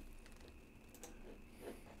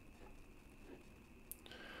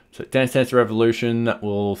 So Dance Dance Revolution, that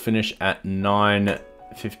will finish at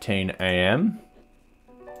 9:15 AM.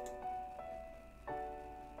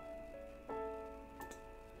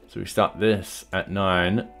 So we start this at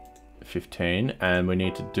 9:15 and we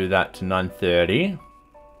need to do that to 9:30.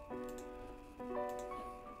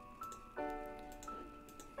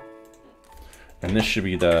 And this should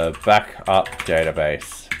be the backup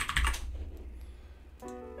database.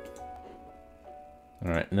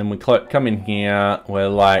 Alright, and then we come in here, we're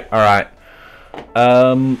like, alright,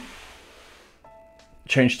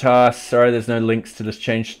 change task. Sorry, there's no links to this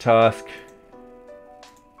change task.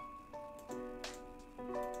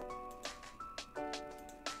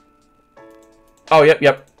 Oh,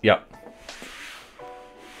 yep.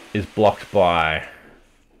 Is blocked by.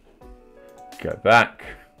 Go back.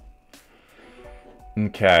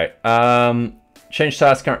 Okay. Change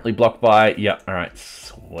task currently blocked by. Yep. All right.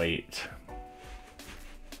 Sweet.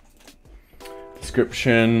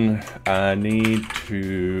 Description. Need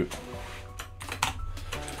to.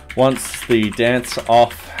 Once the dance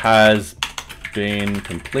off has been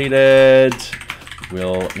completed,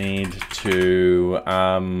 we'll need to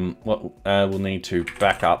we'll need to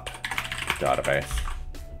back up the database.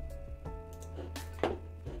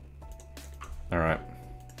 All right.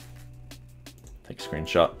 Take a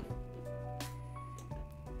screenshot.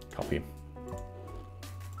 Copy.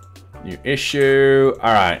 New issue.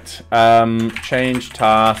 All right. Change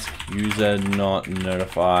task. User not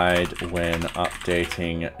notified when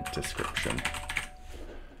updating description.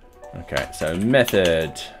 Okay. So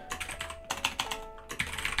method.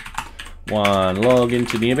 One, log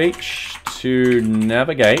into NearBeach. To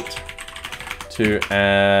navigate to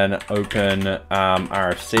an open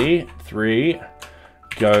RFC. 3,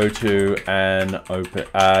 go to an open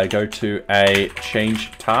go to a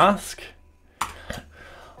change task.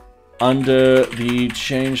 Under the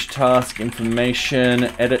change task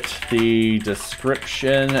information, edit the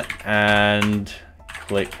description and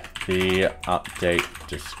click the update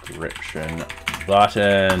description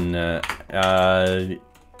button.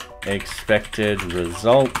 Expected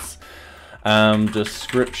results.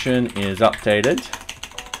 Description is updated.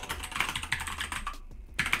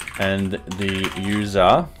 And the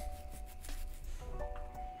user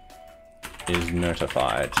is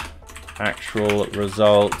notified. Actual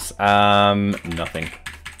results, nothing.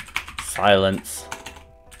 Silence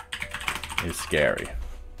is scary.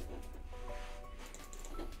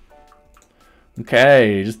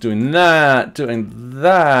 Okay, just doing that,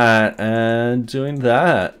 and doing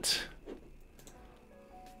that.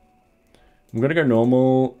 I'm gonna go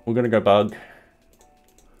normal, we're gonna go bug.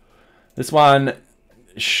 This one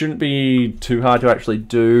shouldn't be too hard to actually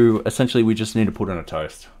do. Essentially, we just need to put on a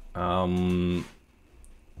toast. Yeah.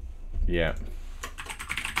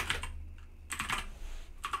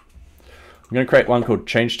 I'm gonna create one called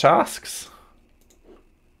change tasks.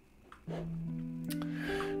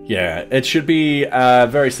 Yeah, it should be a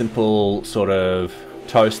very simple sort of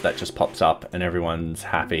toast that just pops up and everyone's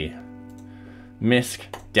happy. Misc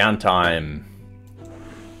downtime.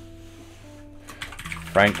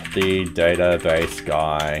 Frank the database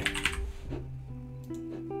guy.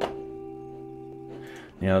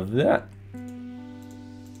 Now that...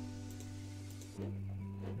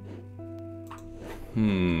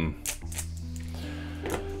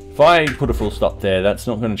 If I put a full stop there, that's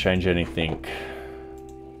not going to change anything.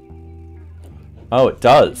 Oh, it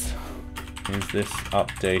does. Is this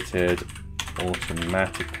updated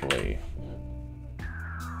automatically?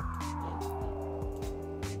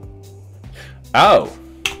 Oh!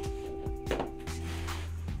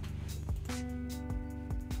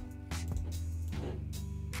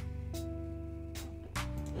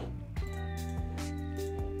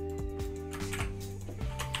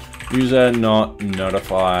 User not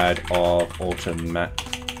notified of automatic.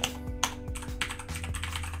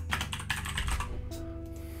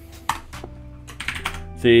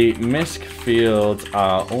 The MISC fields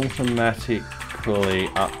are automatically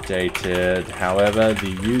updated, however,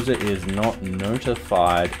 the user is not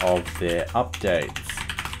notified of their updates.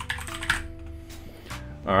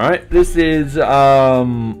 Alright, this is,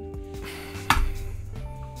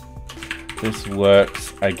 this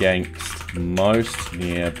works against most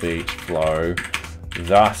NearBeach flow,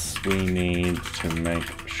 thus we need to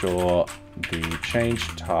make sure the change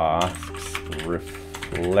tasks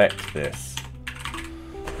reflect this.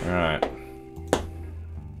 Alright.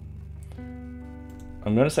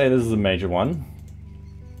 I'm going to say this is a major one,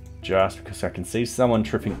 just because I can see someone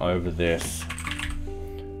tripping over this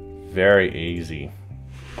very easy.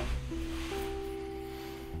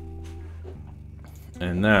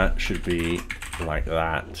 And that should be like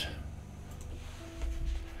that.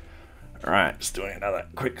 Alright, just doing another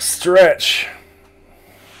quick stretch.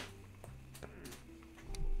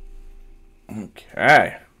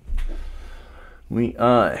 Okay. We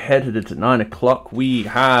are headed into 9 o'clock. We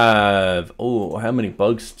have, oh, how many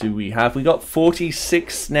bugs do we have? We got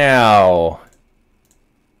 46 now.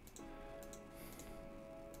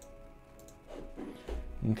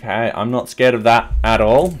 Okay, I'm not scared of that at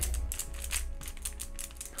all.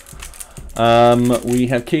 We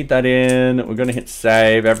have keyed that in. We're going to hit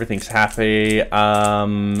save. Everything's happy.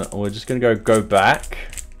 We're just going to go back.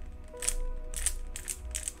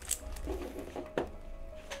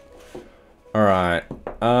 All right.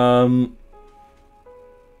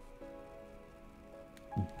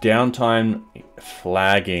 Downtime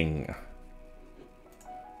flagging.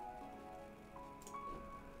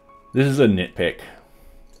 This is a nitpick.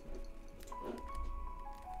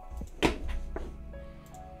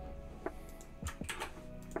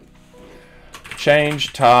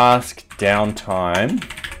 Change task downtime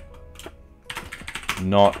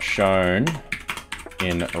not shown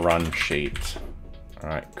in run sheet. All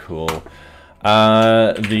right, cool.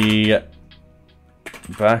 The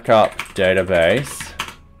backup database,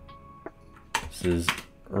 this is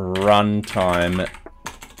runtime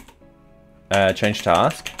change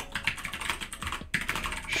task,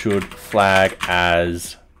 should flag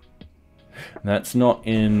as, that's not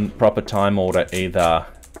in proper time order either.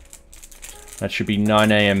 That should be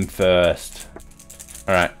 9 AM first.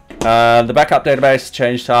 All right. The backup database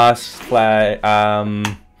change tasks flag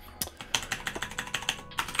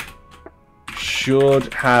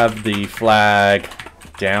should have the flag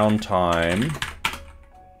downtime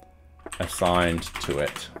assigned to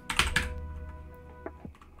it.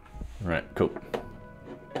 All right. Cool.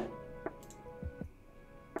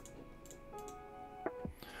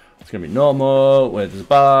 It's going to be normal, where there's a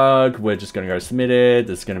bug, we're just going to go submitted,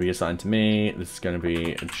 this is going to be assigned to me, this is going to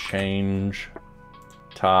be a change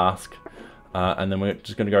task, and then we're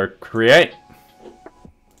just going to go create.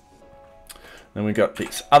 Then we got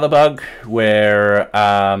this other bug where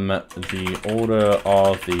the order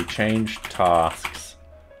of the change tasks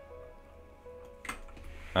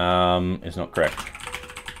is not correct.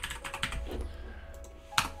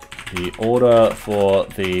 The order for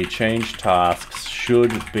the change tasks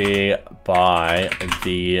should be by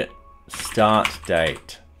the start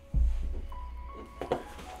date.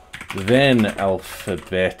 Then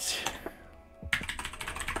alphabet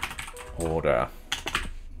order.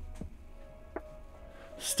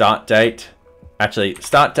 Start date. Actually,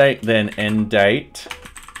 start date, then end date.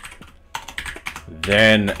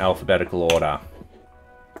 Then alphabetical order.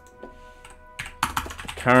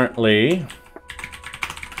 Currently,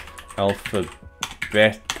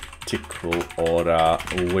 alphabetical order,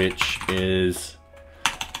 which is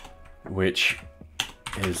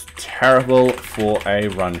terrible for a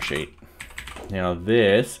run sheet. Now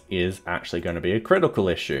this is actually going to be a critical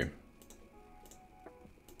issue.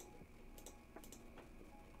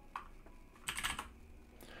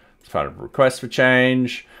 It's part of request for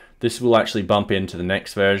change. This will actually bump into the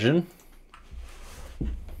next version.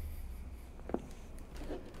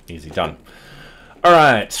 Easy done. All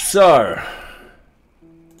right, so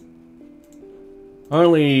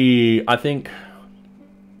only, I think,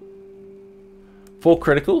 4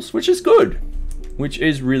 criticals, which is good, which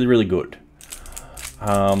is really, really good.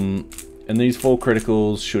 And these 4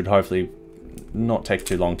 criticals should hopefully not take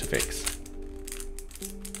too long to fix.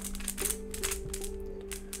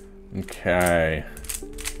 Okay.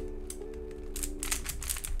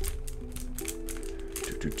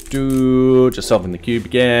 Just solving the cube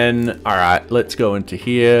again. All right, let's go into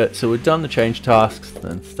here. So we've done the change tasks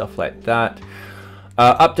and stuff like that.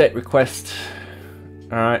 Update request.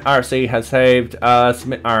 All right, RFC has saved.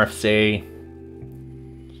 Submit RFC.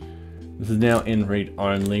 This is now in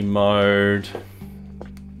read-only mode.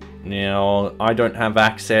 Now, I don't have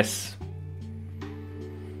access.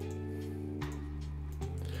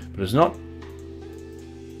 But it's not...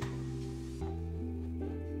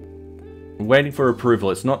 I'm waiting for approval.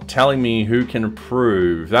 It's not telling me who can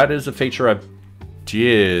approve. That is a feature I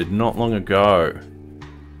did not long ago.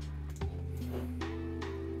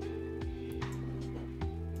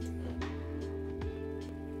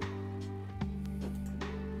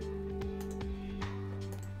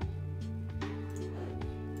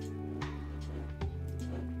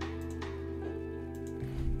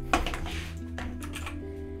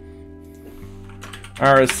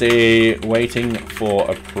 RSC waiting for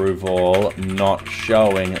approval, not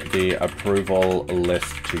showing the approval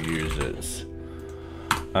list to users.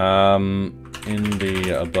 In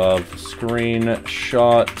the above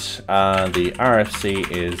screenshot, the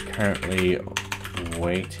RFC is currently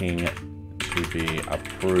waiting to be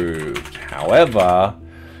approved. However,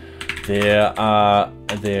 there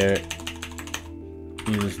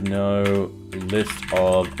is no list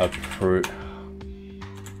of approved.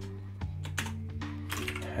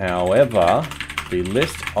 However, the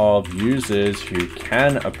list of users who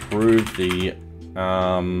can approve the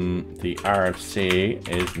RFC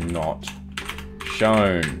is not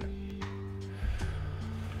shown.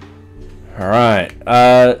 All right.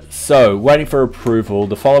 So waiting for approval.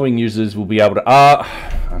 The following users will be able to.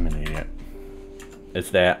 I'm an idiot. It's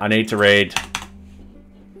there. I need to read.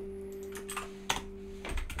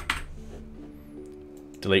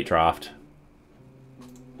 Delete draft.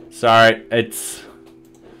 Sorry, it's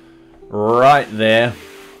right there.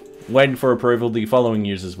 Waiting for approval. The following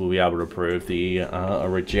users will be able to approve the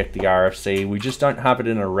reject the RFC. We just don't have it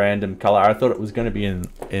in a random color. I thought it was going to be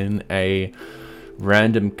in a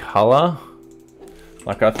random color.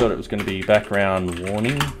 Like I thought it was going to be background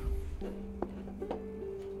warning.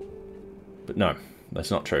 But no,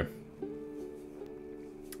 that's not true.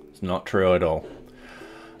 It's not true at all.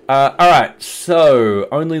 Alright, so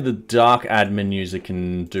only the dark admin user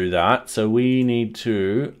can do that. So we need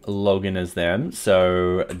to log in as them.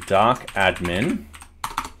 So dark admin.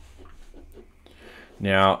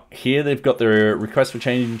 Now here they've got the request for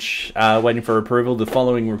change waiting for approval. The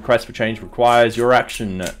following request for change requires your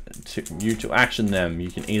action to action them.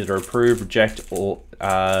 You can either approve, reject, or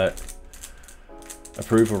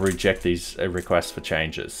approve or reject these requests for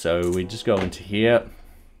changes. So we just go into here.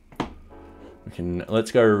 We can,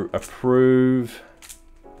 let's go approve,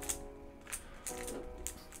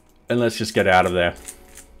 and let's just get out of there.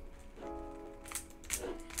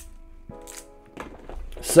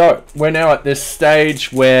 So we're now at this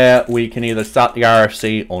stage where we can either start the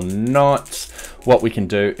RFC or not. What we can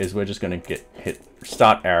do is we're just going to hit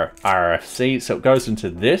start our RFC. So it goes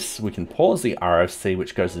into this. We can pause the RFC,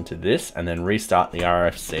 which goes into this, and then restart the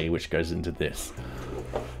RFC, which goes into this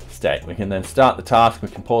state. We can then start the task, we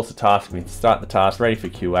can pause the task, we can start the task, ready for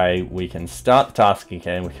QA, we can start the task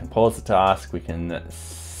again, we can pause the task, we can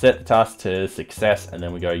set the task to success, and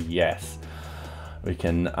then we go yes. We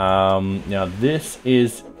can, now this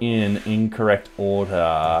is in incorrect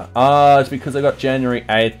order. Ah, it's because I got January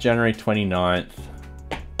 8th, January 29th.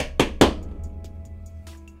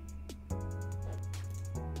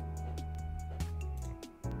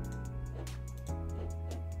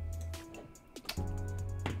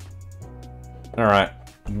 All right,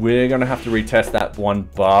 we're gonna have to retest that one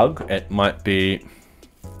bug. It might be,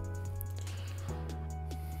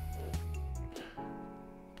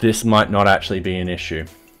 this might not actually be an issue.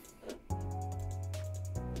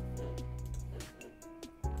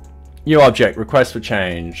 New object, request for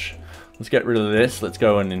change. Let's get rid of this. Let's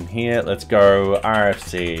go in here. Let's go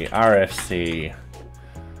RFC, RFC.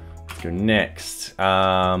 Let's go next.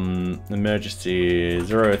 Emergency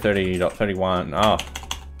 030.31. Oh.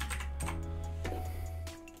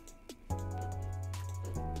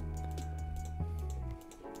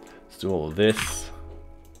 Let's do all of this.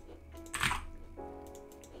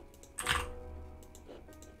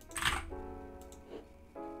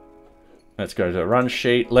 Let's go to the run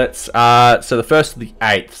sheet. Let's, so the 1st of the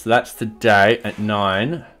 8th, so that's today at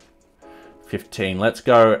 9:15. Let's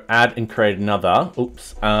go add and create another.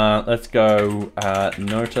 Oops. Let's go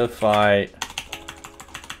notify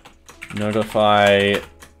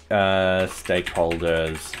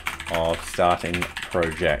stakeholders of starting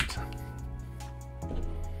project.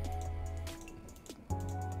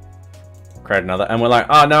 Create another, and we're like,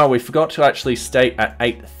 oh no, we forgot to actually state at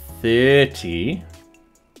 8:30.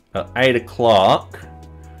 8 o'clock,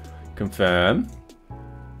 confirm,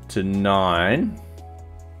 to 9,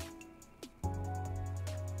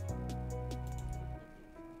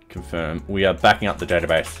 confirm. We are backing up the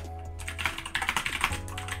database.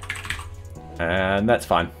 And that's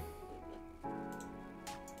fine.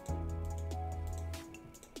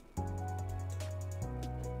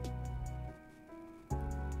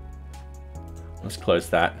 Let's close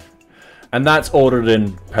that. And that's ordered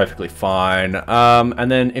in perfectly fine. And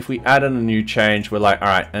then if we add in a new change, we're like, all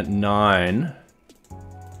right, at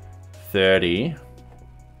 9:30,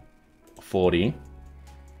 40.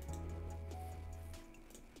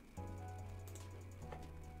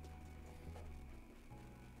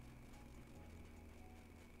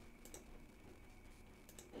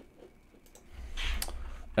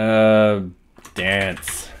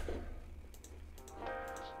 Dance.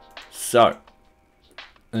 So.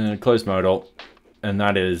 Close modal, and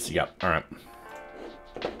that is, yep, all right.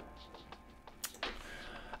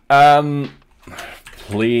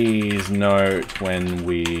 Please note when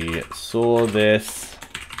we saw this,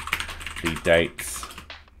 the dates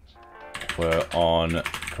were on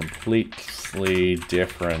completely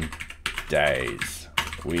different days.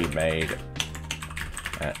 We made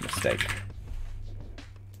a mistake.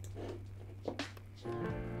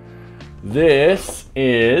 This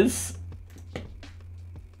is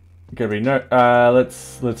gonna be no,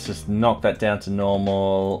 let's just knock that down to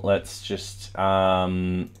normal. Let's just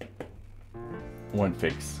won't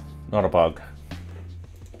fix, not a bug,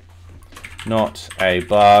 not a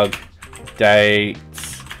bug.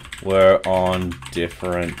 Dates were on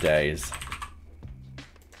different days.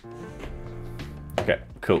 Okay,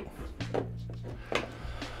 cool.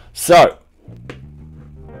 So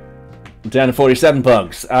down to 47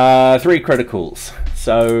 bugs, 3 criticals,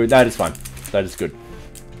 so that is fine, that is good.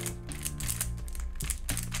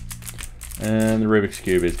 And the Rubik's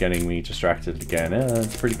Cube is getting me distracted again.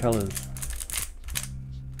 It's pretty colors.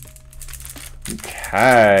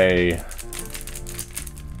 Okay.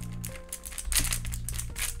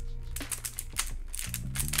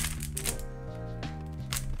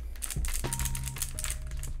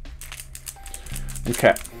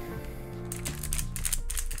 Okay.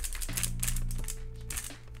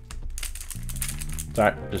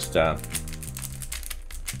 Sorry, just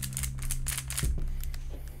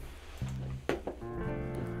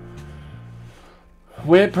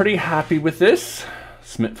we're pretty happy with this.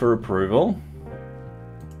 Submit for approval.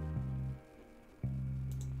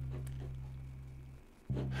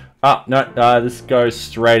 Ah, no, this goes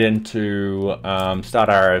straight into start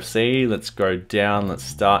RFC. Let's go down. Let's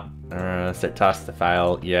start set task to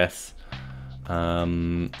fail. Yes.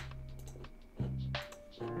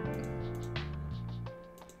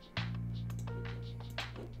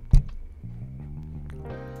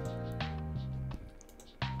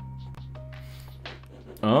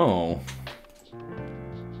 Oh.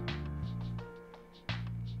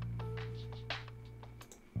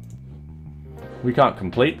 We can't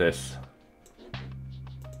complete this.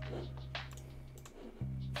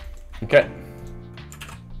 Okay.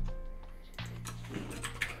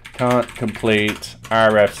 Can't complete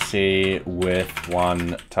RFC with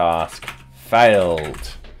one task.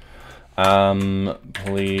 Failed.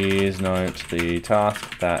 Please note the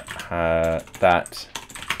task that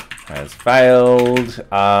has failed.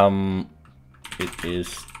 It is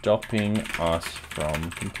stopping us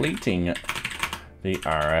from completing the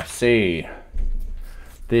RFC.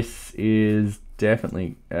 This is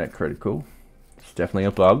definitely critical. It's definitely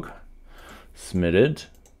a bug. Submitted.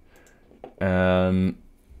 This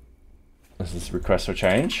is request for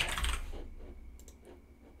change.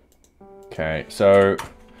 Okay, so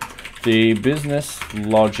the business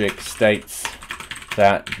logic states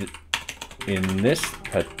that in this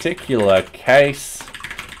particular case,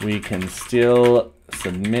 we can still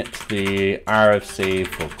submit the RFC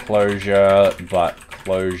for closure, but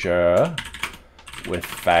closure with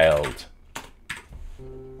failed.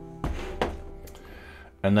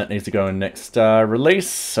 And that needs to go in next release,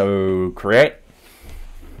 so create.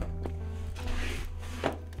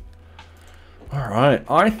 All right,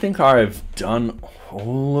 I think I've done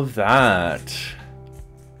all of that.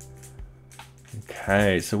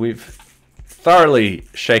 Okay, so we've thoroughly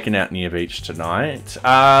shaken out NearBeach tonight.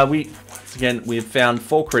 Once again, we've found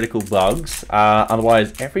 4 critical bugs.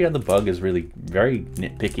 Otherwise, every other bug is really very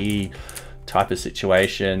nitpicky type of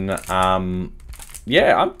situation.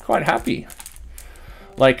 Yeah, I'm quite happy.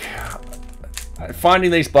 Like,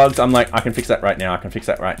 finding these bugs, I'm like, I can fix that right now, I can fix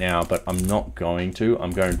that right now, but I'm not going to.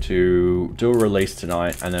 I'm going to do a release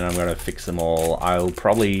tonight, and then I'm going to fix them all. I'll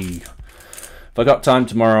probably, if I got time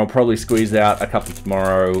tomorrow, I'll probably squeeze out a couple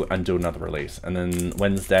tomorrow and do another release. And then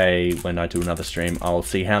Wednesday, when I do another stream, I'll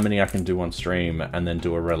see how many I can do on stream and then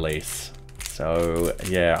do a release. So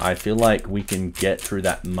yeah, I feel like we can get through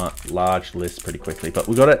that large list pretty quickly, but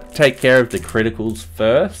we've got to take care of the criticals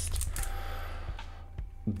first.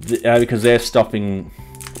 Because they're stopping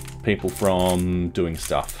people from doing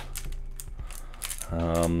stuff.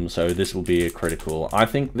 So this will be a critical. I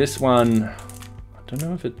think this one, I don't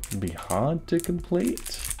know if it would be hard to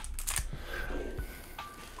complete.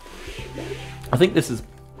 I think this is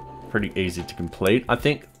pretty easy to complete. I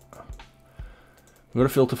think we've got to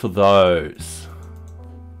filter for those.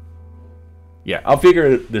 Yeah, I'll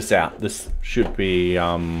figure this out. This should be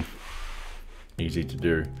easy to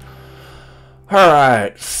do.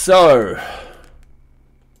 Alright, so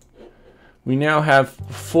we now have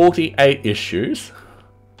 48 issues.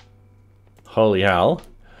 Holy hell.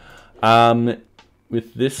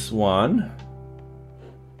 With this one,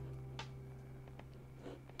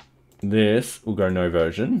 this will go no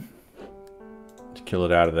version to kill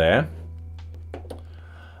it out of there.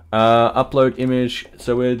 Upload image.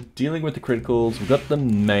 So we're dealing with the criticals. We've got the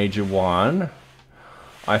major one.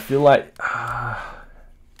 I feel like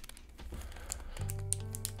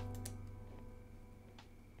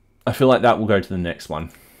that will go to the next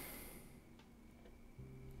one.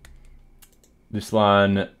 This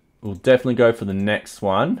one will definitely go for the next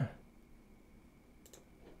one.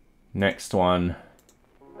 Next one.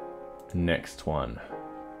 Next one.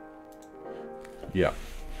 Yeah.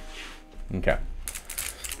 Okay.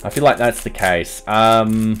 I feel like that's the case.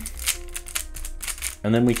 And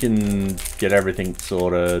then we can get everything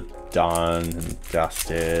sort of done and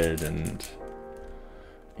dusted and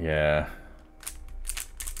yeah.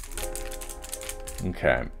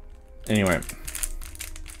 Okay. Anyway.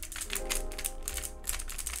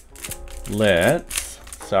 Let's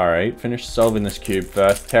finish solving this cube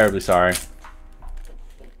first. Terribly sorry.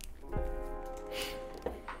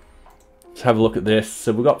 Let's have a look at this.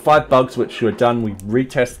 So we've got 5 bugs which were done. We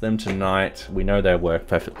retested them tonight. We know they work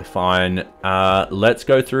perfectly fine. Let's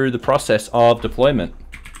go through the process of deployment.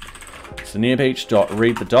 So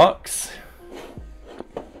NearBeach.read the docs.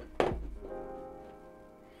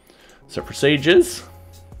 So procedures.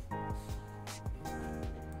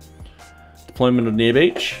 Deployment of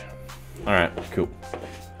NearBeach. Alright, cool.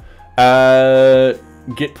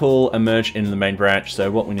 Git pull and merge into the main branch.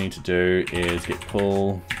 So what we need to do is git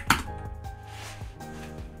pull.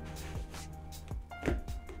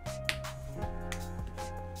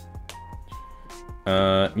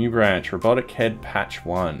 New branch, robotic head patch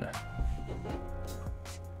 1.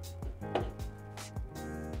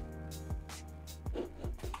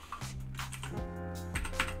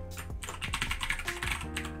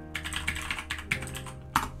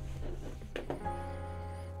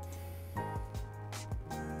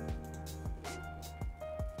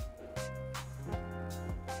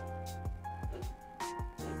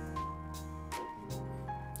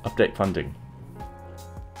 Update funding.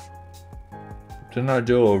 Didn't I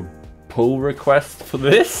do a pull request for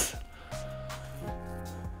this?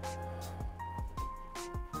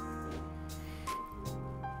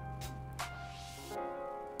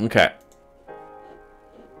 Okay.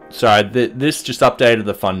 Sorry, this just updated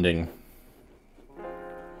the funding.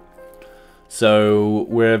 So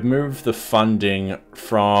we've moved the funding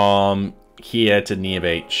from here to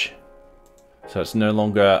NearBeach. So it's no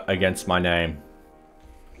longer against my name.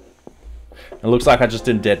 It looks like I just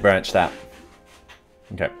didn't dead branch that.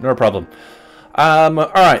 Okay, no problem.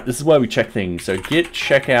 Alright, this is where we check things. So git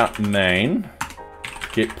checkout main,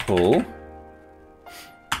 git pull.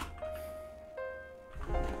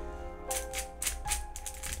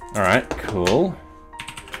 Alright, cool.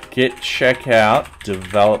 Git checkout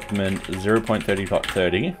development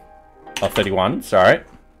 0.30.30. Oh, 31, sorry.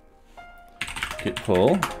 Git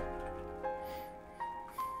pull.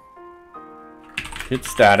 Git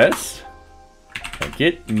status. Okay,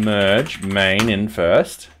 git merge main in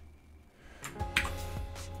first.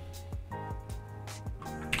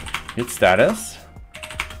 Git status.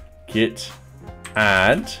 Git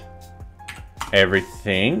add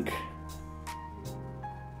everything.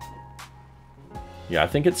 Yeah, I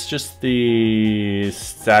think it's just the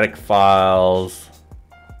static files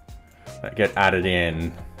that get added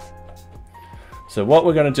in. So what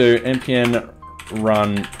we're going to do, npm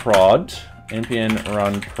run prod, again,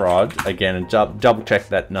 and double check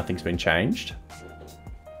that nothing's been changed.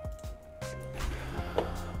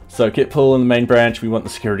 So git pull in the main branch, we want the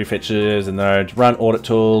security features and node, run audit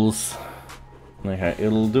tools. Okay,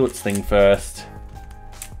 it'll do its thing first.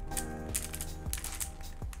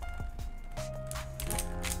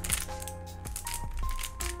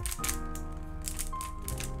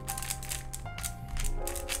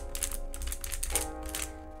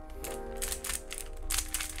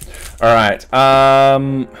 Alright,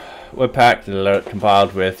 webpack alert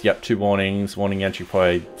compiled with, yep, 2 warnings, warning entry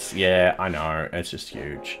points. Yeah, I know, it's just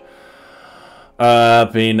huge.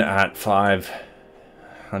 Been at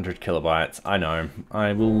 500 kilobytes. I know,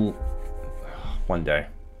 I will one day.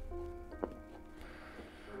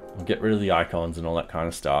 I'll get rid of the icons and all that kind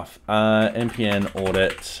of stuff. npm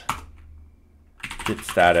audit, git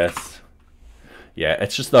status. Yeah,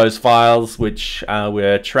 it's just those files which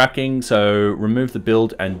we're tracking. So remove the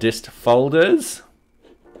build and dist folders.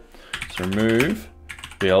 So remove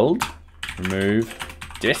build, remove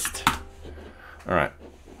dist. All right.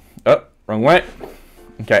 Oh, wrong way.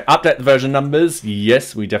 Okay, update the version numbers.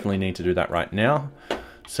 Yes, we definitely need to do that right now.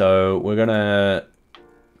 So we're gonna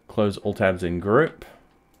close all tabs in group.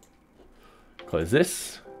 Close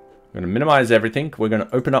this. We're going to minimize everything. We're going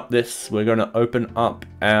to open up this. We're going to open up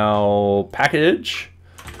our package.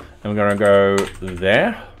 And we're going to go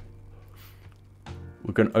there.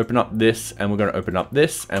 We're going to open up this. And we're going to open up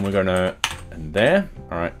this. And we're going to... And there.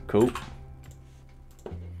 Alright, cool.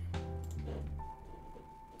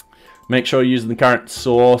 Make sure you're using the current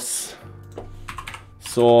source.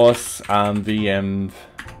 VM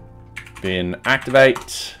bin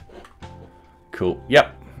activate. Cool.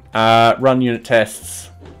 Yep. Run unit tests.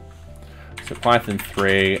 So Python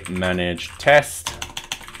 3 manage test.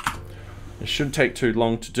 It shouldn't take too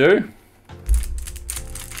long to do.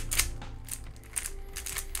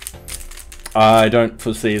 I don't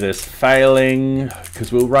foresee this failing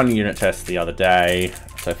because we'll run unit tests the other day,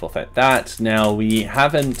 so forth like that. Now we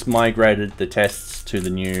haven't migrated the tests to the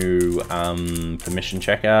new permission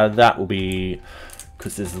checker. That will be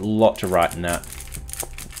because there's a lot to write in that.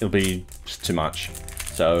 It'll be just too much.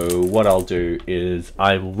 So what I'll do is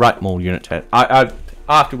I will write more unit tests.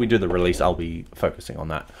 After we do the release, I'll be focusing on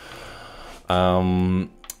that. Run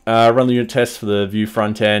the unit tests for the Vue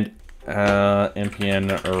frontend.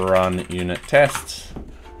 npm run unit tests.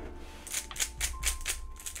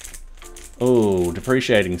 Oh,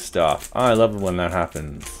 depreciating stuff. I love it when that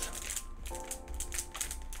happens.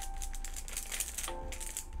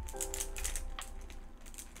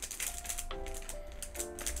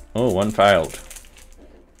 Oh, one failed.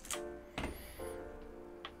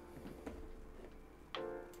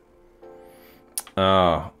 Oh,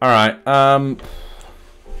 all right.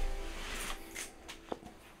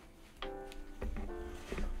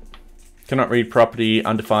 Cannot read property,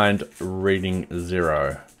 undefined reading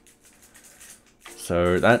 0.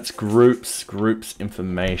 So that's groups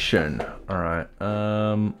information. All right.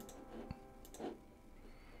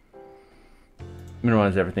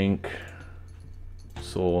 Minimize everything.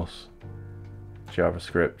 Source,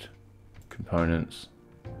 JavaScript, components,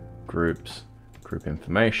 groups, group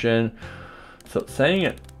information. So it's saying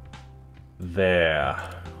it there.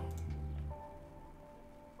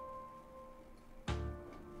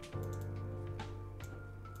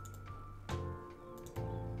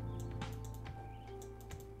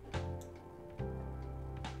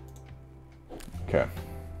 Okay.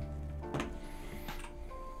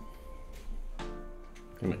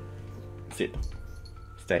 Come here. Sit.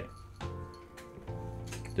 Stay.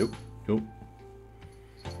 Nope. Nope.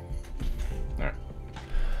 Alright.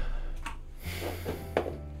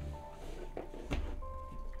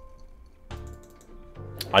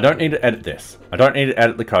 I don't need to edit this. I don't need to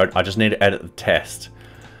edit the code. I just need to edit the test.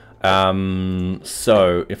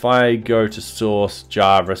 So if I go to source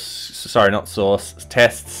Java, sorry, not source,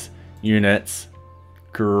 tests, units,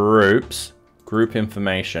 groups, group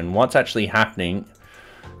information, what's actually happening?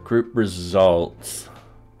 Group results.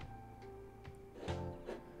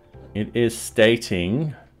 It is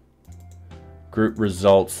stating group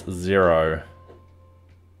results 0.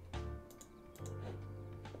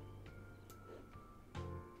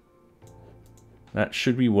 That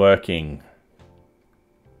should be working.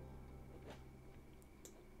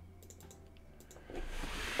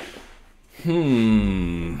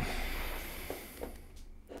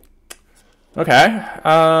 Okay.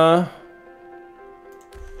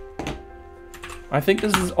 I think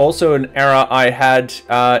this is also an error I had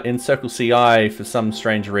in Circle CI for some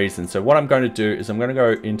strange reason. So what I'm going to do is I'm going to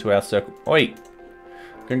go into our Circle... Oh, wait.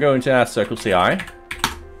 I'm going to go into our Circle CI.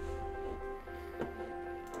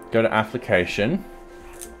 Go to application.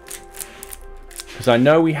 Because I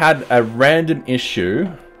know we had a random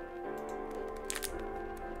issue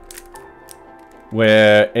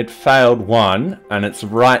where it failed one and it's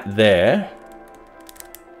right there.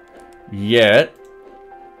 Yet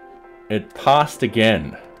it passed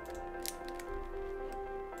again.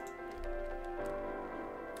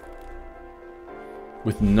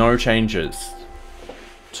 With no changes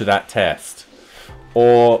to that test.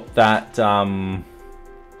 Or that, so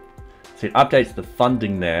it updates the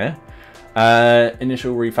funding there.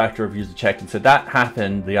 Initial refactor of user checking. So that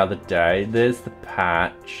happened the other day. There's the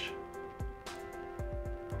patch.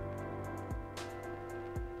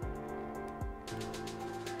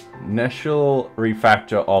 Initial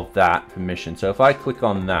refactor of that permission. So if I click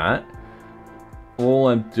on that, all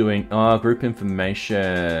I'm doing, group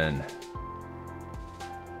information.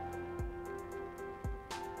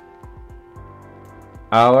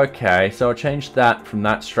 Oh, okay. So I changed that from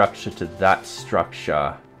that structure to that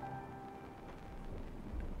structure.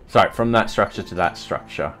 Sorry, from that structure to that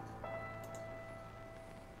structure.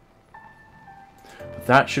 But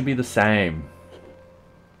that should be the same.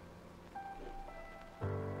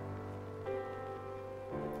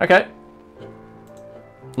 Okay.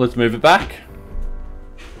 Let's move it back.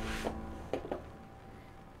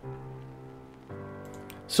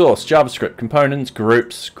 Source, JavaScript, components,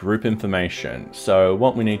 groups, group information. So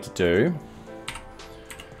what we need to do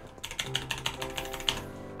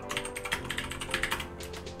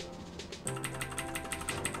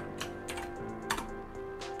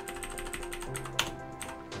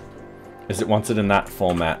is it wants it in that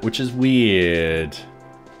format, which is weird.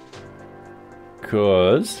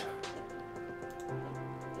 Because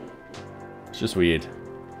it's just weird.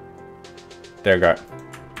 There we go.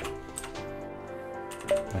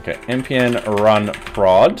 Okay, npm run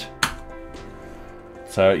prod.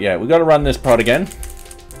 So yeah, we got to run this prod again.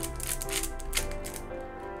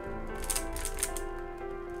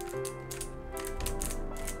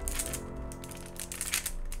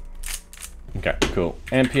 Okay, cool.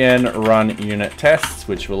 Npm run unit tests,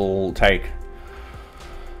 which will take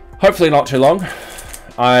hopefully not too long.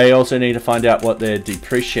 I also need to find out what they're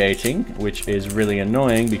depreciating, which is really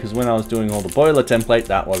annoying because when I was doing all the boiler template,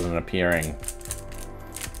 that wasn't appearing.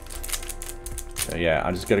 So yeah,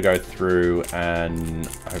 I just got to go through and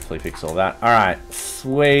hopefully fix all that. All right,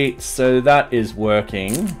 sweet. So that is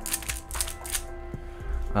working.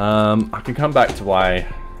 I can come back to why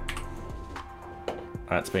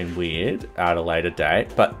that's been weird at a later date,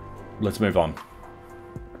 but let's move on.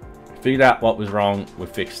 Figured out what was wrong, we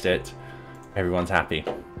fixed it, everyone's happy.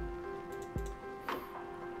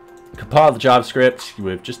 Compile the JavaScript,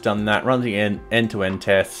 we've just done that. Run the end-to-end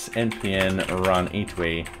tests, npm run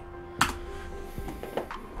e2e.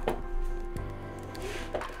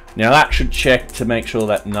 Now that should check to make sure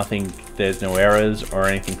that there's no errors or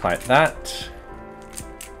anything like that.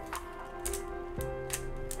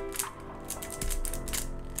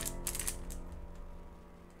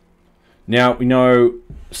 Now we know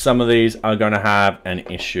some of these are going to have an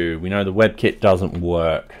issue. We know the WebKit doesn't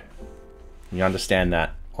work. You understand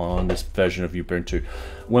that on this version of Ubuntu.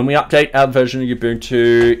 When we update our version of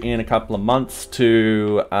Ubuntu in a couple of months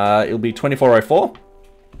to, it'll be 24.04.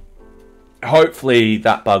 Hopefully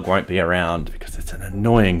that bug won't be around because it's an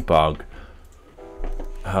annoying bug.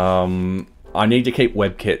 I need to keep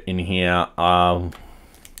WebKit in here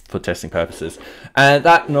for testing purposes. And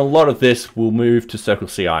that and a lot of this will move to Circle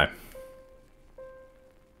CI.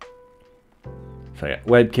 So yeah,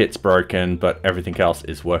 WebKit's broken, but everything else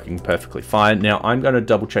is working perfectly fine. Now I'm going to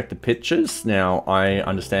double check the pictures. Now I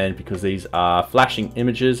understand because these are flashing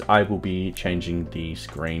images, I will be changing the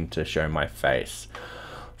screen to show my face.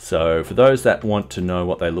 So for those that want to know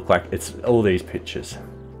what they look like, it's all these pictures.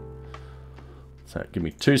 So give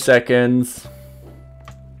me 2 seconds.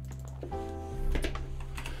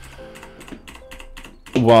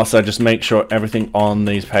 Whilst I just make sure everything on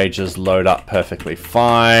these pages load up perfectly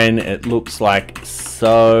fine. It looks like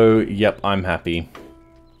so. Yep, I'm happy.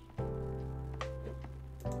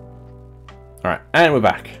 Alright, and we're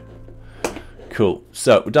back. Cool.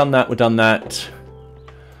 So we've done that, we've done that.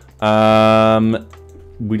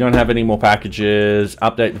 We don't have any more packages.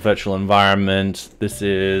 Update the virtual environment. This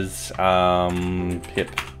is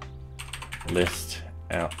pip list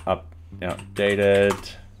outdated.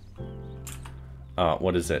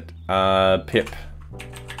 What is it? Pip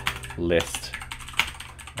list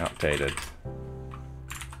outdated.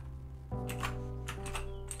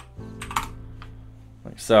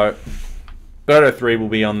 Like so. Birdo 3 will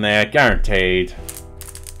be on there, guaranteed.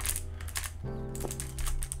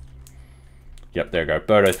 Yep, there we go.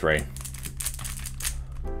 Birdo 3.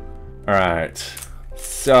 Alright.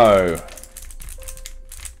 So.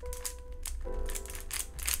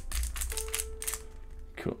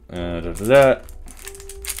 Cool.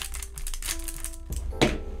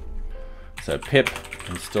 So pip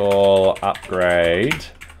install upgrade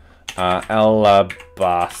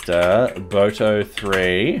Alabaster Boto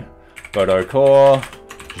 3 Boto Core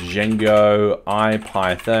Django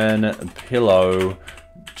IPython Pillow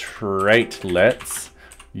Traitlets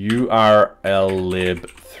urllib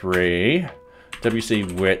 3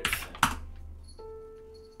 wc width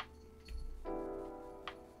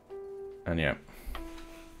and yeah.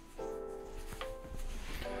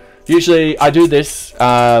 Usually I do this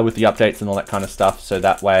with the updates and all that kind of stuff, so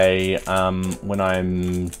that way when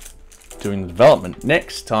I'm doing the development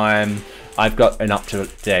next time, I've got an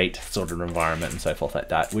up-to-date sort of environment and so forth like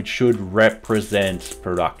that, which should represent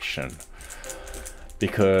production.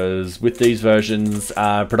 Because with these versions,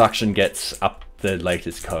 production gets up the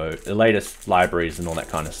latest code, the latest libraries and all that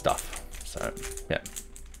kind of stuff. So, yeah.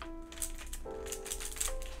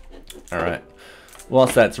 All right.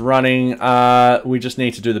 Whilst that's running, we just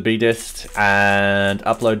need to do the bdist and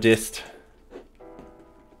upload dist.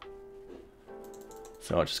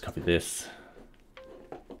 So I'll just copy this.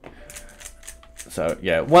 So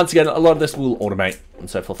yeah, once again, a lot of this will automate and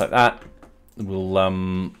so forth like that.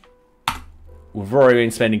 We'll we've already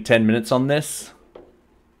been spending 10 minutes on this.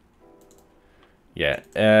 Yeah,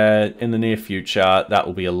 in the near future, that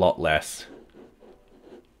will be a lot less.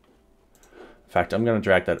 In fact, I'm going to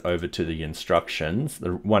drag that over to the instructions.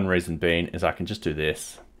 The one reason being is I can just do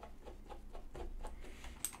this.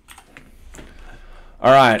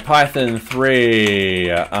 All right, Python 3,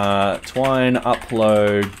 twine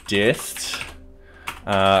upload dist,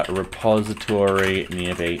 repository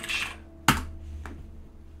NearBeach.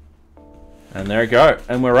 And there we go,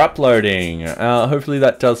 and we're uploading. Hopefully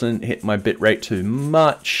that doesn't hit my bitrate too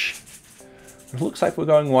much. It looks like we're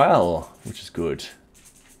going well, which is good.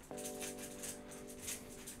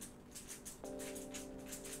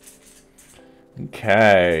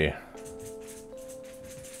 Okay.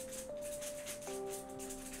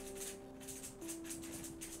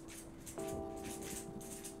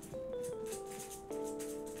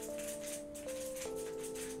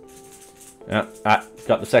 Yeah,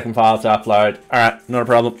 got the second file to upload. Alright, not a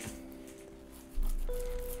problem.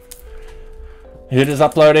 It is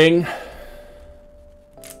uploading.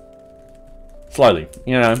 Slowly.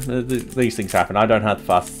 You know, these things happen. I don't have the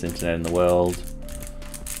fastest internet in the world.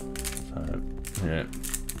 So, yeah.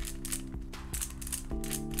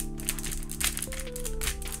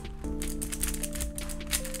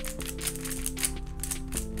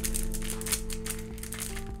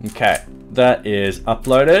 Okay, that is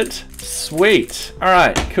uploaded. Sweet. All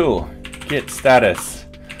right, cool. Git status.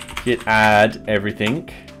 Git add everything.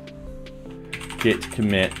 Git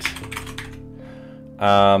commit.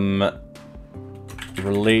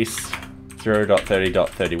 Release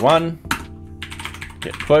 0.30.31.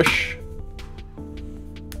 Git push.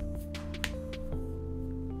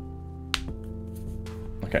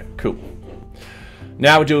 Okay, cool.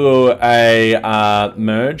 Now we do a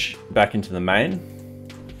merge back into the main.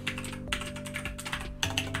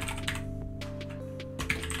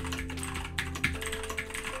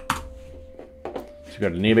 Go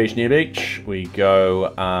to NearBeach, we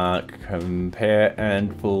go compare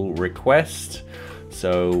and pull request.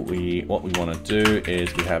 So what we want to do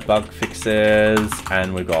is we have bug fixes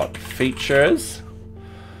and we've got features.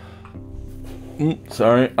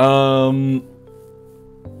 Sorry.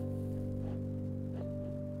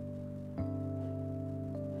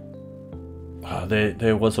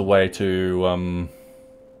 There was a way to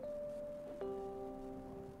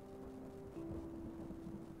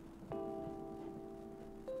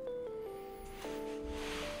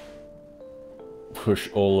push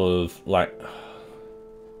all of, like,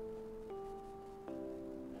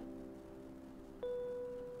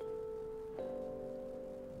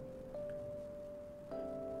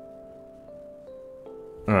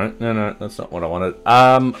 Alright, no, that's not what I wanted.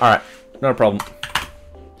 Alright, no problem.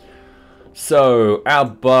 So, our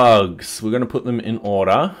bugs, we're going to put them in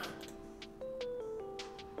order.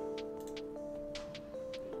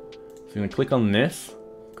 So we're going to click on this,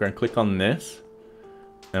 we're going to click on this,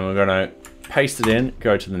 and we're going to paste it in,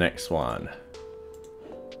 go to the next one.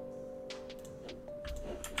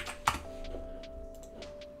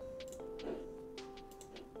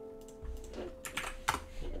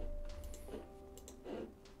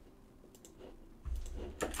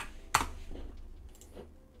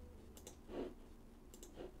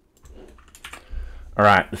 All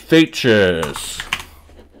right, the features.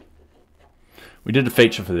 We did a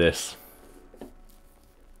feature for this.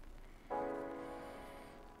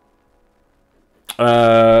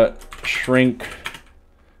 Shrink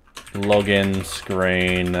login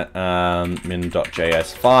screen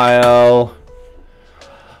min.js file.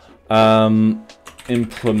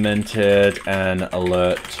 Implemented an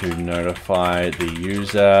alert to notify the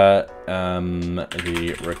user.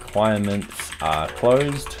 The requirements are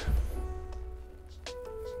closed.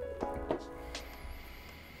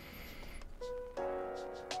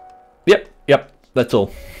 Yep, that's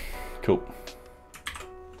all. Cool.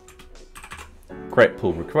 Create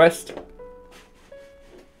pull request.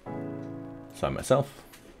 Sign myself.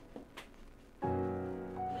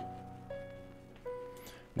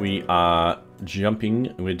 We are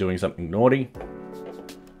jumping, we're doing something naughty.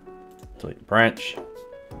 Delete the branch.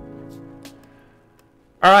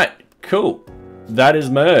 Alright, cool. That is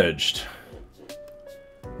merged.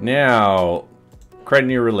 Now, create a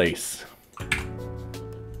new release.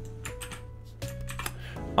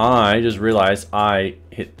 I just realized I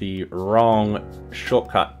hit the wrong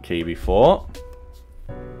shortcut key before.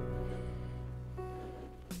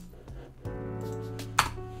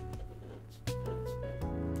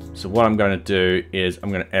 So what I'm going to do is I'm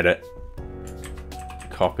going to edit,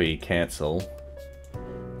 copy, cancel,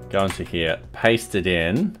 go into here, paste it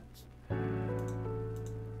in,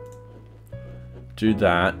 do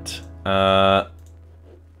that.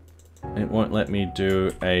 It won't let me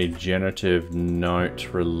do a generative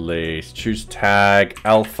note release. Choose tag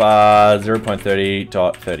alpha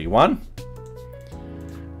 0.30.31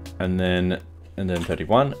 and then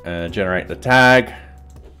 31. Generate the tag.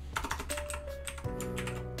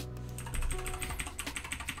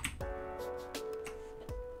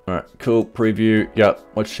 All right, cool. Preview. Yep.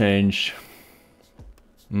 What's changed?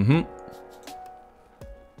 All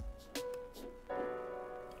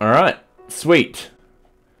right. Sweet.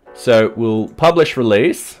 So we'll publish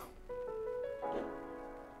release.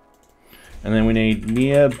 And then we need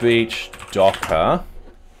NearBeach Docker.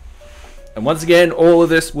 And once again, all of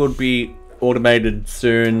this will be automated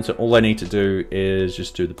soon. So all I need to do is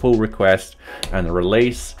just do the pull request and the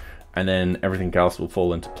release, and then everything else will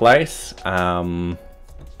fall into place.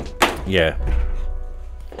 Yeah.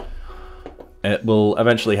 It will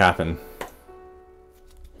eventually happen.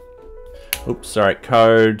 Oops, sorry,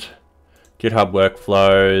 code. GitHub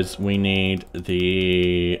workflows, we need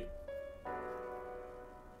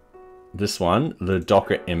this one, the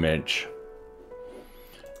Docker image.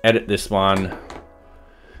 Edit this one.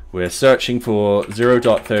 We're searching for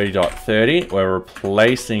 0.30.30. We're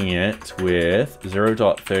replacing it with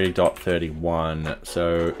 0.30.31.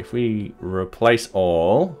 So if we replace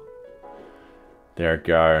all, there we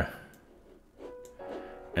go.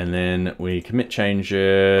 And then we commit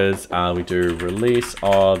changes, we do release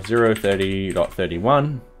of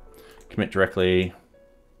 0.30.31, commit directly,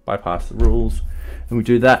 bypass the rules, and we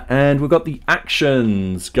do that, and we've got the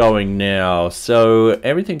actions going now, so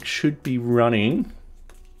everything should be running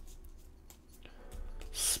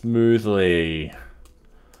smoothly.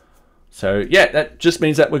 So yeah, that just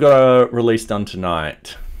means that we've got a release done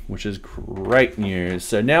tonight, which is great news.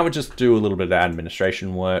 So now we just do a little bit of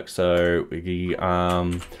administration work. So we,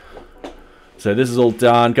 so this is all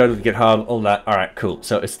done. Go to the GitHub, all that. All right, cool.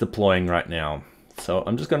 So it's deploying right now. So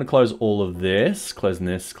I'm just going to close all of this, closing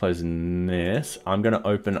this, closing this. I'm going to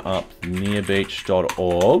open up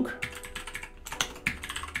nearbeach.org.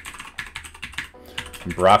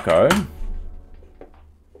 Braco.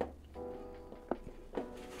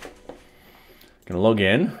 Going to log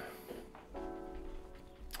in.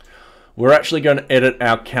 We're actually going to edit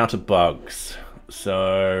our counter bugs.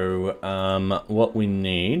 So what we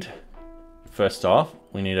need, first off,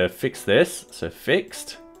 we need to fix this. So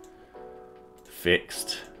fixed,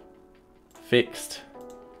 fixed, fixed,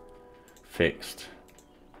 fixed,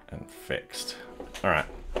 and fixed. All right,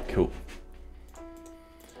 cool.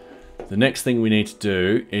 The next thing we need to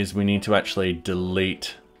do is we need to actually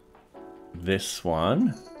delete this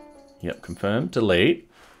one. Yep, confirm, delete.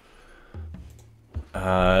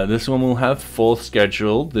 This one will have 4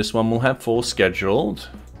 scheduled. This one will have 4 scheduled.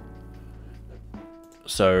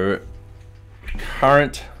 So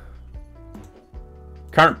current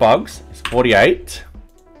bugs is 48.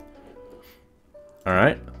 All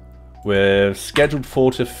right. We've scheduled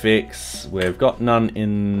 4 to fix. We've got none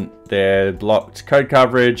in their blocked code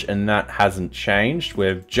coverage, and that hasn't changed.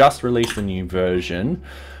 We've just released a new version,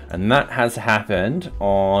 and that has happened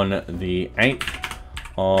on the 8th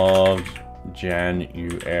of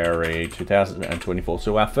January 2024.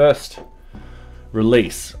 So our first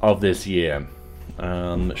release of this year.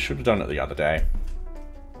 Should have done it the other day.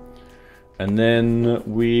 And then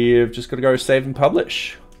we've just got to go save and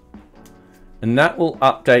publish. And that will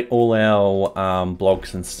update all our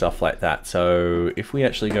blogs and stuff like that. So if we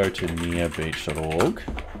actually go to nearbeach.org,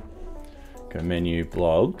 go menu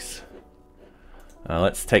blogs,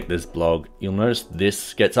 let's take this blog. You'll notice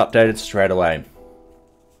this gets updated straight away.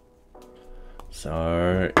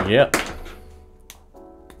 So, yep.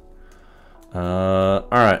 All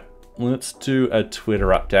right, let's do a Twitter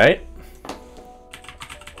update.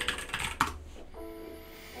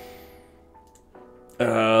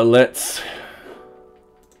 Let's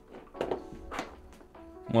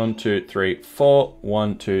 1, 2, 3, 4.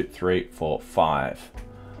 1, 2, 3, 4, 5.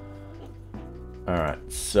 All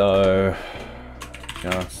right, so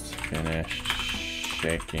just finished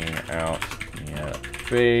checking out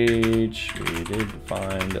NearBeach. We did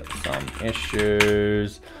find some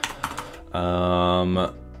issues.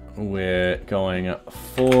 We're going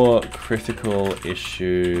for critical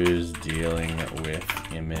issues dealing with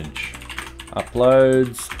image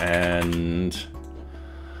uploads and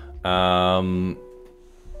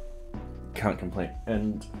can't complete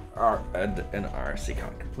and RC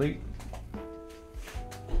can't complete.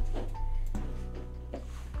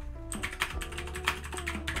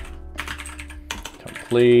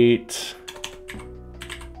 Complete.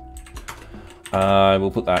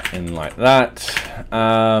 We'll put that in like that.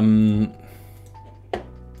 1,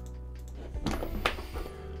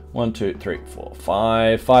 2, 3, 4,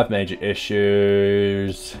 5. 5 major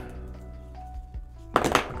issues.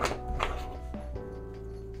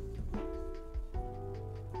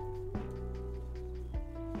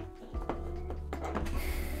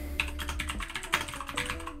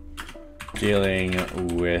 Dealing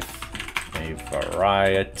with a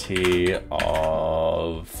variety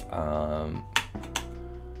of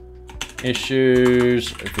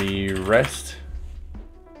issues. The rest,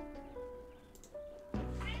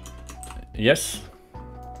 yes,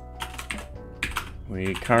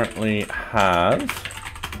 we currently have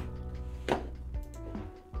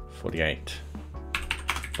 48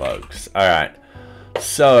 bugs. All right,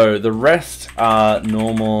 so the rest are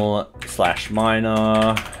normal /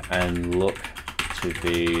 minor and look to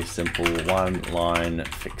be simple one-line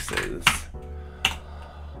fixes.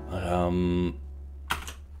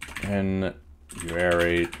 And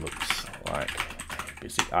January looks like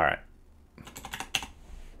busy. All right,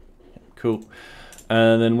 cool.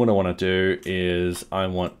 And then what I want to do is I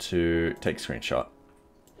want to take a screenshot.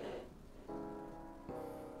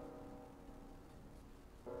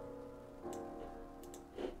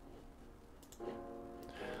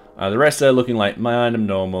 The rest are looking like random,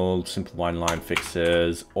 normal, simple one-line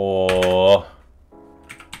fixes, or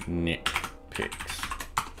nitpicks.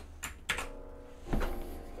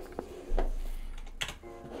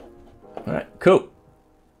 All right, cool.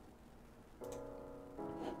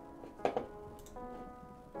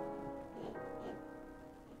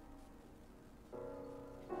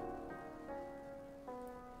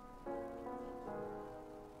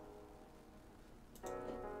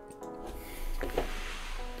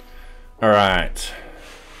 All right.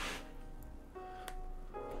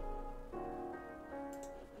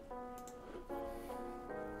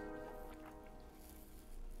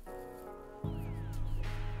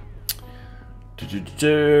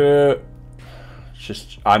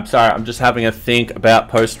 I'm sorry, I'm just having a think about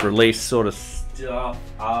post-release sort of stuff.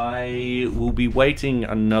 I will be waiting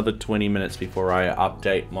another 20 minutes before I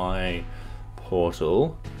update my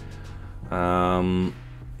portal.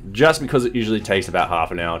 Just because it usually takes about half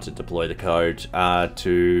an hour to deploy the code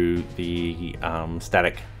to the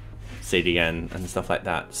static CDN and stuff like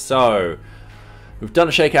that. So we've done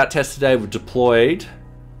a shakeout test today. We've deployed.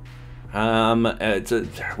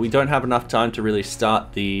 We don't have enough time to really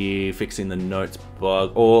start the fixing the notes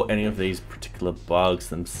bug or any of these particular bugs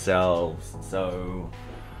themselves. So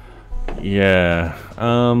yeah,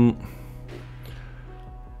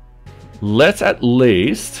 let's at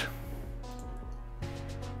least.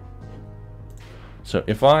 So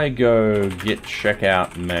if I go git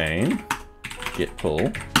checkout main, git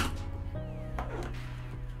pull,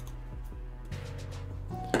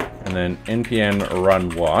 and then npm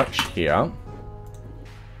run watch here.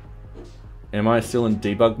 Am I still in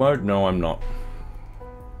debug mode? No, I'm not.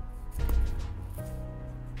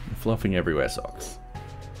 I'm fluffing everywhere, socks.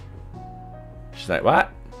 She's like,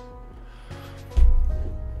 what?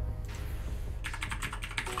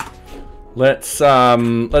 Let's at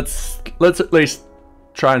least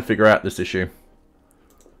try and figure out this issue.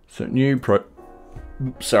 So new project.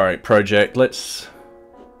 Let's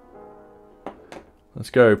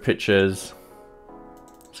go pictures.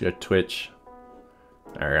 Let's go Twitch.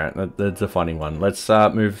 All right, that's a funny one. Let's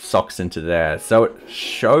move socks into there. So it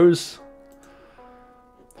shows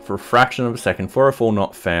for a fraction of a second. 404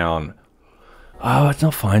 not found. Oh, it's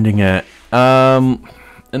not finding it.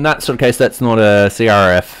 In that sort of case, that's not a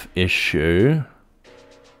CRF issue,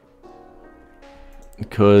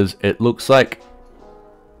 because it looks like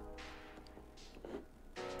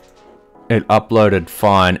it uploaded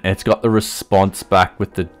fine. It's got the response back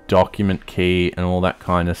with the document key and all that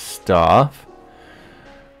kind of stuff.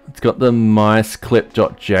 It's got the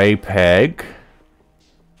MiceClip.jpg.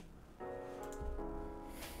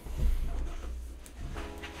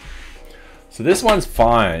 So this one's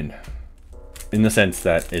fine, in the sense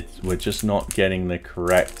that we're just not getting the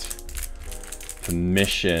correct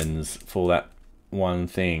permissions for that one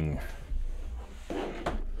thing,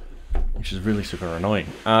 which is really super annoying.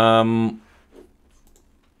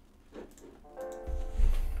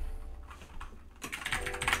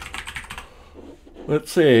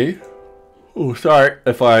 Let's see. Oh, sorry.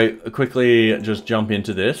 If I quickly just jump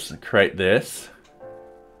into this, create this,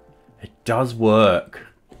 it does work.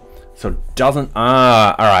 So it doesn't,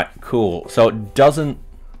 all right, cool. So it doesn't,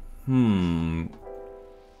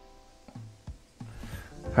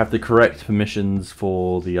 have the correct permissions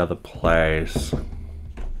for the other place.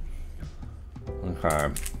 Okay.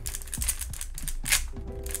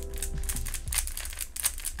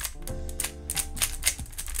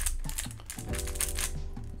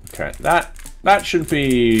 Okay, that shouldn't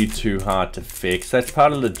be too hard to fix. That's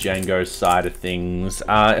part of the Django side of things.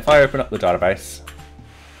 If I open up the database,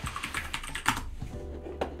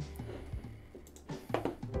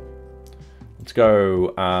 let's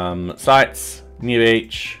go sites,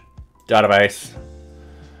 NearBeach, database.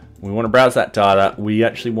 We want to browse that data. We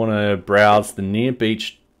actually want to browse the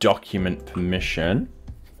NearBeach document permission.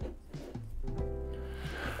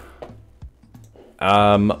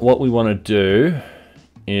 What we want to do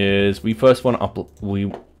is we first want to we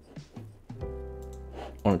want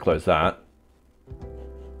to close that.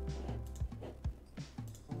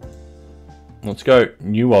 Let's go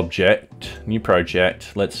new object, new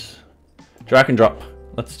project. Let's drag and drop.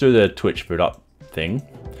 Let's do the Twitch boot up thing.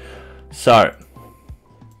 So,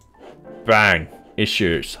 bang,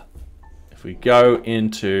 issues. If we go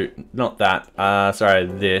into, not that, sorry,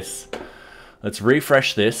 this. Let's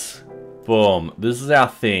refresh this. Boom, this is our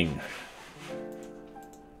thing.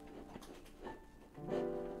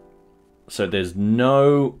 So there's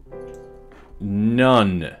no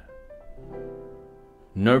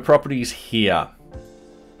properties here.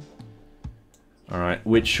 All right,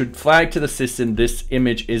 which should flag to the system this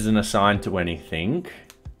image isn't assigned to anything.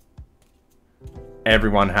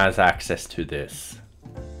 Everyone has access to this.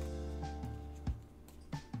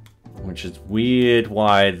 Which is weird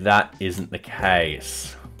why that isn't the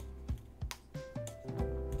case.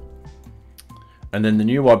 And then the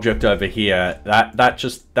new object over here, that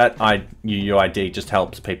UUID just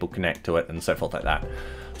helps people connect to it and so forth like that.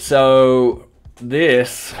 So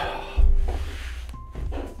this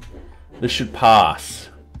should pass.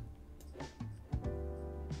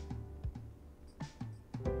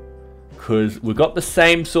 Because we've got the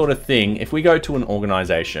same sort of thing. If we go to an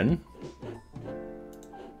organization,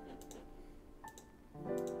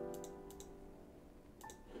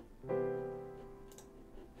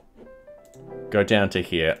 go down to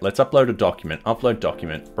here. Let's upload a document. Upload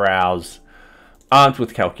document. Browse. Armed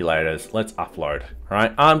with calculators. Let's upload. All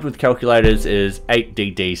right. Armed with calculators is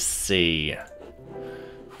 8DDC.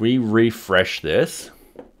 If we refresh this,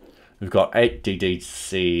 we've got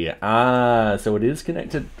 8DDC. So it is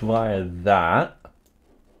connected via that.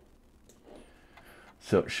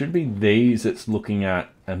 So it should be these it's looking at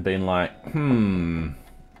and being like,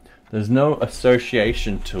 there's no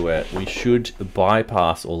association to it. We should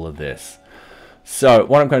bypass all of this. So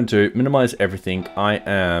what I'm going to do, minimize everything. I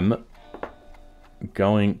am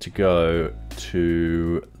going to go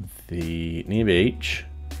to the NearBeach,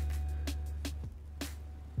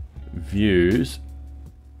 views,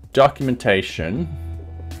 documentation,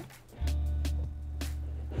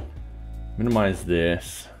 minimize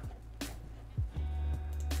this,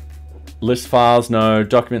 List files, no.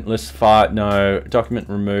 Document list file, no. Document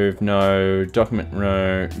remove, no. Document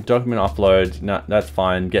no. Document upload, no. That's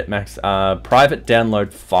fine. Get max. Private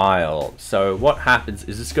download file. So what happens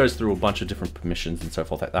is this goes through a bunch of different permissions and so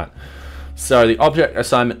forth like that. So the object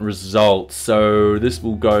assignment results. So this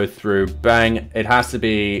will go through. Bang. It has to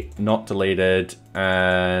be not deleted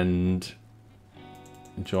and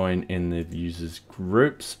join in the users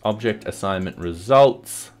groups. Object assignment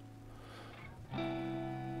results.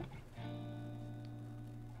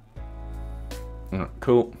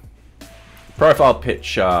 Cool. Profile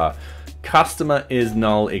picture. Customer is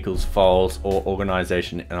null equals false or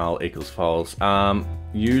organization null equals false.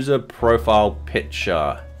 User profile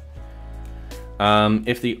picture.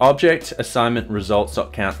 If the object assignment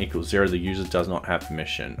results.count equals 0, the user does not have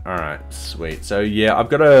permission. Alright, sweet. So yeah, I've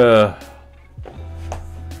got to...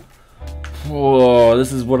 Whoa,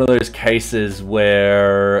 this is one of those cases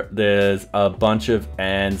where there's a bunch of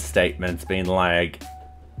AND statements being like,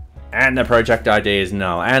 and the project ID is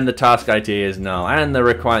null, and the task ID is null, and the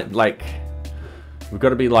required, like, we've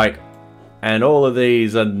got to be like, and all of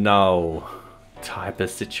these are null type of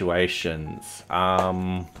situations.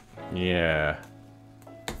 Yeah.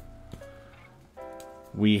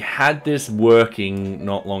 We had this working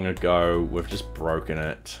not long ago, we've just broken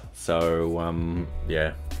it. So,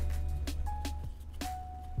 yeah.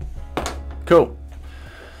 Cool.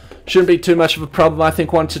 Shouldn't be too much of a problem. I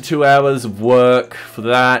think 1 to 2 hours of work for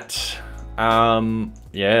that.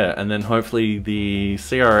 Yeah, and then hopefully the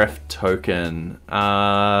CRF token.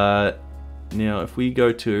 Now, if we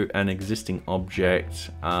go to an existing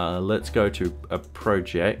object, let's go to a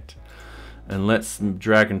project and let's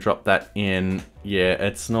drag and drop that in. Yeah,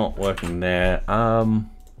 it's not working there.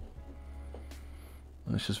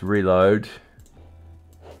 Let's just reload.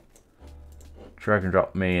 Drag and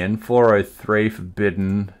drop me in. 403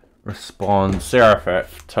 forbidden. Respond.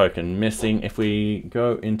 CRF token missing. If we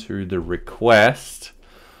go into the request,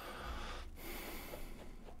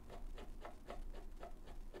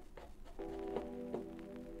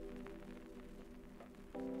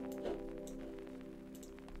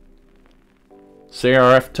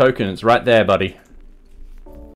 CRF token, it's right there, buddy.